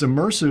 with these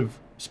immersive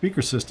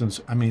speaker systems,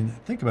 I mean,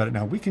 think about it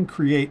now. We can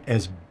create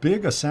as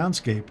big a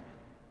soundscape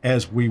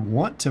as we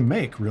want to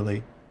make,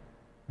 really,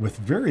 with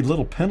very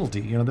little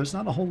penalty. You know, there's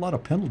not a whole lot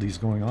of penalties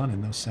going on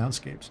in those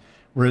soundscapes.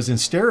 Whereas in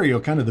stereo,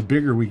 kind of the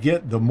bigger we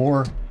get, the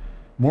more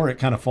it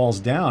kind of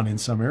falls down in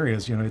some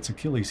areas. You know, its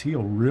Achilles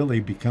heel really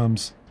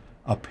becomes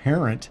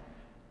apparent.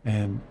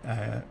 And,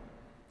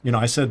 you know,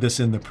 I said this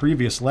in the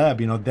previous lab,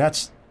 you know,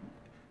 that's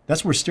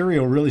where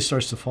stereo really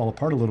starts to fall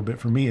apart a little bit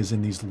for me, is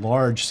in these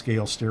large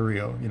scale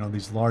stereo, you know,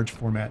 these large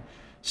format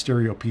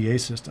stereo PA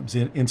systems.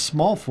 In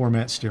small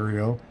format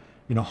stereo,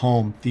 you know,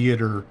 home,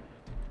 theater,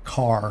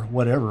 car,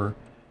 whatever,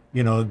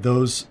 you know,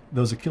 those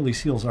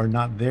Achilles heels are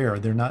not there.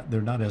 They're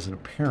not as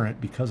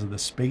apparent because of the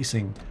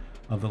spacing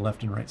of the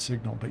left and right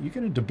signal. But you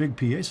get into big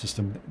PA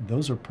system,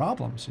 those are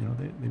problems. You know,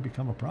 they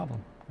become a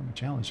problem, become a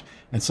challenge.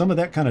 And some of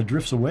that kind of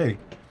drifts away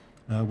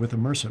with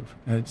immersive.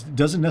 It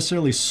doesn't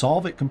necessarily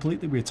solve it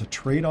completely, but it's a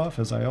trade-off,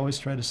 as I always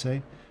try to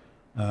say,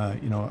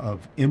 you know,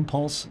 of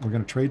impulse. We're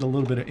going to trade a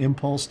little bit of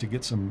impulse to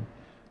get some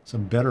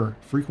better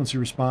frequency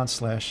response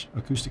 /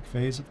 acoustic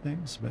phase of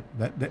things. But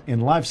that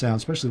in live sound,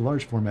 especially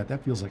large format,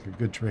 that feels like a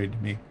good trade to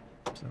me.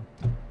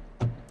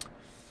 So,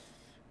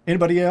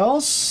 anybody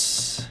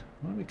else?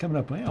 What are we coming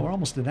up? Yeah, we're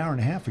almost an hour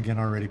and a half again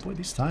already. Boy,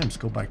 these times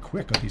go by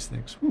quick on these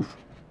things. Whew.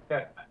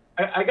 Yeah,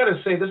 I got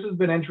to say, this has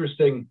been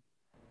interesting.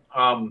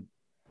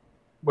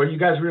 When you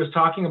guys were just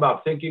talking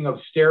about thinking of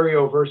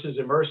stereo versus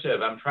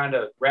immersive, I'm trying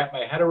to wrap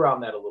my head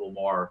around that a little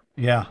more.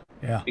 Yeah.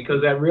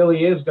 Because that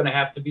really is going to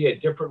have to be a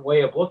different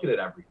way of looking at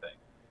everything.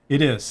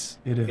 It is.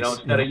 You know,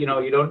 instead of, you know,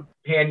 you don't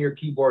pan your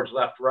keyboards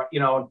left, right, you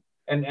know,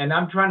 and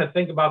I'm trying to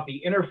think about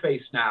the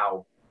interface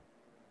now.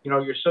 You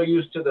know, you're so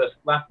used to this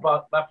left,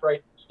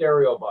 right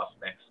stereo bus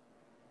mix,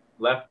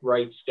 left,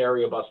 right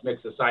stereo bus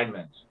mix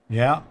assignments.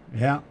 Yeah.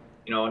 You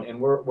know, and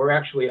we're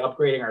actually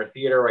upgrading our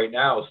theater right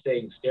now,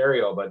 staying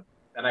stereo, but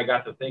then I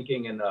got to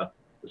thinking in the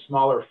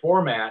smaller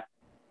format,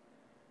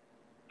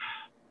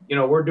 you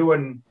know, we're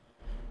doing,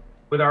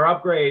 with our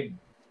upgrade,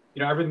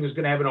 you know, everything is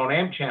going to have an own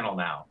amp channel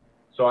now.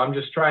 So I'm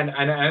just trying,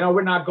 I know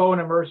we're not going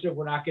immersive,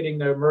 we're not getting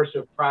the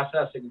immersive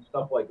processing and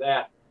stuff like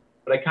that,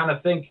 but I kind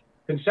of think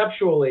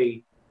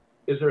conceptually,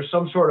 is there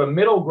some sort of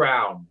middle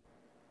ground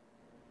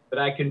that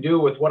I can do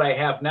with what I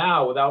have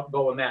now without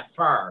going that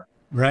far?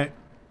 Right.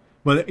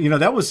 Well, you know,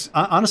 that was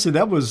honestly,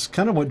 that was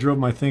kind of what drove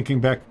my thinking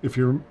back. If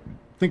you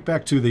think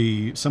back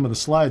to some of the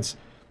slides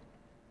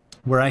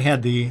where I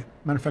had matter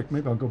of fact,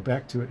 maybe I'll go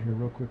back to it here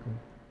real quickly.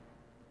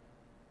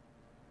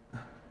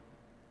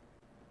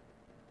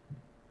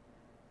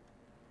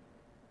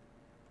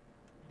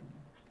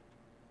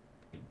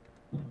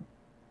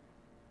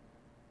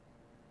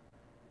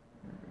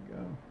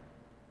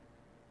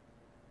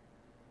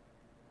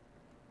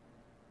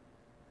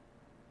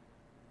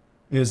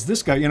 Is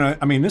this guy, you know,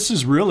 I mean, this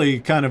is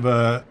really kind of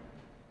a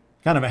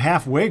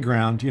halfway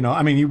ground, you know.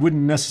 I mean, you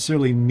wouldn't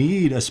necessarily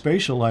need a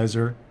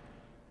spatializer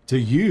to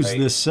use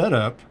this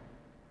setup.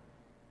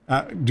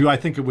 Do I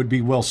think it would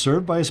be well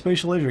served by a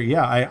spatializer?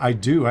 Yeah, I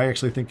do. I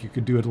actually think you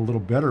could do it a little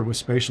better with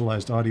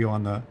spatialized audio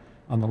on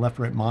the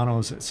left-right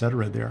monos, et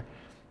cetera there.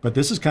 But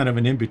this is kind of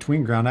an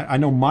in-between ground. I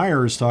know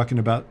Meyer is talking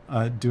about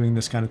doing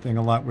this kind of thing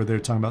a lot, where they're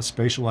talking about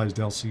spatialized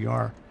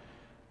LCR,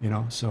 you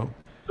know, so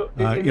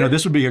you know,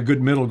 this would be a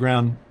good middle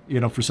ground, you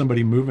know, for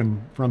somebody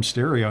moving from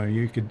stereo.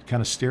 You could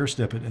kind of stair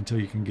step it until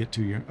you can get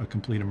to a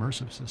complete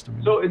immersive system.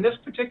 You know? So in this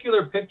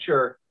particular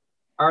picture,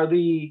 how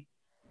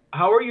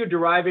are you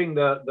deriving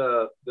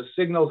the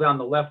signals on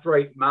the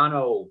left-right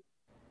mono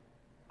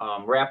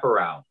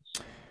wraparounds?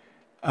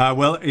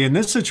 Well, in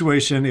this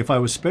situation, if I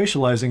was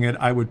spatializing it,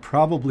 I would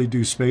probably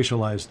do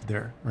spatialized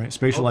there, right?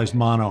 Spatialized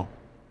mono,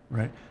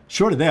 right?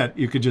 Short of that,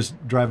 you could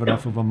just drive it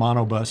off of a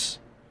mono bus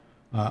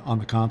on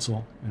the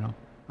console, you know.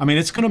 I mean,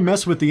 it's going to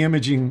mess with the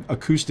imaging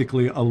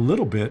acoustically a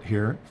little bit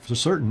here, for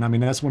certain. I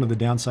mean, that's one of the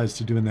downsides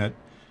to doing that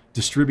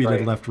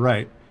distributed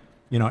left-right.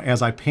 You know,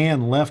 as I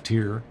pan left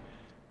here,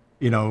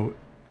 you know,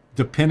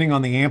 depending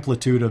on the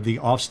amplitude of the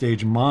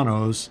offstage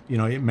monos, you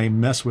know, it may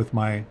mess with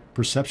my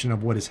perception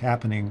of what is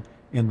happening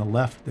in the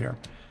left there.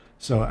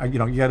 So, you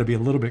know, you got to be a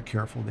little bit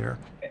careful there.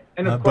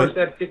 And of course,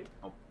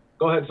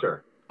 go ahead,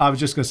 sir. I was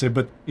just going to say,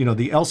 but, you know,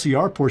 the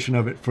LCR portion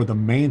of it for the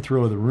main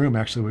throw of the room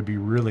actually would be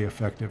really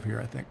effective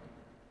here, I think.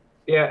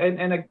 Yeah,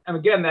 and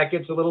again, that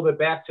gets a little bit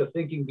back to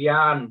thinking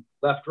beyond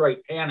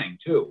left-right panning,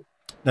 too.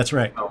 That's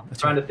right. You know,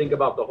 trying to think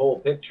about the whole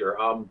picture.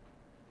 I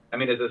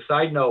mean, as a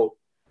side note,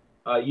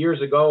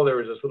 years ago, there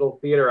was this little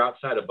theater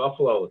outside of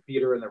Buffalo, the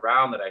Theater in the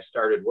Round, that I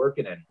started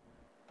working in.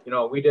 You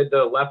know, we did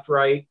the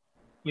left-right,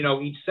 you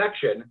know, each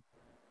section,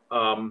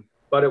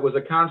 but it was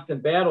a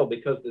constant battle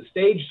because the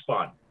stage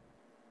spun.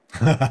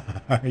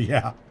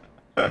 Yeah.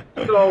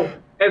 So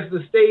as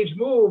the stage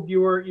moved,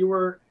 you were,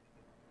 you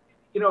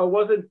know, it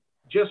wasn't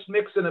just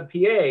mixing a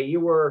PA. You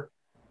were,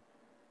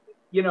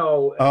 you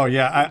know. Oh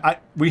yeah,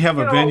 we have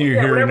a venue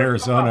here in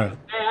Arizona. The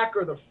back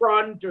or the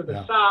front or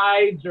the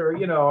sides, or,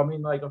 you know, I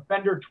mean, like a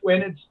Fender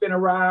Twin would spin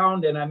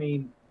around, and I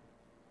mean.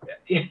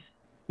 Yeah,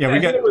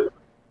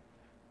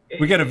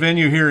 we got a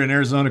venue here in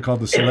Arizona called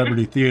the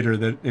Celebrity Theater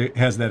that it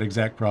has that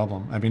exact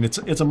problem. I mean, it's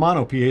a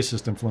mono PA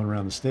system floating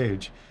around the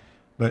stage,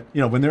 but, you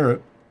know, when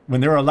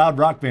they're a loud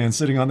rock band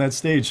sitting on that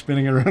stage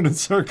spinning around in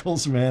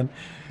circles, man,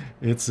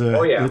 it's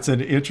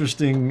an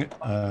interesting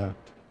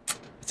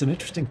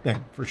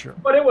thing for sure.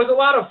 But it was a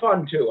lot of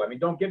fun too. I mean,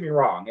 don't get me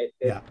wrong.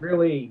 It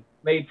really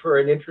made for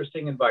an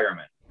interesting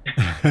environment.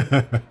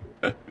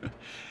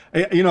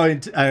 You know,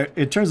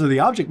 in terms of the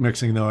object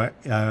mixing, though,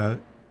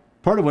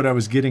 part of what I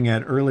was getting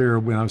at earlier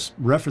when I was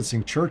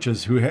referencing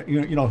churches who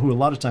a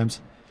lot of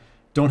times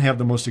don't have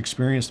the most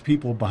experienced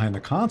people behind the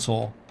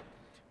console,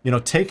 you know,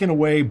 taking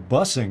away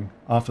busing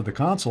off of the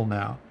console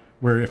now,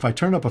 where if I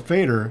turn up a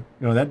fader,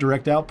 you know, that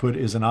direct output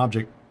is an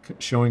object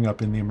showing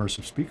up in the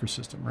immersive speaker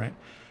system, right?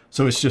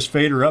 So it's just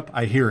fader up,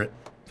 I hear it.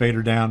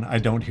 Fader down, I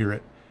don't hear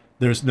it.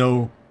 There's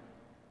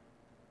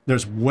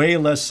way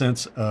less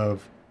sense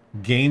of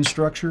gain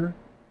structure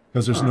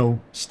because there's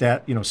no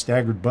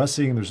staggered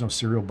busing. There's no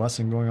serial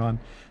busing going on.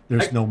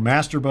 There's no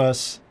master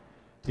bus,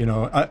 you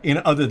know,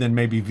 other than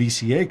maybe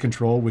VCA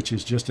control, which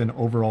is just an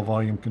overall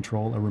volume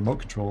control, a remote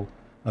control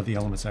of the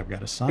elements I've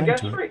got assigned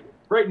to it.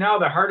 Right now,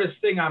 the hardest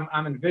thing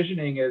I'm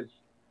envisioning is,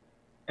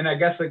 and I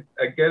guess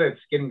again,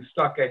 it's getting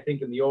stuck, I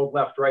think, in the old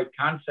left-right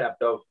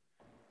concept of,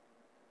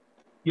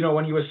 you know,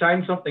 when you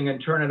assign something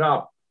and turn it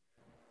up,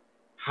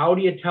 how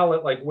do you tell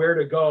it like where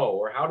to go,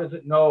 or how does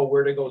it know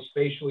where to go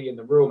spatially in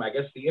the room? I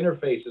guess the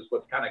interface is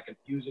what's kind of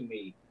confusing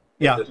me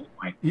at this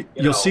point.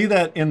 You'll see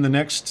that in the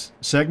next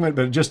segment,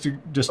 but just to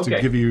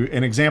give you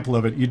an example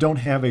of it, you don't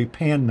have a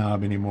pan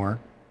knob anymore.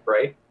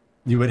 Right.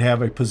 You would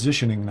have a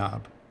positioning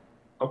knob.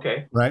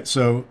 Okay. Right.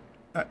 So,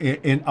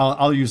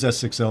 I'll use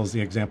S6L as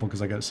the example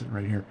because I got it sitting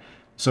right here.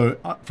 So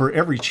for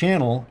every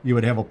channel, you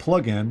would have a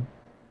plug-in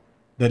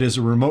that is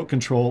a remote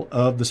control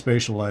of the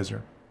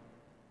spatializer.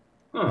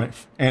 Right?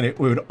 And it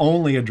would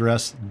only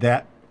address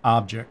that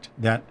object,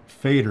 that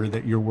fader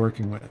that you're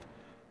working with.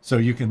 So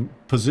you can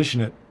position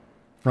it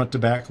front to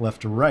back,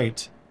 left to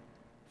right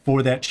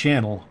for that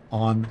channel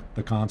on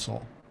the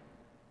console.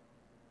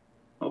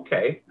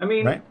 Okay. I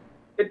mean, right?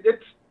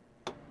 It's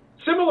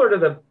similar to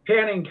the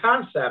panning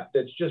concept.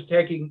 It's just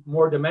taking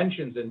more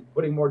dimensions and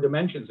putting more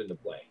dimensions into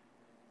play.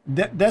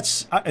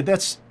 That's In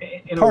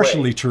a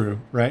partially way. true,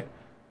 right?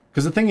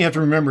 Because the thing you have to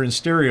remember in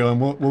stereo,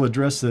 and we'll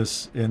address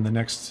this in the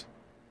next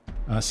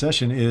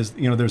session, is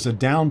there's a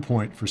down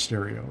point for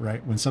stereo,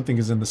 right? When something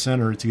is in the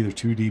center, it's either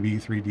 2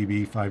 dB, 3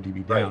 dB, 5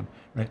 dB down,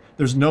 right?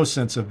 There's no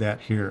sense of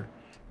that here,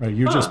 right?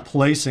 You're just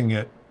placing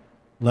it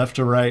left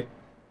to right,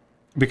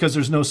 because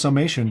there's no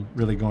summation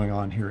really going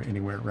on here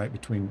anywhere, right?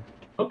 Between,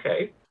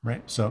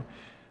 right? So,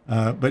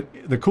 but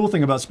the cool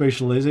thing about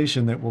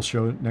spatialization that we'll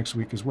show next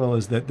week as well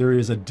is that there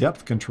is a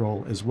depth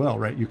control as well,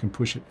 right? You can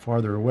push it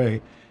farther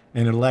away,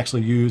 and it'll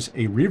actually use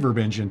a reverb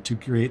engine to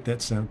create that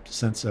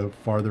sense of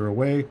farther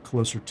away,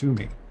 closer to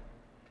me,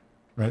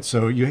 right?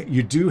 So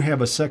you do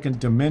have a second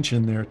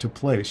dimension there to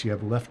place. You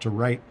have left to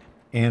right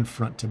and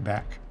front to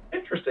back.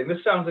 Interesting.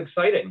 This sounds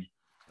exciting.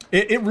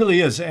 It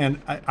really is,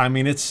 and I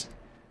mean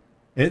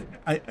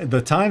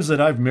the times that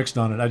I've mixed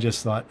on it, I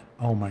just thought,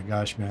 oh my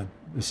gosh, man,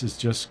 this is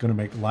just going to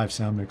make live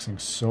sound mixing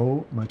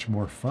so much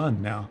more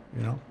fun now.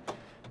 I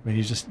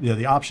mean,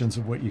 the options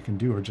of what you can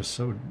do are just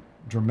so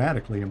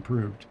dramatically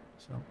improved.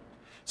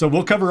 So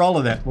we'll cover all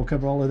of that. We'll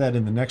cover all of that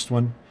in the next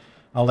one.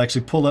 I'll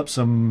actually pull up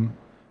some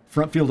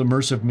front field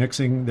immersive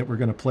mixing that we're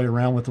going to play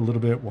around with a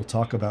little bit. We'll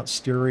talk about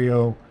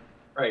stereo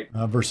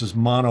versus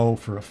mono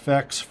for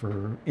effects,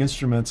 for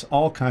instruments,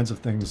 all kinds of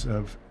things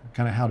of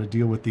kind of how to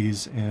deal with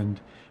these. And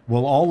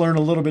we'll all learn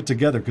a little bit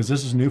together, because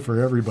this is new for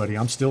everybody.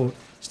 I'm still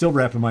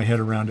wrapping my head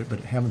around it, but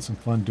having some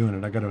fun doing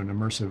it. I got an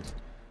immersive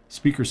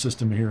speaker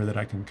system here that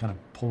I can kind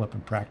of pull up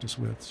and practice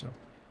with. So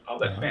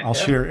that's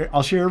fantastic.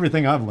 I'll share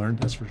everything I've learned.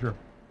 That's for sure.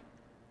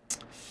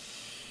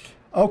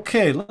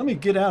 Okay, let me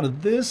get out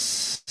of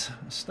this.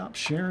 Stop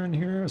sharing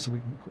here so we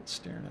can quit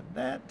staring at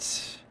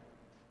that.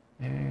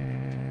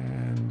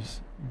 And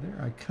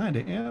there I kind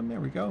of am. There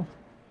we go.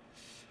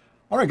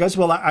 All right, guys.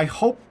 Well, I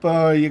hope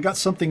you got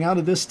something out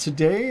of this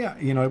today.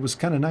 It was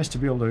kind of nice to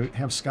be able to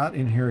have Scott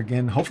in here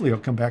again. Hopefully he'll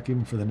come back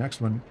even for the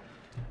next one.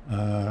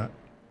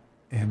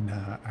 And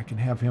I can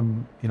have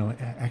him,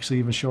 actually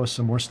even show us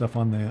some more stuff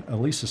on the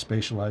Elisa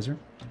spatializer.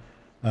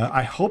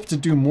 I hope to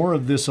do more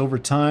of this over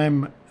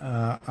time.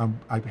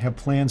 I have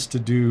plans to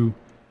do,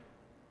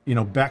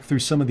 back through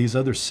some of these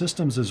other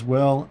systems as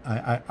well.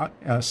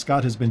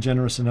 Scott has been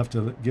generous enough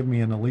to give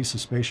me an Elisa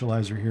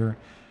spatializer here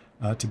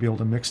to be able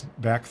to mix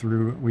back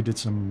through. We did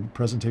some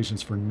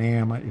presentations for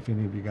NAM, if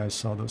any of you guys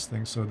saw those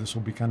things. So this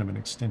will be kind of an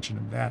extension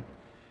of that.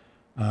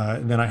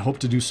 And then I hope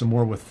to do some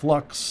more with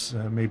Flux,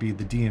 maybe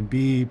the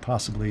D&B,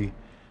 possibly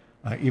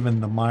even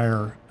the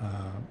Meyer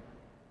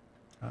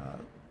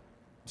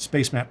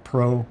SpaceMap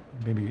Pro,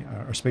 maybe,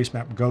 or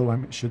SpaceMap Go, I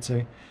should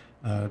say.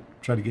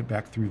 Try to get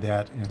back through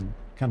that and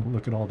kind of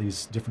look at all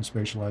these different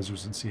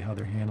spatializers and see how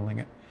they're handling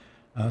it.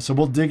 So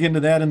we'll dig into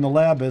that in the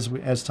lab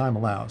as time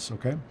allows,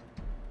 okay?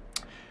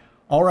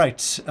 All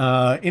right,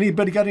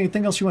 anybody got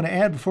anything else you want to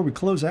add before we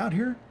close out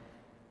here?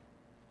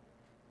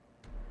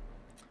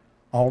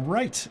 All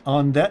right,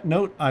 on that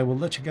note, I will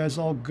let you guys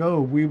all go.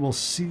 We will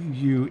see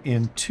you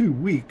in 2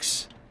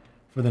 weeks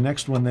for the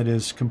next one that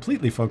is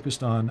completely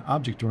focused on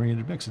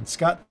object-oriented mixing.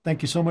 Scott,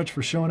 thank you so much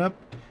for showing up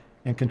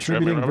and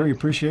contributing. Very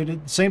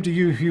appreciated. Same to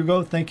you,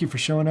 Hugo. Thank you for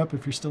showing up.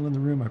 If you're still in the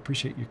room, I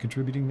appreciate you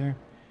contributing there.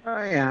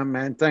 I am,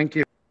 man. Thank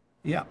you.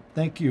 Yeah,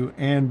 thank you.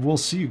 And we'll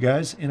see you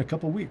guys in a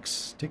couple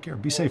weeks. Take care.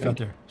 Be safe out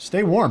there.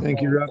 Stay warm.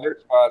 Thank you,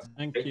 Robert.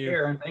 Thank Take you.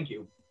 care, and thank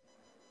you.